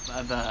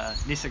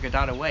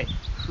Nisargadatta way,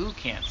 who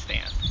can't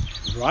stand?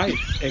 Right.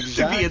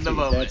 Exactly. To be in the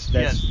moment.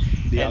 That's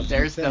the and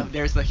ultimate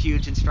there's the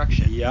huge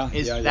instruction. Yeah.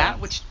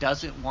 Which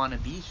doesn't want to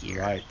be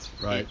here.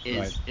 Right.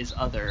 Is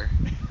other.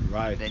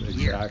 Right, than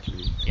exactly.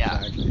 here.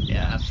 Exactly.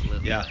 Yeah,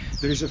 absolutely. Yeah,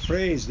 there is a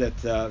phrase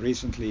that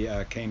recently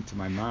came to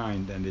my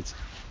mind, and it's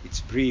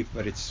brief,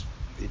 but it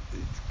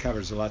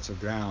covers lots of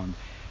ground.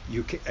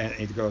 And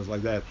it goes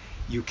like that: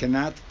 you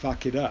cannot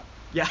fuck it up.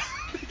 Yeah.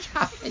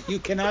 You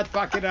cannot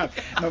fuck it up,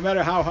 no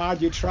matter how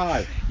hard you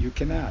try. You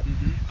cannot.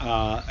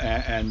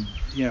 And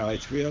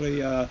it's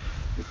really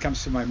it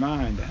comes to my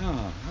mind.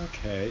 Oh,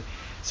 okay.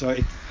 So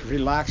it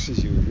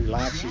relaxes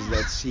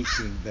that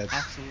seeking,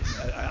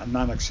 that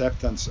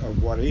non-acceptance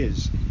of what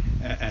is.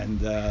 And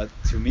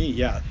to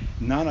me,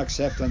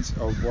 non-acceptance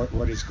of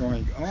what is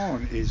going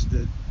on is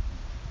the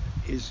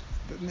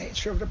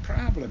nature of the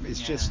problem.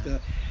 It's just,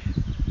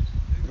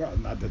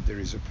 not that there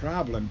is a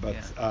problem, but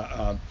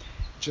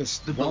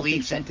just the wanting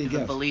belief something else.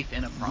 The belief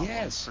in a problem.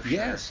 Yes, for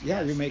yes, sure.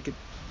 yeah, we make it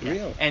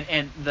real.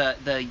 And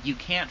the you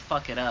can't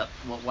fuck it up.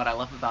 What I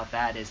love about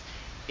that is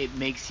it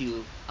makes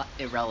you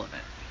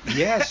irrelevant.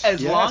 Yes.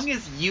 As long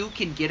as you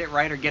can get it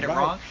right or get it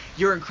wrong,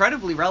 you're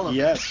incredibly relevant.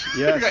 Yes.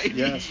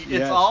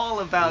 It's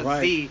all about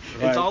Z.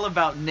 Right. It's all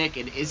about Nick,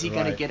 and is he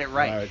going to get it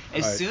right?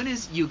 As soon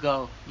as you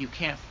go, you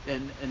can't.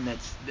 And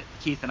that's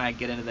Keith and I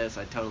get into this.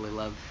 I totally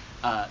love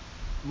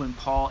when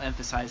Paul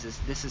emphasizes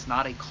this is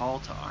not a call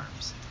to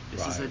arms.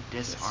 This is a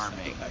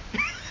disarming.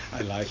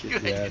 I like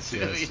it. Yes.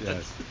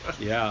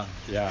 Yeah,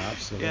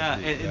 absolutely.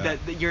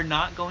 That you're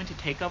not going to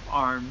take up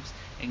arms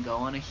and go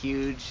on a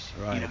huge,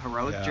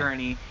 heroic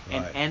journey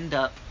and end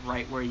up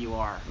right where you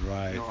are.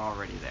 Right. You're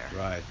already there.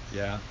 Right.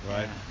 Yeah.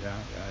 Right.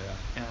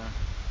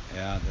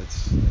 Yeah.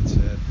 That's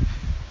it.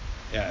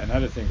 Yeah.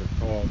 Another thing of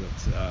Paul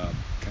that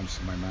comes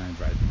to my mind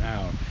right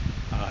now,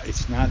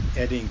 it's not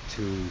adding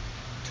to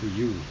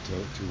you,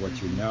 to what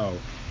you know.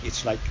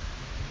 It's like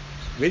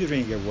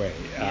withering away.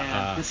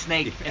 Yeah, the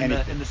snake if in the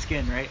anything. in the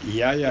skin, right?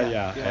 Yeah, yeah,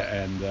 Yeah, yeah,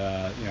 yeah.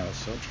 and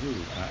so true.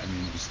 I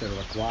mean, instead of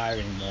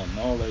acquiring more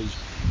knowledge,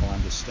 more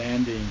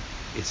understanding,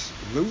 it's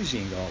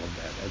losing all of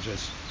that,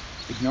 just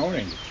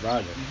ignoring it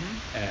rather.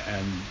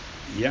 And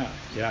yeah,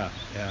 yeah,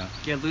 yeah.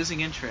 Yeah,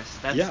 losing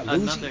interest. That's Yeah,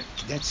 losing, another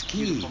that's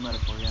key. beautiful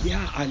metaphor. Yeah.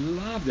 Yeah, I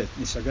love that.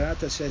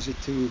 Nisargadatta says it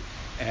too,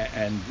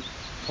 and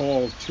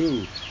Paul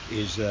too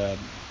is,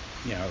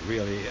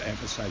 really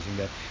emphasizing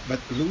that. But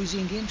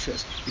losing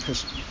interest,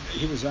 because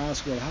he was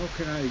asked, well, how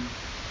can I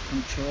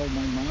control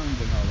my mind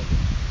and all of it?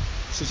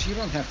 He says, you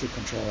don't have to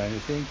control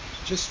anything,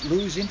 just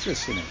lose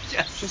interest in it.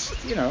 Yes. Just,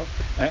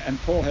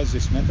 and Paul has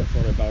this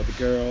metaphor about the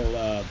girl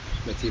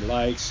that he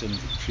likes, and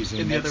she's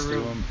in In the next other to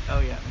room. him. Oh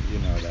yeah. You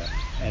know that.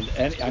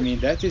 And I mean,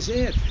 that is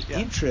it. Yeah.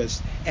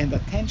 Interest and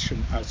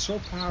attention are so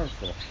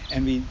powerful,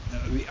 and we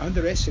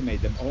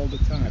underestimate them all the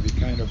time. We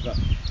kind of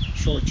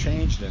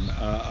shortchange them.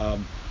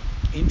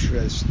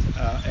 Interest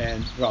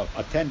and, well,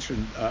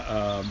 attention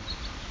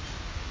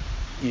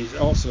is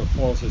also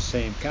falls the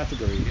same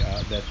category,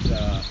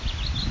 that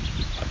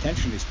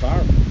attention is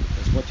powerful,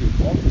 because what you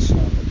focus on,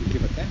 what you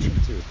give attention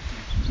to,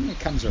 it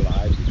comes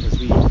alive, because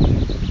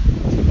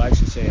what he likes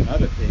to say,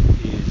 another thing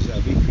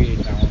is, we create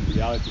our own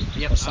reality.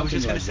 Yep, Or I was something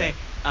just going like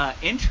to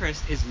say,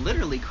 interest is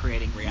literally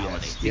creating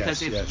reality. Yes,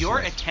 because yes, if yes,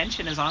 your yes.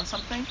 attention is on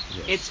something,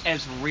 Yes. it's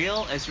as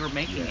real as you're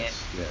making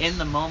Yes, it yes. in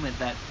the moment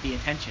that the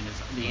attention is,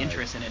 the Right.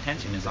 interest and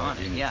attention In is that on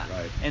it. unit, Yeah.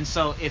 right. And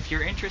so if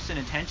your interest and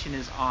attention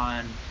is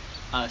on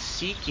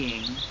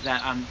seeking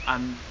that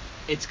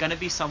it's going to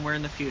be somewhere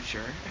in the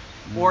future,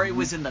 or it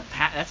was in the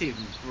past. That's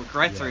even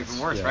regrets are even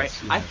Yes, worse, yes, right?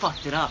 yes. I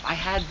fucked it up. I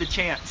had the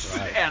chance,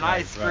 Right, and I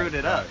right, screwed right,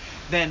 it up. right.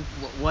 Then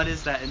what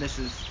is that? And this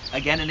is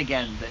again and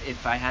again.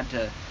 If I had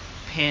to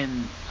pin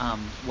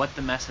what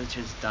the message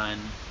has done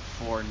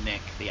for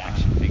Nick, the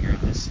action figure in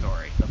this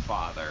story, the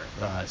father,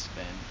 the Right.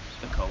 husband,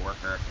 the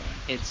coworker,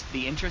 it's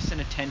the interest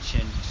and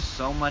attention.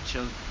 So much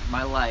of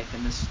my life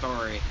in this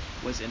story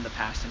was in the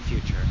past and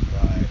future,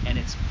 Right. and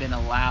it's been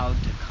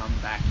allowed to come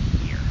back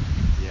here.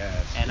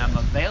 Yes. And yes. I'm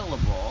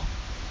available.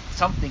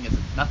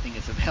 Nothing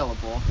is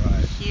available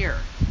Right. here,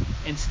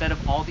 instead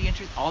of all the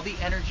interest, all the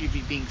energy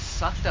being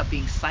sucked up,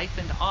 being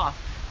siphoned off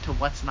to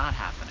what's not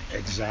happening.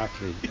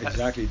 Exactly, Yes.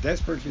 exactly.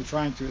 Desperately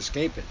trying to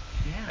escape it.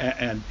 Yeah.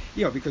 And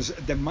because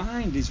the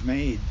mind is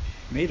made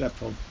up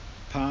of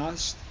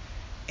past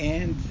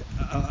and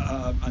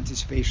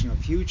anticipation of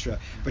future,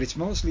 but it's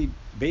mostly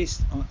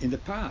based in the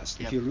past.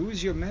 Yep. If you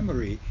lose your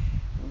memory,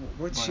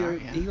 what's What your are-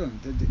 yeah. ego?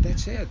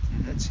 That's it.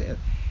 Mhm. That's it.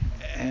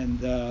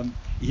 And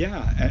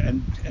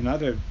and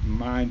another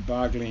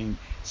mind-boggling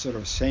sort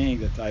of saying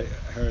that I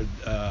heard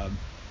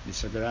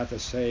Nisargadatta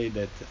say,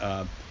 that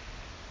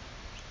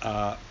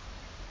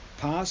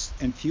past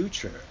and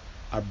future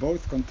are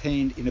both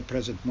contained in the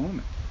present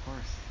moment. Of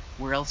course.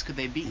 Where else could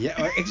they be?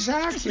 Yeah,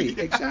 exactly,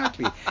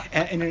 exactly.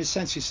 And in a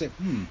sense, you say,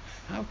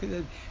 how could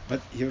that?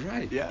 But you're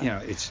right.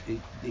 Yeah.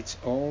 It's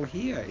all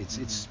here.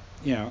 It's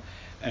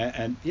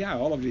and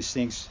all of these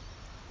things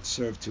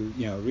serve to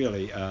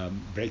really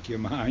break your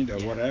mind or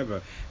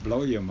whatever,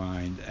 blow your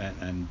mind,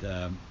 and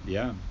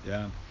yeah.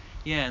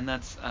 Yeah, and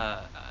that's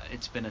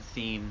it's been a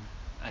theme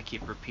I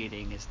keep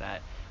repeating, is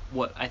that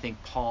what I think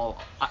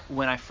Paul,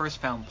 when I first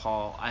found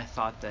Paul, I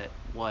thought that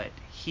what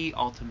he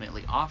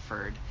ultimately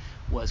offered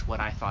was what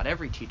I thought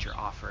every teacher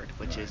offered,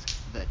 which is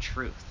the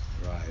truth.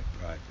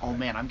 Right. Oh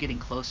man, I'm getting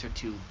closer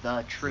to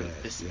the truth.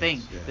 Yes, This yes,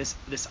 thing, yes.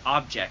 this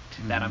object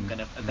that I'm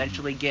gonna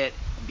eventually get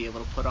and be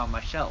able to put on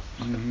my shelf,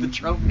 the Mhm,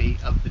 trophy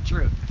of the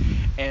truth.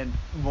 Mhm. And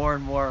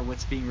more,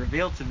 what's being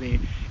revealed to me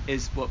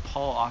is what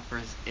Paul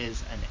offers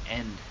is an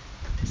end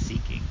to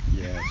seeking.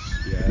 Yes.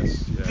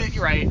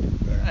 Right.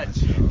 Very much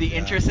so. The yeah.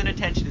 interest and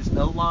attention is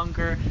no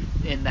longer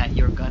in that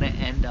you're gonna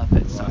end up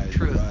at some Right,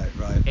 truth.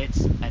 right. It's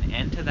an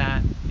end to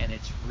that, and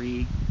it's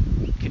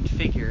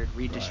reconfigured,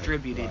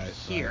 redistributed right,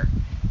 here.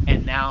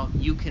 And now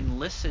you can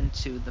listen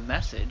to the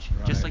message,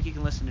 just Right. like you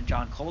can listen to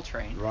John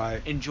Coltrane.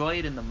 Right. Enjoy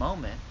it in the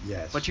moment.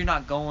 Yes. But you're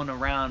not going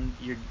around.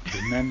 You're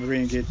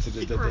remembering it to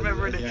the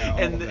remembering it, all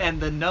of that.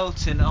 and the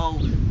notes, and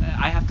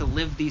I have to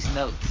live these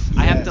notes.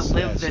 I have to Yes,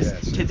 live yes, this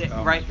yes. today, Oh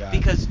my right? God.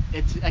 Because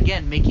it's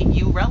again making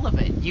you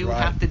relevant. You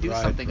Right, have to do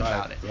right, something right,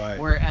 about it. right.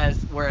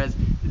 Whereas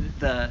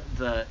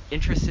the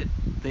interest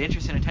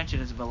and attention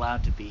is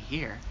allowed to be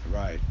here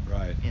Right.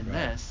 in right.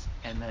 this,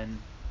 and then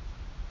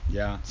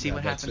Yeah. see yeah,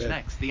 what that's happens it.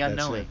 next. The That's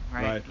unknowing, it.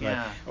 right?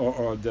 Yeah.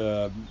 Or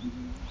the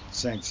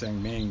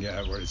Sang Ming,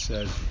 where it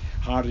says,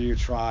 harder you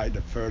try,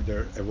 the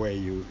further away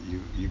you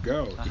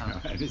go. Uh-huh.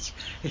 And it's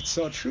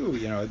so true.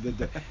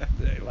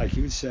 Like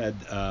you said,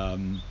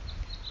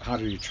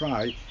 harder you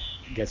try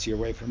gets you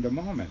away from the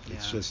moment.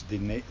 It's Yeah. just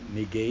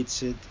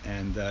negates it,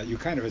 and you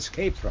kind of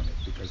escape from it,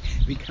 because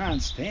we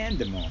can't stand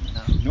the moment,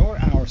 No. nor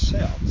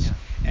ourselves.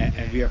 Yeah.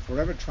 and we are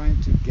forever trying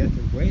to get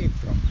away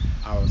from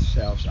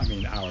ourselves. I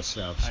mean,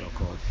 ourselves, I know.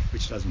 so-called,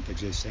 which doesn't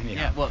exist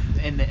anyhow. Yeah, well,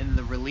 and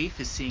the relief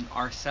is seeing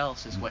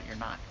ourselves as what you're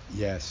not.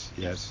 Yes,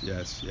 yes,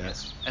 yes,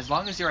 yes. As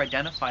long as you're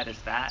identified as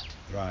that,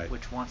 Right.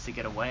 which wants to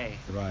get away,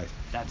 Right.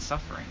 that's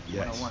suffering.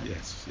 Yes, 101.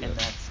 yes, And yes.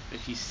 that's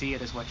if you see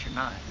it as what you're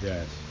not.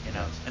 Yes. You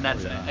know, yes. and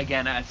that's Oh, yeah.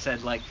 again, I've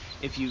said like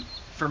if you,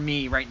 for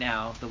me right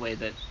now, the way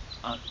that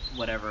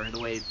the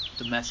way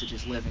the message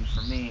is living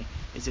for me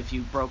is if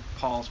you broke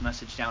Paul's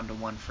message down to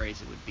one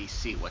phrase, it would be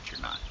see what you're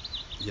not.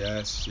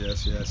 Yes,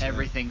 yes, yes.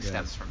 Everything yes.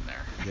 stems from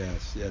there.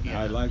 Yes, yeah, Yeah.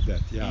 I like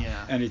that. Yeah,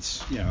 Yeah. and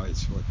it's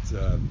it's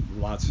what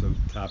lots of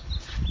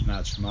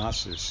top-notch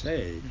masters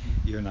say.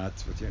 Mhm. You're not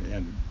what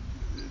and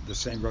the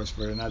same goes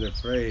for another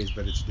phrase,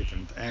 but it's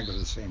different angle.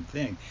 The same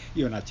thing.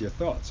 You're not your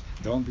thoughts.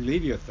 Don't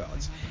believe your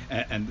thoughts.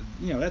 And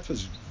that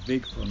was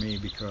big for me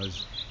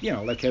because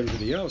like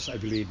everybody else, I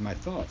believed my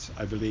thoughts.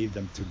 I believed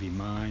them to be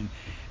mine,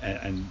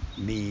 and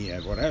me,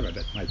 whatever.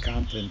 That my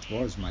content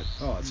was my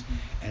thoughts.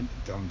 Mhm. And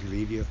don't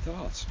believe your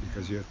thoughts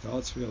because your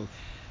thoughts will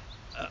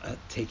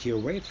take you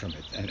away from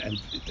it, and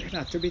they're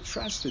not to be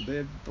trusted.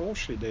 They're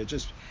bullshit. They're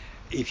just,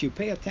 if you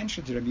pay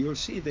attention to them, you'll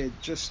see they're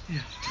just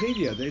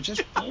trivia. They're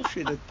just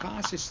bullshit that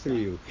passes through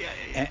you.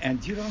 Yeah.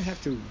 And you don't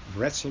have to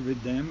wrestle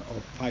with them or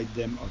fight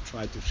them or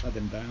try to shut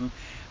them down,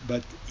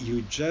 but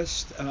you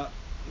just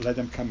let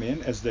them come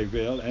in as they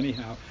will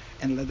anyhow,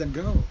 and let them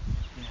go.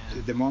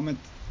 Yeah. The moment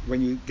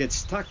when you get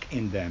stuck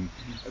in them,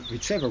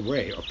 whichever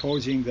way,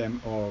 opposing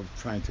them or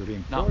trying to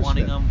reinforce Not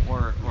wanting them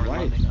or right,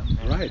 loving them.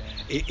 Yeah, right.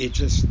 yeah. It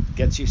just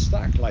gets you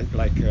stuck, like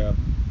a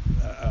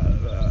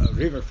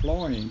river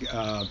flowing.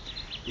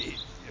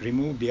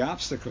 Remove the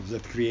obstacles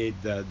that create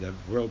the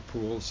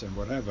whirlpools and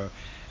whatever,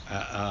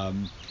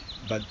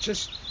 but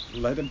just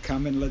let them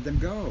come and let them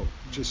go.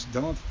 Just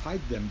don't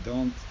fight them.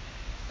 Don't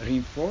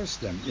reinforce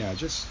them.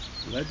 Just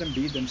let them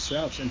be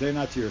themselves, and they're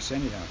not yours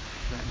anyhow.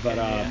 Right. But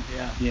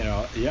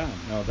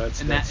no,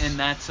 that's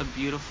that's a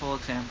beautiful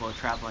example of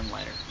traveling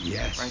lighter.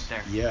 yes, Right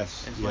there.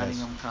 yes, Is yes. letting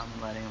them come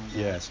and letting them go.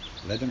 Yes,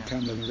 let them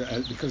come, let them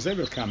go, because they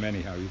will come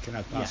anyhow. You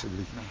cannot Yeah,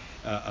 possibly.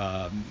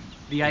 no.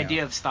 The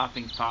idea of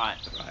stopping thought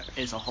Right.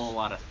 is a whole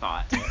lot of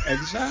thought.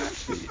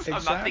 Exactly.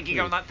 I'm not thinking.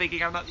 I'm not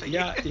thinking. I'm not thinking.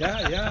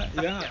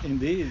 Yeah.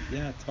 Indeed.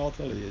 Yeah,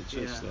 totally. It's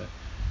just.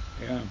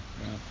 Yeah.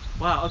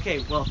 Wow.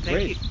 Okay. Well,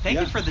 thank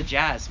you for the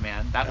jazz,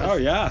 man. That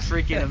was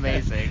freaking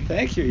amazing.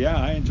 Thank you. Yeah,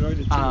 I enjoyed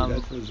it too.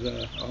 That was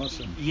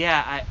awesome.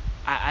 Yeah.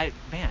 I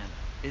man.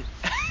 It,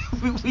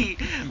 we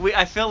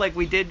I feel like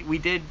we got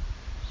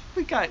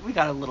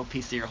a little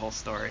piece of your whole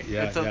story.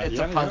 It's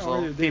a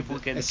puzzle. People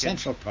can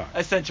essential part.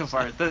 Essential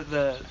part.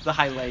 The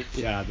highlights.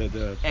 Yeah,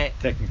 the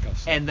technical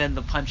stuff. And then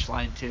the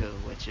punchline too,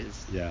 which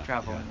is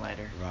traveling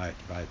lighter. Right,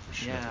 for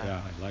sure.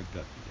 Yeah, I like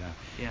that.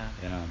 Yeah.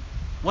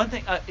 One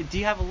thing, do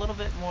you have a little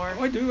bit more?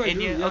 Oh, I do.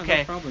 Yeah, okay.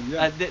 No problem.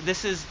 Yeah.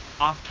 This is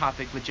off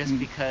topic, but just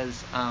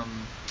because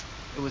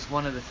it was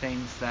one of the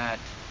things that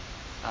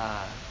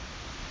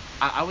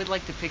I would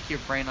like to pick your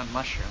brain on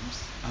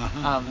mushrooms.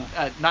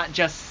 Not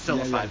just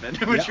psilocybin,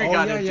 which we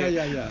got into.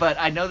 Yeah. But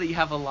I know that you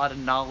have a lot of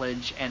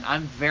knowledge, and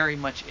I'm very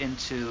much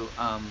into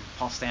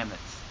Paul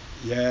Stamets.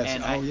 Yes.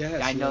 And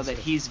I know that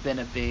he's been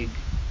a big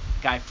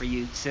guy for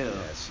you too.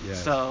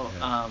 Yes. So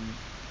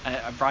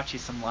I brought you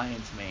some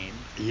lion's mane.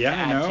 Yeah, to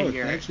add to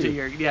your, thank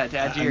you. To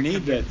add to your. I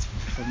need that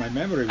for my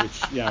memory, which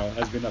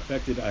has been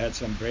affected. I had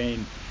some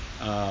brain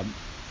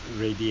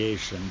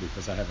radiation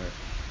because I have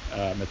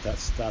a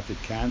metastatic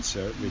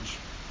cancer, which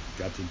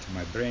got into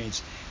my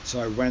brains. So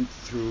I went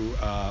through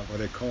what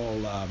they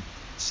call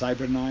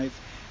CyberKnife,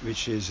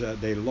 which is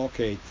they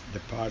locate the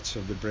parts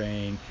of the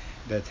brain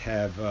that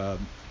have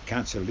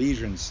cancer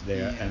lesions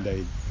there, and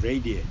they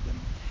radiate them.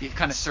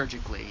 Kind of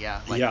surgically,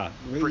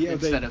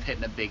 instead of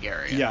hitting a big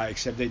area. Yeah,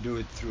 except they do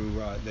it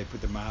through, they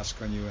put a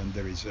mask on you, and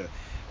there is a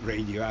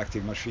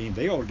radioactive machine.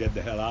 They all get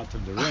the hell out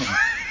of the room.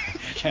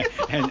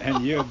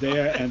 and you're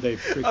there, and they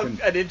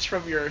freaking... an inch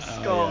from your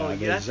skull.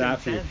 That's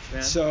intense,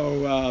 man.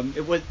 So...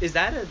 is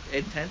that an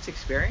intense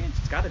experience?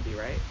 It's got to be,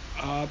 right?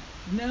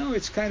 No,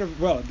 it's kind of...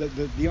 Well,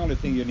 the only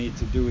thing you need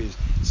to do is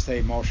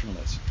stay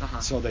motionless,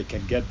 so they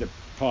can get the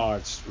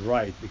parts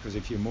right, because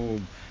if you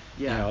move...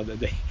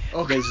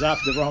 they zap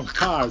the wrong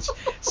parts.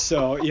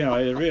 So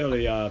it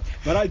really.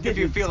 But I did. If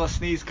you feel a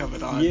sneeze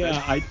coming on.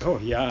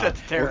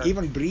 That's terrible. Or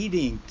even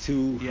breathing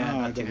too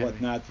hard or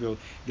whatnot will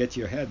get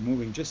your head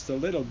moving just a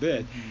little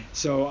bit.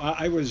 So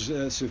I was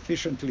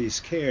sufficiently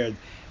scared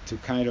to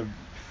kind of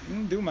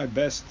do my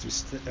best to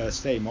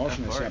stay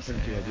motionless.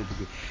 Apparently, I did.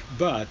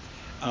 But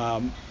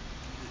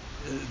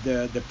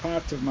the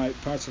parts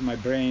of my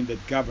brain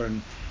that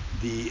govern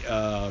the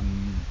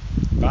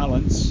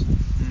balance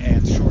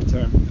and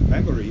short-term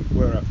memory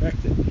were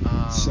affected.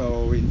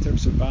 So in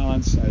terms of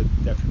balance, I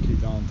definitely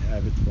don't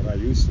have it what I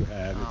used to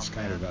have. It's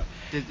kind of a...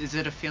 Is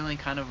it a feeling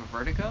kind of a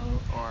vertigo?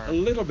 Or a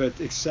little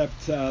bit,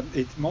 except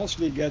it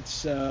mostly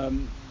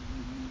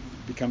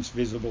becomes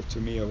visible to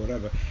me or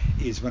whatever,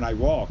 is when I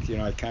walk.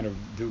 I kind of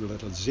do a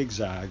little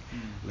zigzag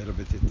a little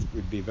bit. It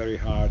would be very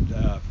hard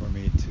for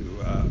me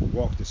to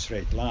walk the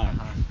straight line.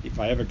 Uh-huh. If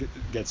I ever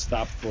get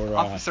stopped for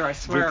Officer, I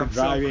swear drinking I'm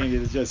sober.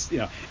 driving, it's just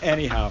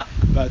anyhow.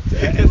 But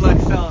Good luck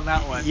selling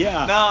that one.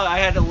 Yeah. No, I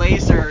had a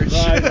laser. Right,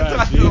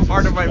 That's still Jesus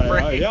part of my Christ.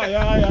 brain. Oh,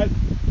 yeah,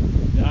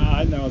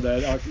 I know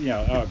that.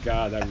 Oh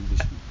God, I was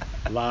just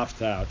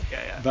laughed out.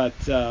 Yeah.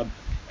 But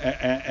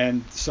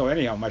and so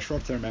anyhow, my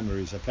short-term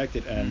memory is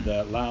affected, and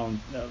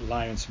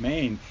lion's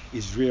mane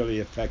is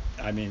really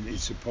I mean,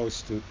 it's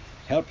supposed to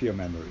help your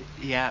memory.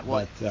 Yeah,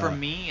 well, But, for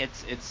me,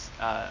 it's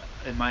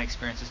in my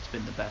experience, it's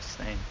been the best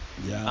thing.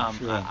 Yeah,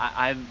 sure.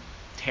 I'm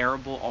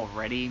terrible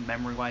already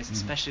memory-wise,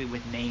 especially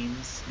with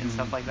names and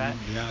stuff like that.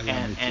 Yeah, me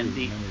and too,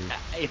 the memory.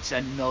 it's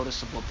a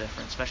noticeable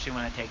difference, especially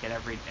when I take it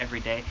every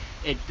day.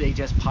 They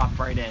just popped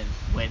right in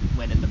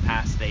when in the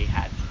past they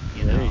hadn't,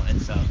 you know. Great.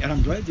 And so. And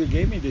I'm glad you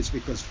gave me this,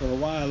 because for a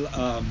while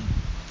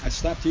I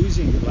stopped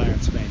using the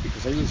lion's mane,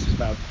 because I used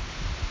about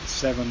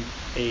 7,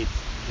 8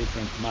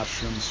 different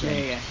mushrooms.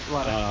 And, Yeah, a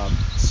lot of.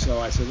 So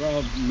I said,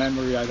 well,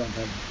 memory, I don't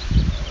have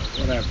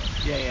whatever.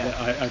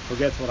 Yeah. I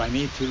forget what I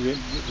need to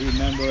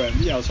remember,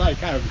 and so I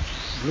kind of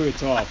blew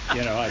it off.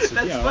 I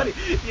said, That's funny.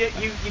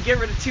 You get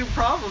rid of 2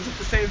 problems at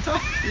the same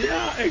time.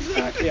 Yeah,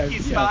 exactly. You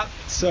stop.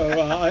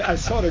 So I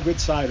saw the good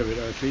side of it,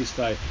 or at least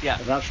I Yeah.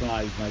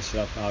 rationalized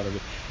myself out of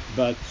it.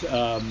 But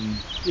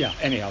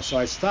anyhow, so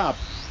I stopped.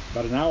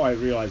 But now I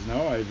realize,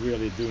 no, I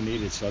really do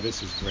need it. So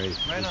this is great.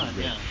 Right this on, is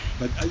great. yeah.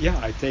 But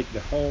I take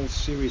the whole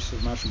series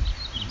of mushrooms,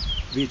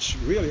 which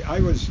really I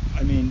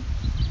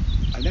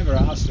never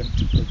asked them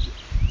to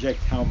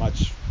project how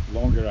much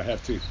longer I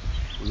have to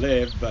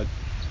live, but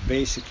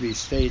basically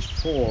stage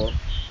 4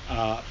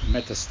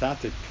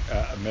 metastatic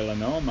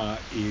melanoma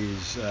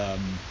is,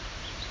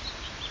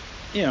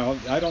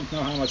 I don't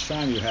know how much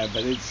time you have,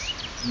 but it's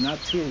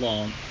not too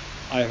long.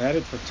 I've had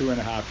it for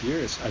 2.5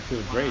 years. I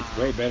feel great,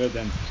 way better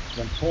than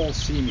when Paul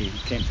Simi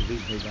came to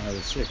visit me when I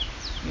was sick.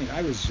 I mean,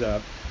 I was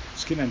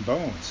skin and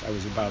bones. I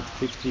was about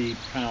 50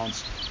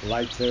 pounds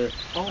lighter.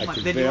 I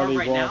could Then barely you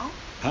are right walk. now?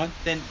 Huh?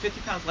 Then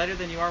 50 pounds lighter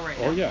than you are right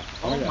now? Oh yeah.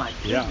 Oh yeah. my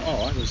goodness. Yeah.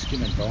 Oh, I was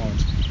skin and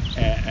bones,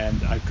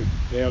 and I could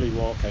barely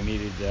walk. I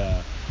needed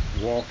a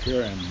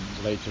walker, and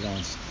later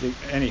on,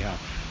 anyhow,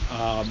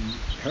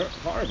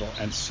 horrible.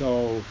 And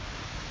so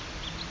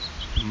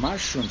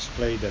mushrooms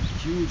played a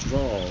huge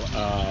role,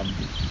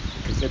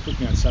 because they put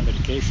me on some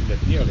medication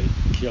that nearly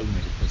killed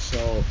me. It was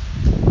so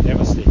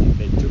devastating.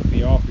 They took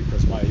me off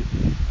because my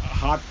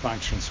heart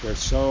functions were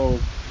so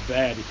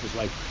bad. It was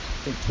like,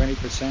 I think,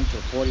 20%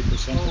 or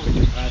 40% of the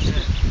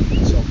capacity.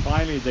 Shit. So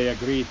finally they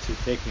agreed to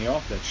take me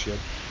off that shit,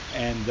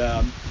 and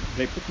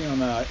they put me on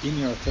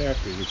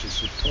immunotherapy, which is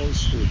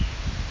supposed to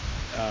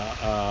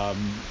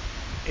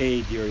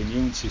aid your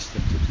immune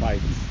system to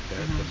fight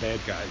the bad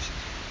guys.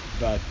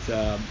 But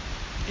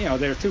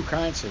there are 2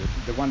 kinds of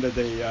it. The one that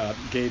they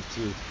gave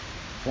to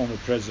former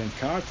President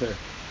Carter,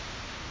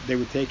 they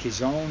would take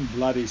his own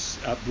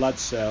blood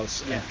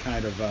cells and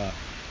kind of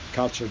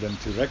culture them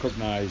to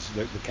recognize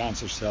the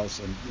cancer cells,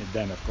 and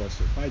then of course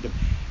to fight them.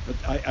 But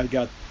I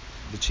got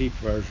the cheap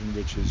version,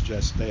 which is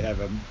just they have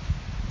a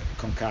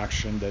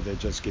concoction that they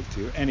just give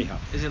to you. Anyhow,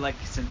 Is it like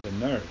the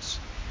nurse?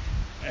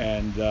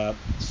 And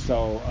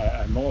so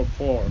I'm all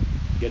for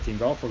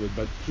getting off of it.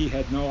 But he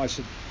had no. I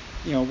said,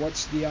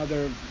 what's the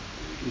other?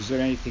 Is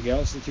there anything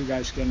else that you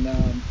guys can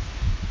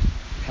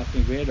help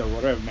me with, or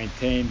whatever,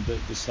 maintain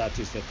the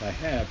status that I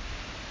have?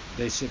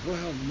 They said,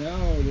 well, no,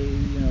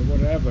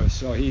 whatever.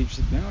 So he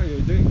said, no,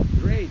 you're doing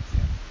great.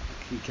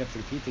 He kept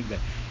repeating that.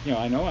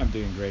 I know I'm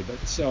doing great. But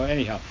so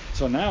anyhow,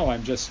 so now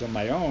I'm just on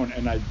my own,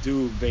 and I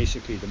do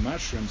basically the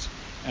mushrooms.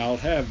 I'll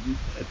have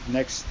at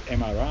next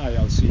MRI,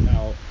 I'll see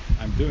how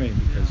I'm doing,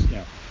 because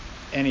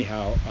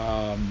anyhow.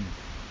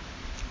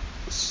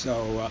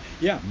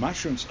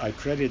 Mushrooms, I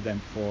credit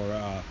them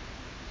for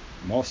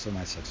most of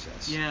my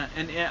success. Yeah,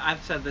 and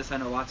I've said this. I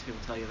know lots of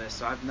people tell you this.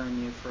 So I've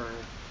known you for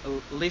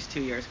at least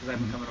 2 years, because I've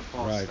been coming to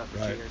Paul's stuff for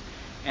 2 years.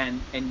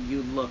 And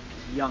you look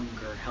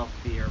younger,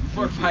 healthier,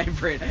 more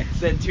vibrant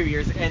than 2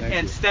 years,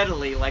 and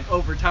steadily, like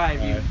over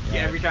time,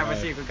 every time I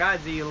see you, go,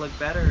 God, you look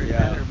better and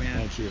better, man.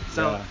 Thank you.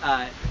 So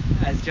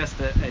as just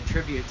a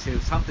tribute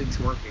to something's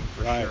working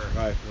for sure.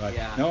 Right.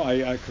 Yeah. No,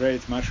 I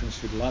create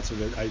mushrooms with lots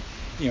of it.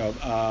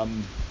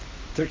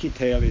 Turkey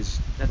tail is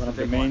one of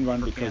the main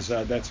one, because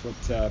cancer, that's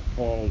what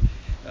Paul.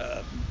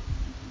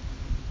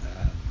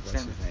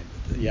 What's his name?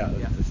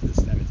 The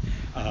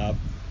Stamets.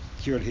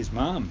 Cured his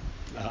mom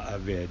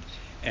with.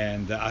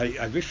 And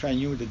I wish I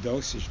knew the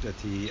dosage that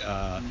he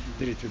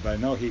did it with, but I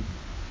know he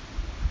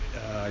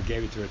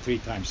gave it to her 3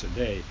 times a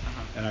day,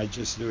 and I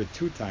just do it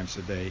 2 times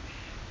a day.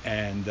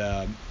 And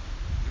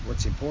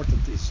what's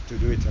important is to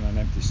do it on an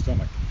empty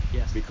stomach.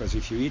 Yes. Because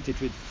if you eat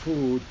it with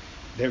food,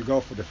 they'll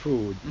go for the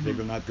food. They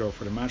will not go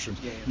for the mushrooms.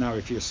 Yeah. Now,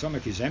 if your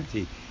stomach is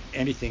empty,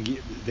 anything,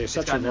 they're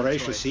such a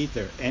voracious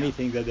eater.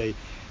 Anything that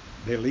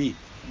they'll eat.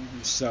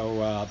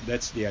 So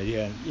that's the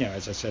idea. And,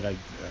 as I said,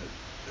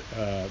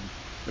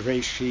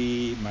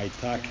 reishi,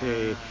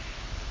 maitake,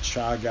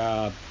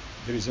 chaga.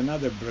 There is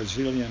another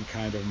Brazilian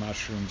kind of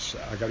mushrooms,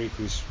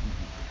 agaricus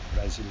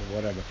Brazil or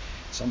whatever,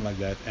 something like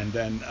that. And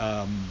then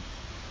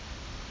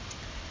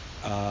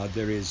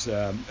There is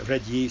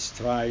red yeast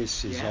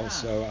rice is Yeah.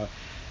 also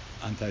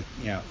anti.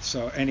 Yeah.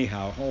 So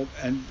anyhow,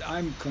 and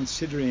I'm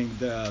considering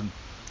the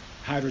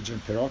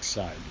hydrogen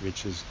peroxide,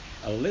 which is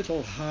a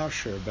little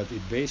harsher, but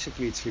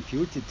it's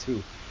reputed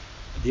to.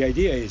 The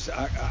idea is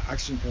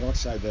oxygen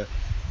peroxide. The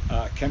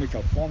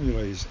chemical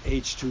formula is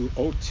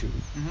H2O2,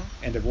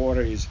 and the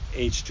water is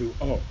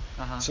H2O.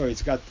 So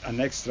it's got an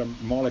extra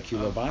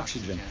molecule of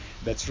oxygen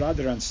that's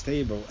rather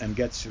unstable and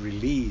gets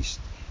released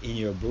in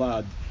your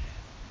blood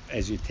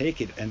as you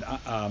take it. And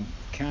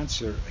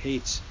cancer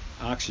hates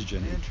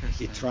oxygen.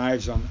 It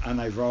thrives on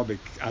anaerobic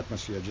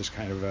atmosphere, just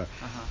kind of a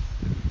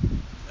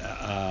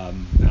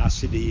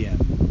acidy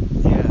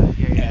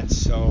and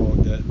so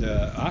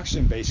the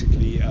oxygen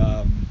basically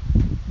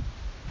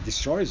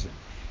destroys it.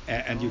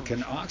 And you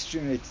can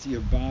oxygenate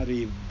your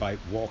body by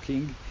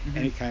walking,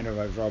 any kind of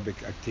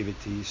aerobic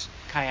activities.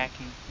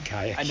 Kayaking.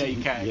 I know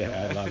you kayak.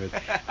 Yeah, I love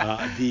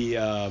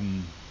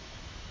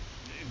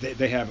it.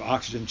 They have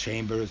oxygen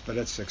chambers, but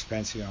it's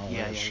expensive and all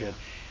that shit. Yeah.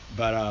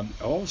 But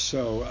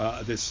also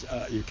this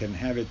you can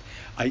have it.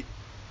 I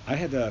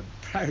had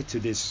prior to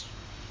this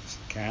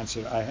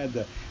cancer, I had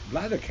the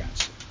bladder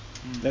cancer.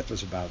 That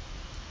was about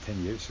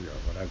 10 years ago,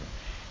 whatever.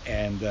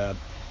 And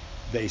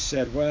they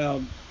said,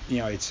 well,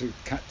 it's a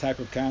type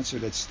of cancer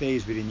that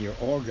stays within your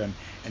organ,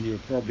 and you'll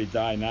probably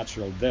die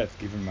natural death,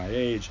 given my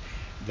age,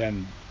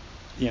 then,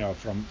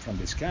 from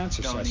this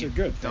cancer. So I said,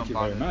 good, thank you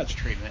very much.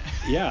 Treatment.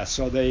 Yeah,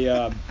 so they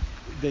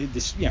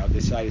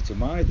decided to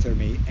monitor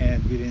me,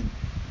 and within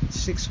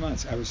 6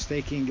 months, I was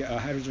taking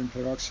hydrogen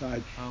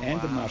peroxide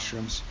and the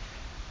mushrooms.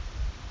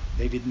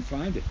 They didn't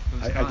find it.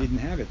 I didn't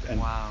have it,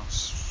 and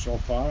so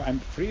far I'm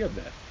free of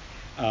that.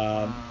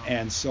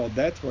 And so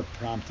that's what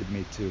prompted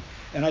me to,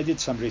 and I did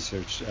some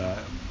research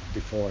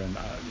before, and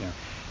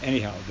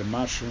anyhow, the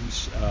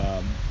mushrooms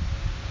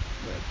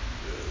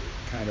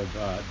kind of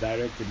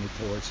directed me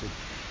towards it.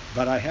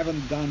 But I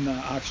haven't done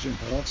oxygen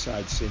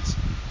peroxide since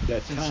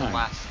that time. The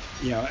last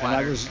and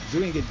I was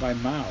doing it by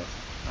mouth,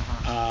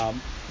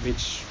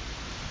 which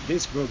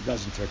this book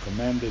doesn't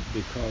recommend it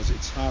because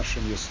it's harsh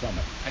on your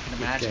stomach. I can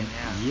imagine.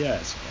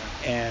 Yes,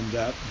 and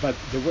but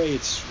the way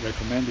it's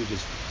recommended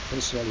is,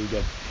 first of all, you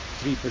get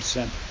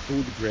 3%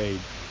 food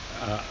grade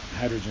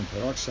hydrogen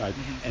peroxide,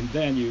 and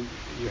then you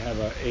have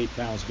a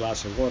 8-ounce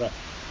glass of water,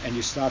 and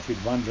you start with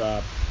 1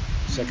 drop,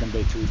 second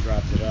day 2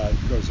 drops,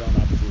 it goes on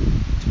up to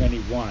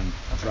 21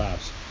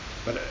 drops,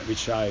 but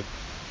which I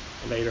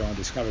later on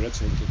discovered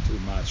that's a little too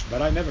much.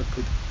 But I never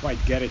could quite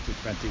get it to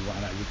 21.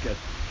 I would get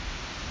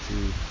to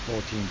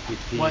 14,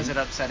 15. Was it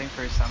upsetting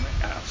for your stomach?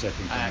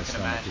 Upsetting for my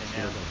stomach. Imagine, it's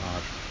a little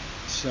harsh.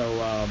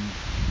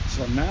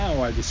 So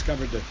now I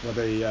discovered that what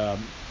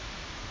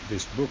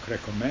this book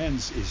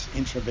recommends is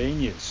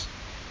intravenous.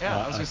 Yeah,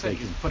 I was going to say, you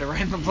just put it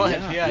right in the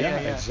blood. Yeah,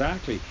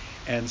 exactly.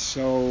 And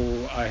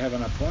so I have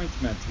an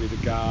appointment with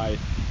a guy.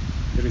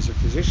 There is a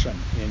physician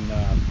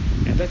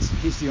and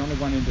he's the only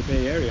one in the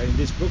Bay Area. In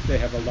this book, they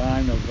have a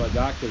line of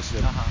doctors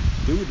that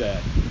do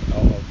that.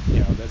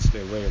 That's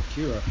their way of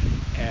cure.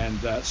 And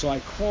so I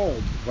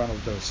called one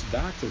of those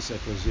doctors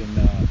that was in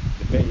the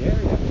Bay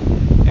Area,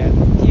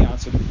 and he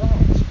answered the phone.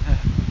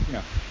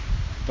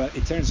 But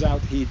it turns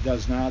out he's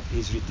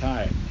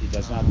retired. He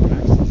does not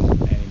practice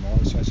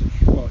anymore. So I said,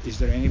 well, is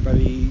there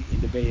anybody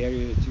in the Bay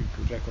Area that you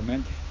could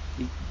recommend?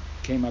 He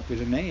came up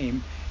with a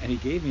name, and he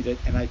gave me that,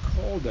 and I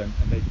called them,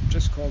 and they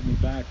just called me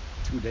back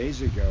 2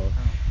 days ago.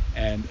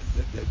 And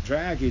the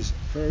drag is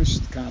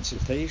first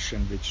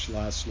consultation, which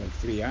lasts like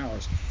 3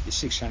 hours, is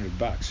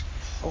 $600.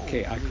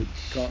 Okay, I could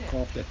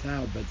cough that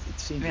out, but it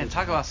seems. Man,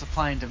 talk about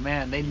supply and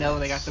demand. They know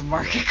they got the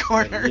market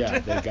cornered. Yeah,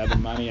 they got the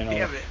money and all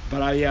that.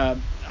 But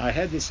I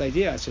had this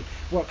idea. I said,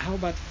 well, how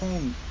about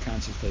phone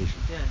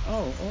consultation? Yeah.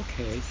 Oh,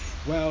 okay.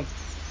 Well,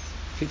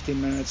 15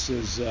 minutes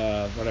is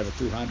whatever,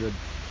 200.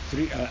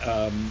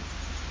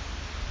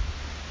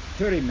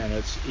 30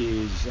 minutes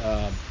is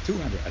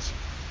 200. I said,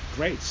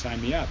 great,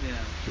 sign me up.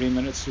 3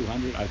 minutes,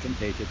 200, I can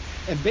take it.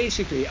 And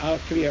basically, I'll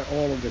clear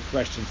all of the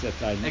questions that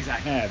I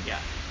have.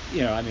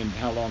 I mean,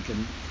 how long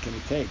can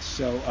it take?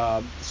 So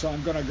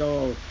I'm going to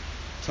go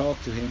talk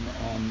to him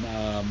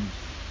on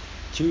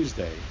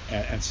Tuesday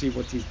and see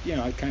what he's,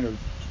 I kind of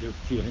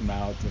feel him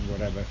out and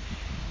whatever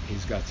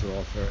he's got to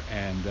offer.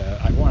 And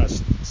I want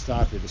to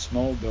start with a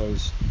small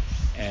dose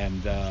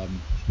and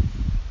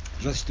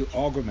just to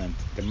augment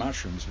the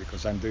mushrooms,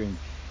 because I'm doing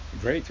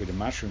great with the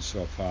mushrooms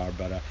so far,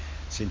 but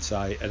since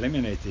I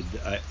eliminated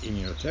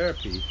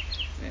immunotherapy,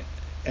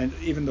 and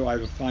even though I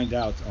will find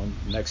out on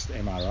next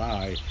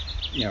MRI,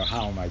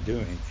 how am I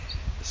doing?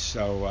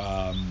 So,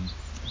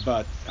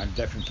 but I'm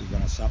definitely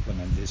going to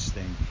supplement this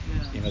thing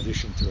in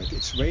addition to it.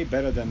 It's way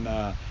better than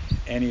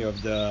any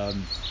of the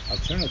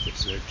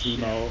alternatives. The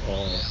chemo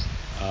or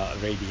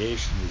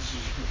radiation is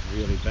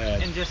really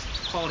bad. And just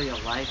quality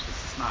of life is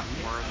just not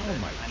worth it. Oh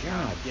my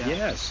God,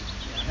 yes.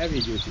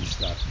 Heavy duty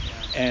stuff.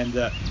 And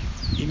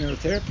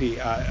immunotherapy,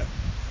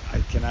 I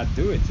cannot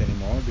do it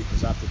anymore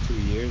because after 2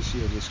 years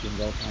you're risking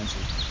all kinds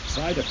of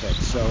side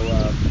effects. So,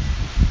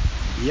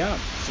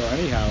 so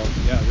anyhow,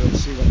 we'll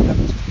see what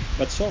happens.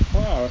 But so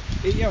far,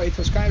 it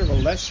was kind of a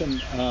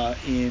lesson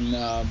in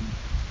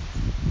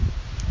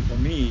for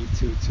me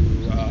to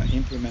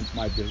implement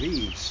my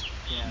beliefs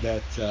Yeah.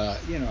 that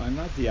I'm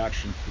not the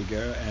action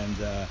figure, and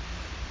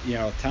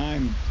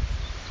time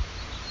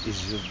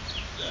is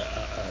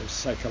a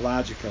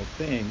psychological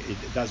thing.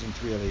 It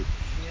doesn't really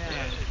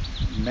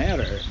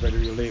matter whether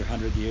you live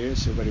 100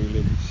 years or whether you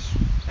live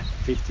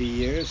 50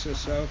 years or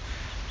so.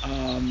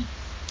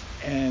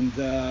 And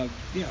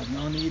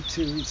no need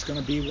to. It's going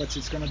to be what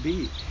it's going to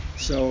be.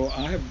 So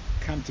I have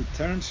come to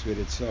terms with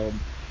it. So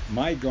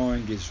my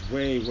going is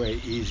way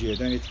easier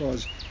than it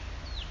was.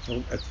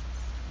 At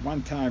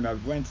one time, I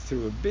went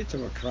through a bit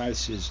of a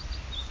crisis,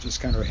 just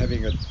kind of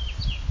having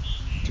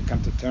to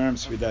come to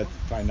terms with that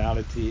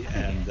finality.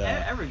 And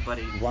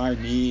everybody. Why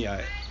me?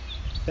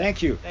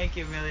 Thank you. Thank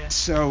you, Amelia.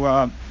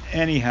 So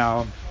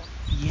anyhow.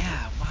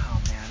 Yeah.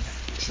 Wow, man.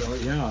 So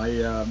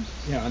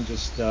I'm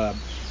just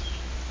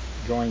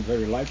going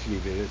very lightly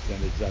with it,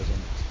 and it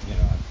doesn't,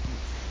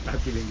 I'm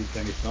not giving it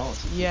any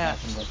thoughts. It's Yeah.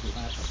 just happening what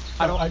will happen.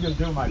 I So don't- I will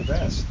do my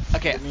best.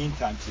 Okay. In the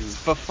meantime, to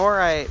Before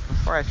I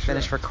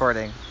finish Sure.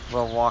 recording,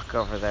 we'll walk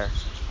over there.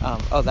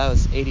 That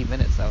was 80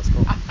 minutes. That was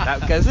cool.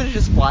 Doesn't it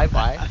just fly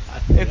by?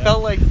 It Yeah.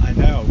 felt like I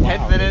know.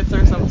 10 Wow, minutes 8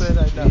 or something.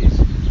 I minutes. know.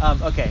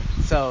 Jeez. Okay,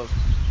 so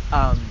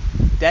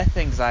death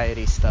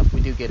anxiety stuff,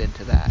 we do get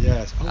into that.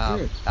 Yes. Oh,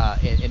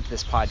 good. Into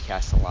this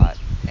podcast a lot,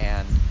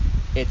 and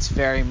it's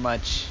very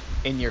much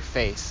in your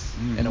face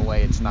in a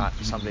way. It's not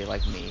for somebody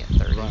like me at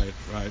 30.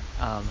 Right.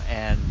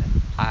 And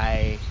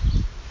I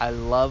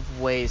love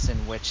ways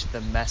in which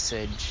the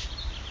message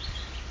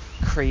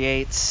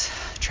creates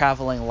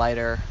traveling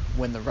lighter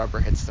when the rubber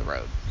hits the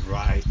road.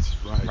 Right.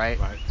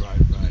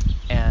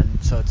 And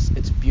so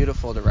it's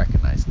beautiful to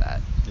recognize that.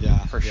 Yeah.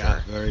 For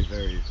sure. Yeah,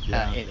 very.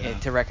 Yeah.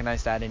 To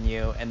recognize that in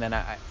you. And then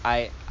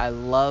I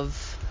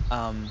love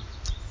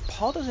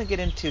Paul doesn't get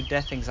into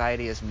death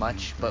anxiety as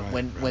much, but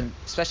when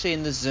especially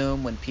in the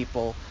Zoom, when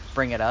people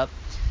bring it up,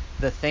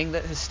 the thing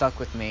that has stuck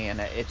with me, and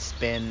it's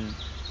been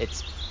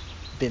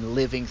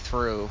living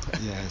through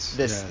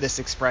this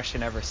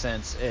expression ever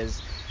since,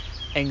 is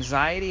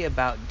anxiety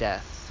about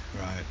death.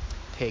 Right.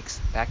 Takes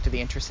back to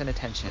the interest and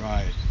attention.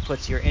 Right.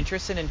 Puts your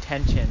interest and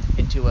intention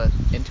into a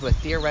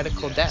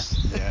theoretical death.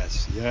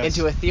 Yes.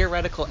 Into a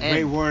theoretical end.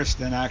 Way worse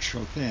than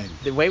actual thing.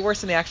 Way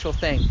worse than the actual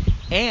thing.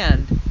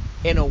 And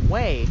in a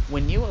way,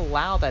 when you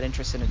allow that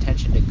interest and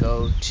attention to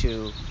go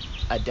to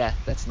a death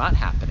that's not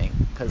happening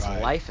because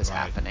life is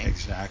happening.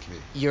 Exactly.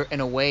 You're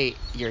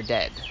you're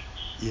dead.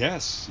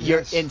 Yes.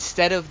 You're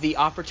instead of the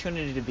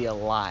opportunity to be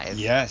alive.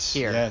 Yes.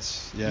 Here.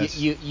 Yes.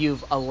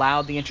 You've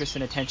allowed the interest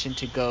and attention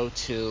to go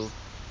to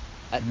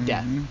a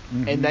death,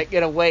 Mm-hmm. and that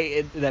in a way,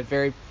 in that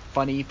very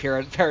funny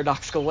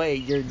paradoxical way,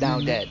 you're now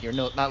dead. You're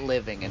not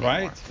living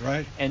anymore.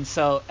 Right. And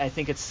so I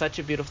think it's such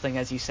a beautiful thing,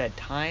 as you said.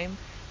 Time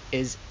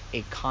is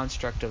a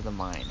construct of the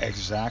mind.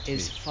 Exactly.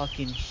 Is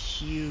fucking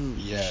huge.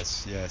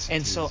 Yes.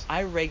 And so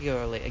I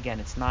regularly, again,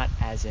 it's not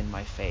as in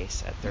my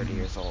face at 30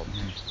 years old,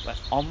 but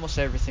almost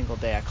every single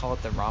day, I call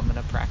it the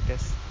Ramana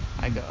practice.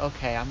 I go,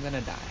 okay, I'm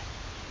gonna die.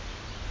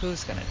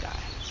 Who's gonna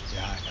die?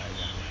 Yeah.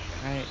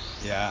 Right.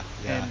 Yeah.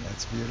 And,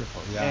 that's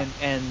beautiful. Yeah.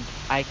 And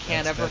I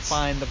can't ever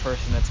find the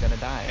person that's gonna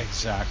die.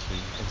 Exactly.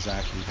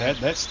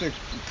 That's the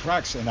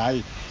crux, and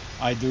I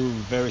do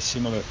very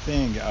similar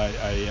thing.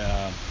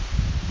 I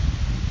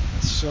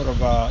sort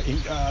of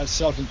a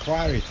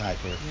self-inquiry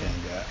type of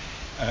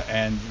thing.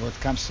 And what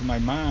comes to my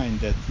mind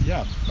that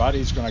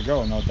body's gonna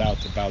go, no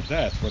doubt about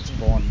that. What's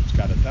born has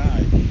gotta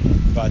die.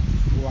 But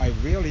who I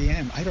really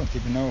am, I don't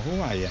even know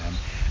who I am.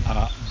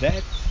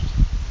 That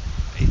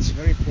it's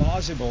very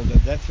plausible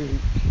that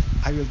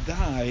I will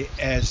die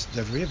as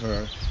the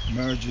river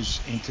merges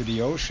into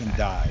the ocean,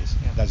 dies.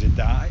 Yeah. Does it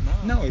die?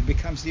 No, it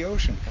becomes the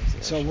ocean.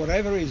 So ocean.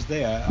 whatever is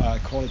there,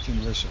 call it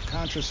universal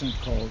consciousness,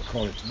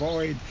 call it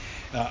void,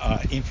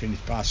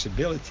 infinite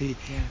possibility.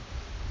 Yeah.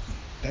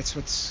 That's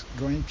what's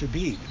going to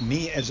be.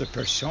 Me as a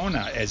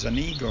persona, as an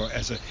ego,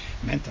 as a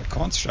mental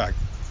construct,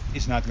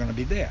 is not going to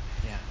be there.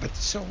 Yeah. But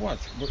so what?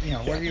 What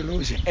are you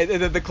losing? And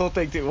then the cool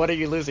thing too, what are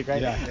you losing,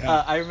 right?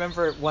 Yeah. I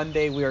remember one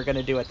day we were going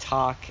to do a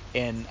talk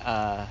in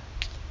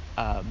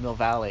Mill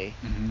Valley,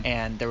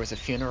 and there was a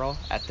funeral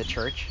at the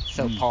church,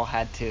 so Paul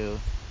had to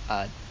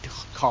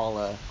call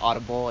a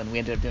audible, and we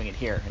ended up doing it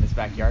here in his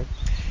backyard.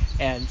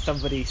 And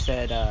somebody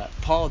said,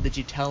 Paul, did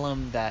you tell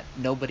him that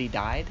nobody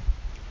died?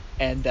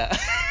 And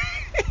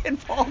and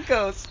Paul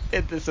goes,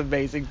 in this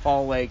amazing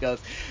Paul way,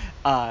 goes,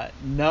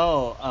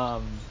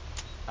 no,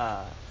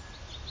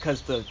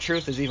 because the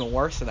truth is even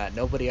worse than that.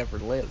 Nobody ever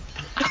lived.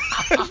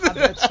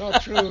 That's so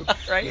true.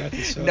 Right? That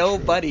is so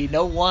Nobody, true.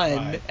 no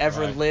one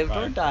ever lived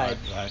or died.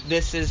 Right.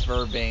 This is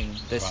verbing.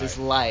 This is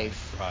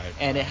life. Right.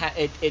 And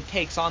it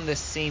takes on this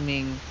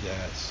seeming,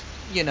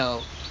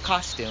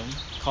 costume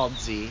called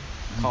Z,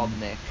 called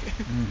Nick.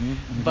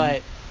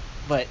 But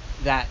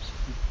that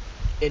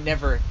it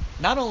never.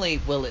 Not only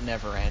will it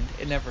never end,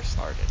 it never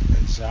started.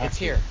 Exactly. It's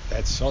here.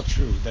 That's so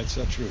true.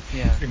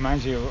 Yeah.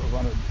 Reminds you of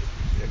one of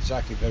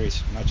exactly very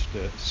much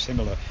the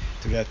similar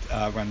to that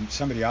when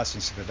somebody asked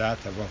in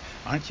Siddhartha, well,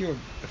 aren't you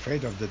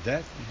afraid of the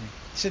death?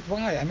 He said,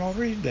 why? I'm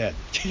already dead.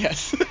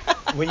 Yes.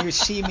 When you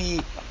see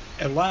me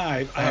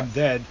alive, I'm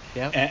dead.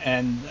 Yep.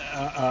 And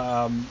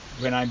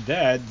when I'm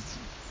dead,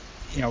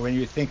 when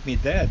you think me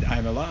dead,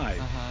 I'm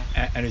alive.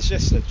 And it's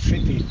just a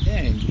trippy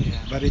thing, Yeah.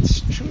 but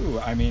it's true.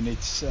 I mean,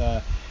 it's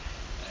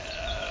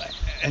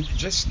and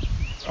just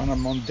on a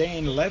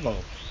mundane level,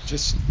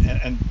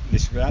 and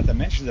Ms. Virata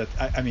mentioned that.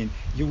 I mean,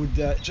 you would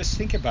just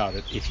think about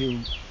it. If you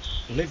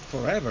lived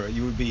forever,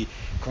 you would be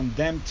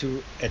condemned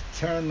to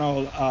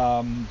eternal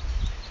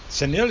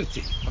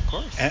senility. Of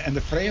course. And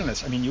the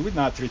frailness. I mean, you would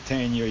not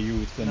retain your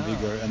youth and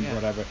vigor and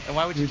whatever. And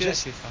why would you do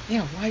just, that to yourself?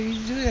 Yeah, why would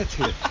you do that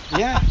to you?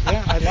 Yeah,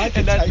 I like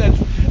And it.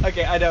 that's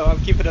okay. I know I'm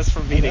keeping us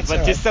from meeting, that's but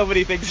all just right. so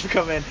many things have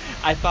come in.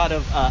 I thought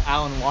of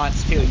Alan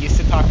Watts too. He used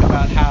to talk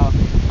about how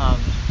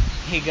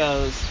he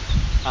goes,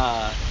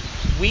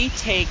 we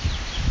take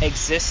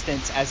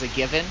existence as a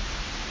given,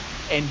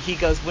 and he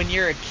goes, when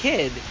you're a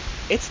kid,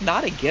 it's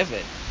not a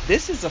given.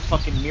 This is a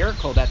fucking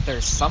miracle that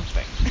there's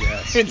something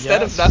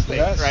instead of nothing,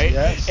 right?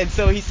 Yes. And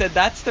so he said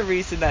that's the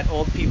reason that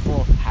old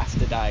people have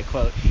to die,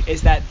 quote,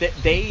 is that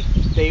they've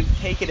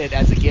taken it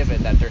as a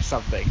given that there's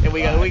something, and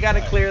we got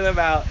to clear them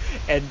out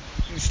and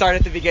start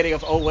at the beginning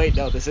of, oh wait,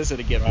 no, this isn't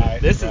a given.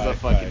 This is a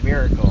fucking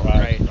miracle,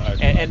 right?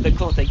 And the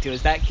cool thing too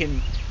is that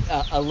can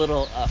a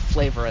little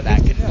flavor of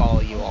that can follow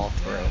you all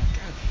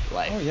through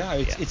life. Oh yeah,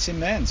 it's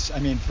immense. I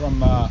mean, from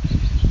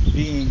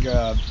being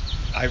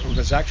I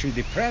was actually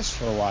depressed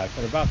for a while,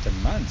 for about a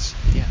month.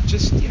 Yeah.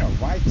 Just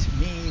white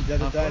me,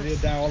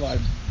 all I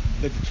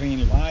live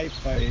between life.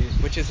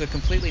 Which is a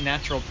completely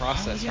natural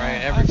process, yeah,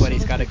 right?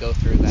 Everybody's got to go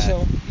through that.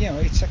 So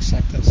it's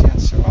acceptance. Yeah.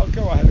 So I'll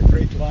go. I had a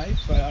great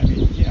life. I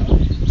mean,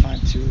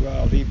 time to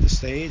leave the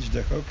stage,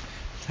 the hook.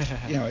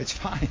 It's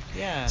fine.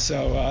 Yeah.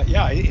 So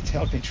it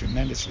helped me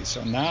tremendously.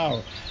 So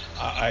now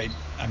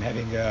I'm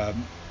having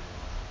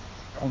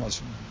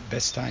almost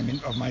best time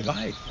of my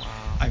life. Wow.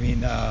 I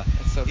mean,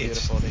 it's so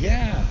beautiful to hear.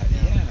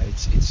 Yeah.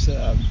 It's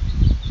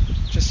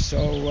just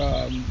so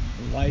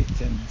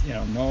light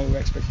and no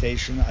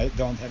expectation. I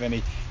don't have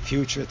any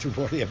future to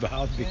worry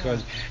about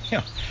because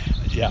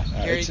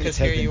it's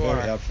here been you very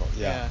are. helpful.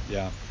 Yeah.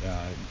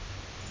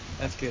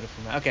 That's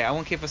beautiful, man. Okay, I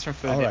won't keep us from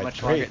food All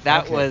much right, longer.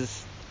 That okay.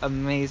 was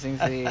amazing,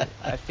 Z.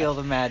 I feel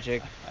the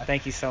magic.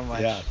 Thank you so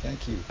much. Yeah,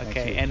 thank you.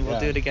 Okay, and we'll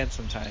do it again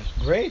sometime.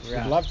 Great,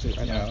 Yeah, would love to.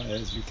 right on.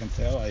 As you can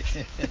tell,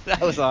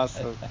 That was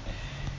awesome.